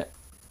different, yet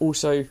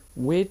also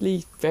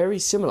weirdly very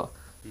similar.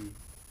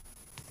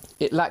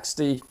 It lacks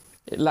the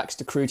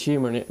crude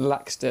humour, and it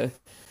lacks the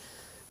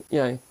you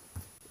know,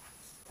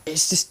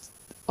 it's just,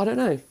 I don't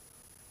know.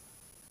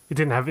 It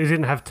didn't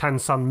have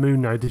Tansun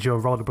Moon, though, did you,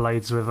 on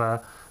rollerblades with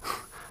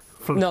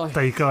No.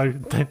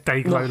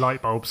 day-glow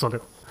light bulbs on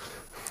it?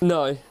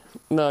 No.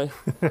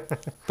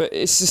 But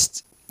it's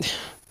just,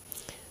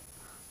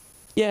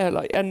 yeah,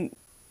 like, and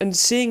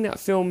seeing that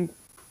film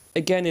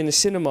again in the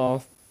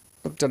cinema,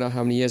 I don't know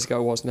how many years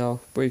ago it was now,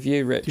 with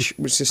you, Rich,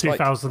 was just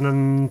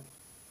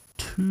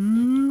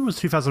 2002? Was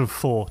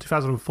 2004?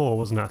 2004,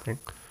 wasn't it, I think?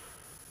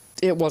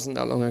 it wasn't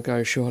that long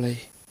ago,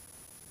 surely.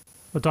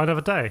 Or Die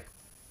Another Day?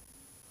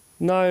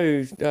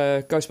 No,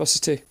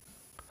 Ghostbusters 2.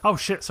 Oh,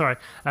 shit, sorry.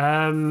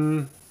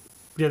 Yeah,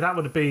 that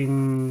would have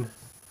been...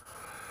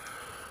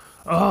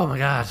 Oh, my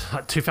God.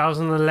 Like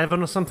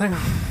 2011 or something?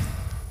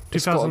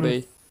 It's gotta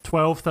be.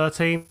 2012,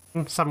 13,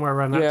 somewhere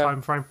around that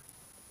time frame.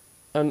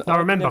 And I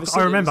remember. I've never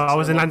seen it, I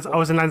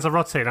was in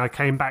Lanzarote, and I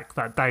came back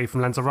that day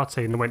from Lanzarote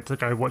and went to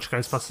go watch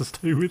Ghostbusters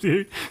 2 with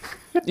you.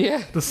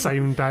 Yeah. The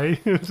same day.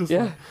 It was just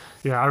Yeah. like-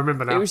 yeah, I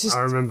remember now. It was just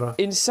I remember.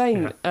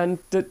 insane, Yeah. and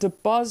the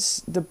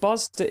buzz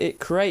that it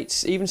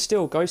creates, even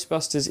still,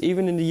 Ghostbusters,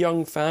 even in the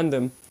young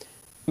fandom,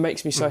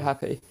 makes me so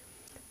happy,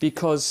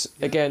 because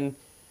again,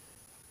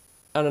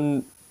 I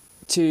don't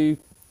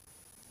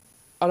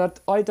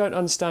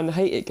understand the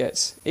hate it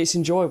gets. It's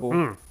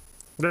enjoyable.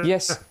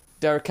 Yes,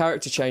 there are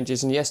character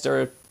changes, and yes,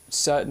 there are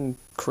certain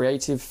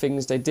creative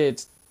things they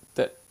did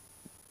that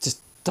just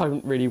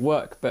don't really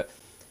work, but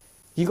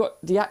you got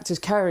the actors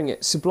carrying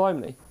it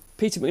sublimely.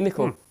 Peter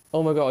McNichol,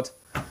 oh my God.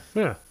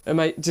 Yeah. And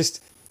mate,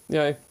 just, you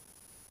know,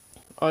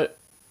 I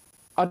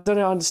don't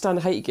know, I understand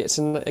the hate it gets,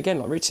 and again,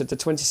 like Richard, the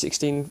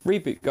 2016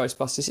 reboot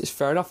Ghostbusters, it's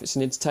fair enough, it's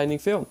an entertaining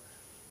film.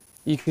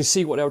 You can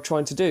see what they were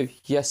trying to do.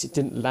 Yes, it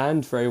didn't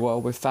land very well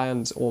with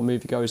fans or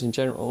moviegoers in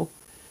general,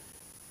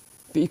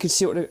 but you can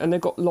see and they've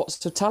got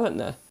lots of talent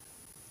there.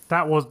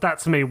 That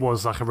to me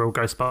was like a real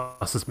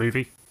Ghostbusters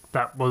movie.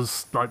 That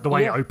was like the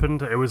way it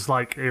opened. It was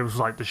like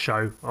the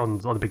show on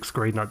the big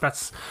screen. Like I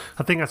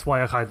think that's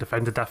why I kind of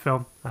defended that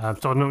film.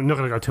 So I'm not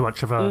going to go too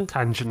much of a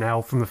tangent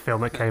now from the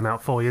film that came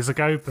out 4 years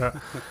ago. But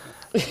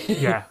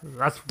yeah,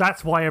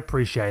 that's why I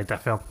appreciated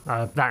that film.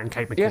 That and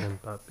Kate McKinnon. Yeah.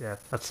 But yeah,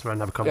 that's for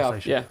another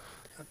conversation. Yeah.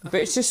 But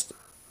it's just...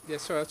 Yeah,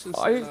 sorry, I was just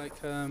say,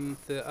 like,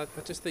 I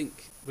just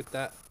think with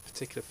that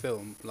particular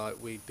film, like,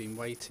 we've been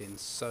waiting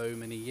so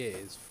many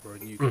years for a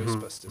new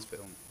Ghostbusters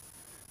film.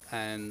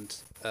 And,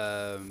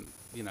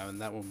 you know,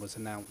 and that one was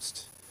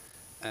announced.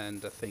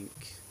 And I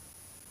think,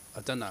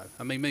 I don't know.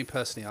 I mean, me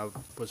personally, I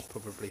was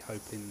probably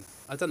hoping,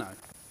 I don't know.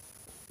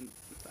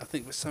 I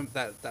think with some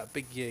that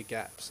big year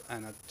gaps,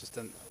 and I just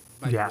don't,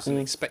 maybe wasn't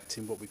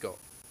expecting what we got.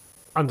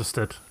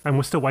 Understood. And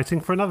we're still waiting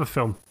for another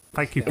film.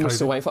 Thank you, And we're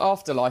still COVID. waiting for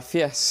Afterlife,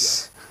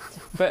 yes.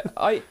 But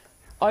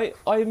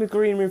I'm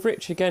agreeing with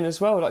Rich again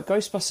as well. Like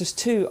Ghostbusters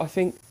 2, I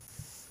think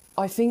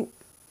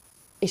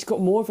it's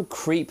got more of a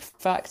creep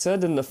factor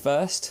than the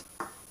first.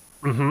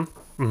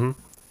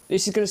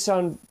 This is going to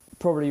sound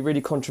probably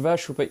really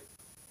controversial, but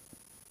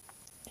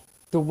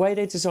the way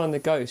they designed the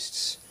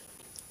ghosts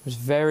was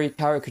very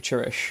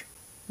caricaturish.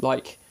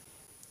 Like,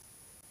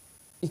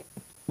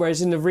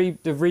 whereas in the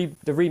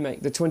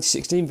remake, the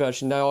 2016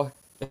 version, they are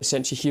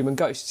essentially human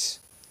ghosts.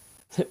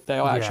 They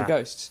are actual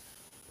ghosts.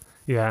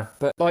 Yeah.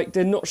 But like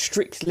they're not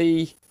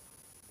strictly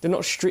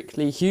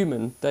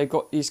human. They've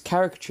got these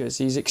caricatures,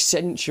 these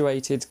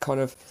accentuated kind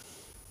of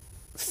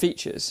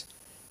features.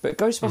 But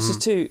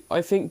Ghostbusters 2,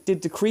 I think,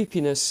 did the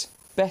creepiness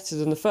better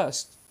than the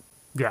first.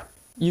 Yeah.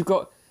 You've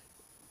got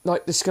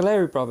like the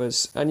Scoleri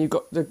brothers, and you've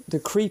got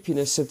the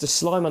creepiness of the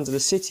slime under the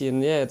city,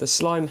 and the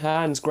slime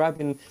hands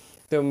grabbing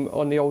them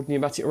on the old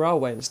pneumatic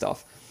railway and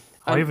stuff.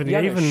 And Even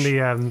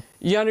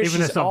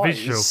it's not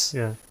visual.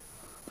 Yeah.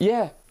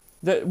 Yeah,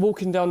 that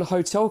walking down the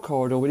hotel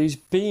corridor with these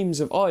beams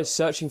of eyes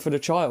searching for the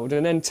child,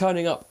 and then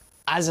turning up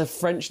as a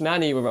French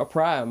nanny with a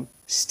pram,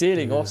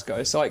 stealing Oscar.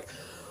 It's like,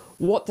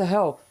 what the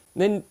hell?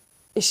 And then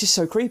it's just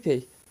so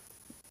creepy,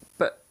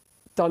 but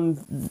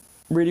done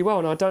really well.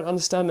 And I don't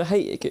understand the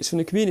hate it gets from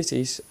the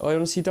communities. I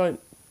honestly don't.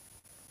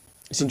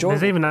 It's enjoyable.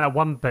 There's even that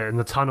one bit in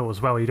the tunnel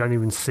as well. You don't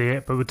even see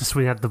it, but just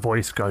when you had the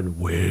voice going,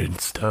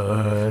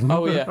 Winston.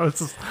 Oh, yeah. It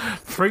just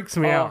freaks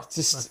me out.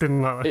 I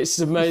didn't like It's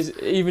amazing.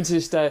 Even to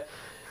this day.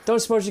 Don't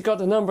suppose you got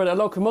the number of that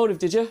locomotive,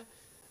 did you?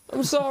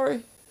 I'm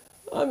sorry.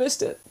 I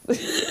missed it. But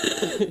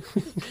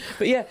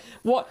yeah,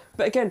 But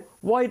again,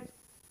 why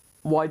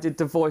did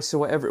the voice or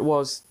whatever it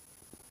was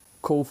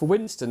call for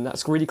Winston?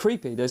 That's really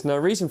creepy. There's no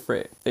reason for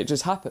it. It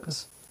just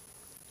happens.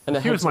 And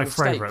he was my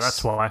favourite,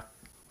 that's why.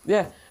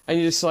 Yeah, and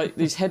you're just like,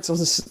 these heads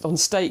on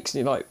stakes,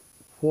 and you're like,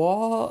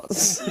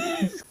 what's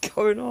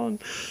going on?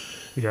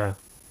 Yeah.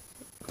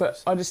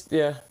 But I just,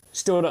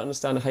 still don't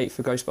understand the hate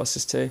for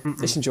Ghostbusters 2.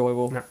 It's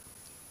enjoyable. No.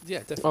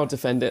 Yeah, definitely. I'll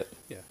defend it.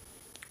 Yeah.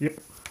 Yep.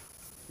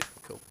 Yeah,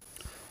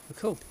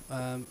 cool.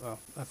 Well,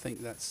 I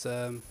think that's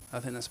a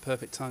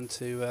perfect time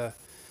to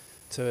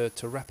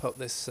wrap up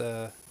this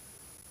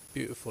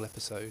beautiful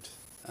episode.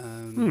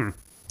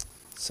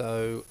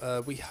 So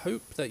we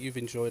hope that you've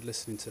enjoyed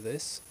listening to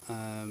this.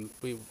 I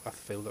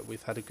feel that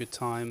we've had a good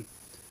time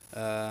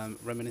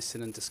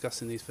reminiscing and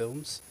discussing these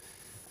films.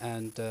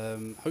 and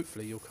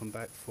hopefully you'll come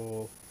back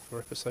for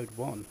episode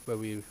 1, where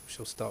we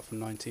shall start from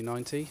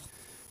 1990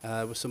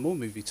 with some more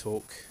movie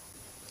talk.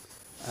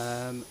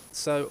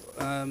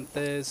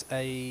 There's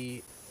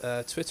a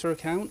Twitter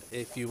account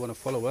if you want to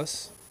follow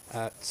us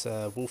at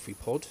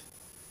WolfiePod.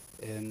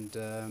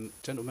 And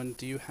gentlemen,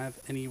 do you have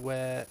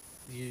anywhere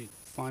you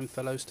fine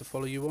fellows to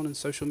follow you on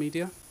social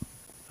media?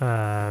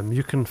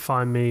 You can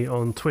find me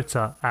on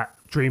Twitter at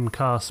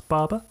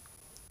DreamcastBarber.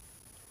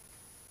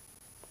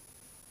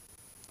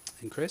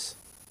 And Chris?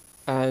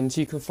 And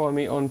you can find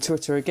me on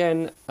Twitter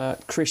again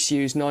at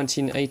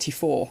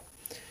ChrisHughes1984.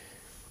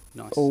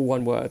 Nice. All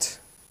one word.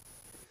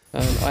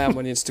 I am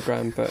on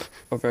Instagram, but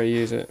I very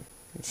use it.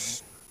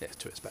 Yeah,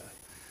 Twitter's better.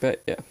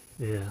 But yeah.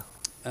 Yeah.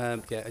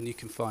 And you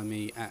can find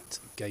me at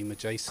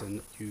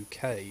GamerJason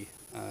UK.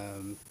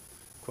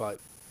 Quite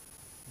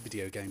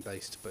video game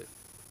based, but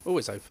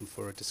always open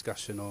for a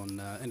discussion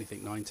on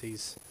anything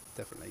 90s,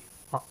 definitely.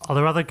 Are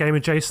there other Gamer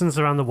Jasons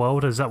around the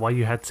world? Is that why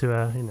you had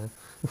to,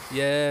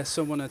 Yeah,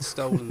 someone had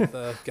stolen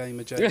the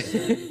Gamer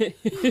Jason.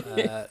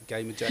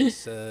 Gamer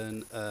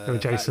Jason. Gamer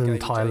Jason, Gamer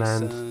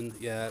Thailand. Jason,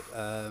 yeah.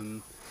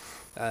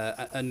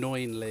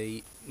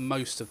 Annoyingly,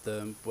 most of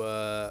them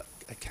were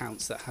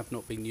accounts that have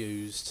not been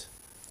used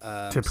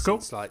Typical.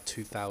 since like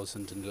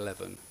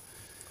 2011.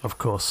 Of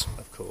course.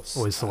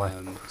 Always the way.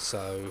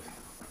 So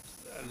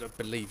I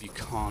believe you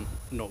can't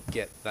not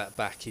get that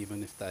back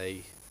even if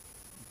they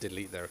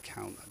delete their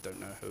account. I don't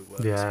know how it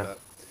works, but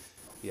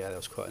yeah, that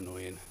was quite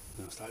annoying.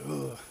 And I was like,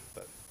 oh,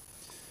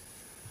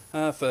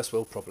 but first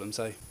world problems,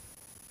 eh?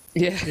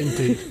 Yeah.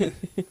 Indeed.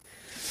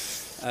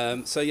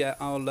 So yeah,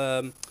 I'll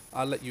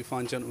let you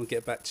fine gentlemen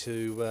get back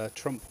to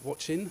Trump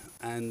watching,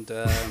 and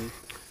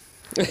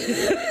we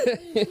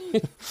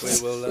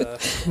will.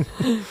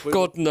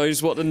 God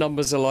knows what the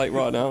numbers are like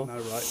right now. No,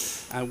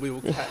 right. And we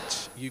will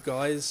catch you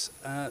guys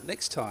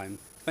next time.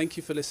 Thank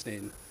you for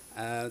listening.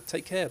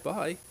 Take care.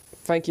 Bye.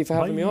 Thank you for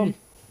having me on.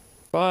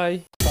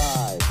 Bye.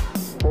 5,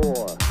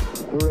 4,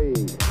 3,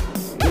 2,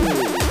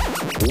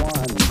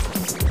 1,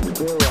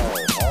 0.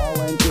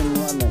 All engine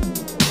running.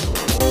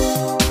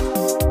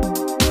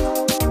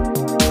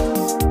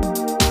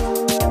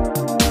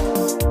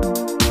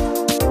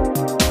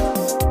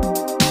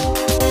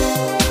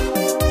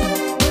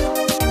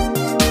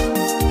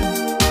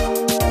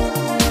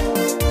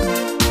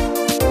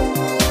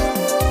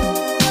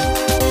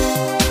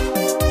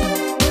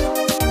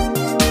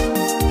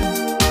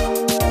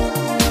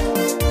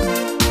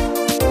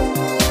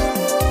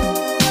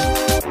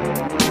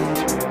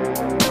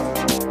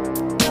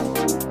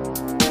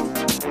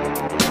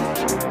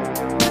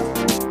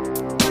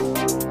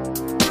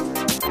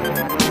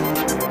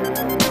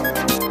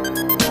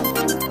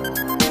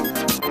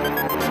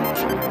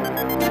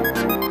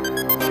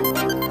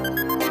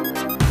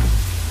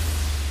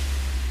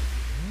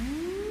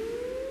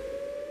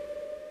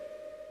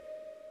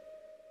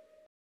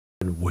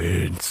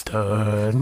 Winston.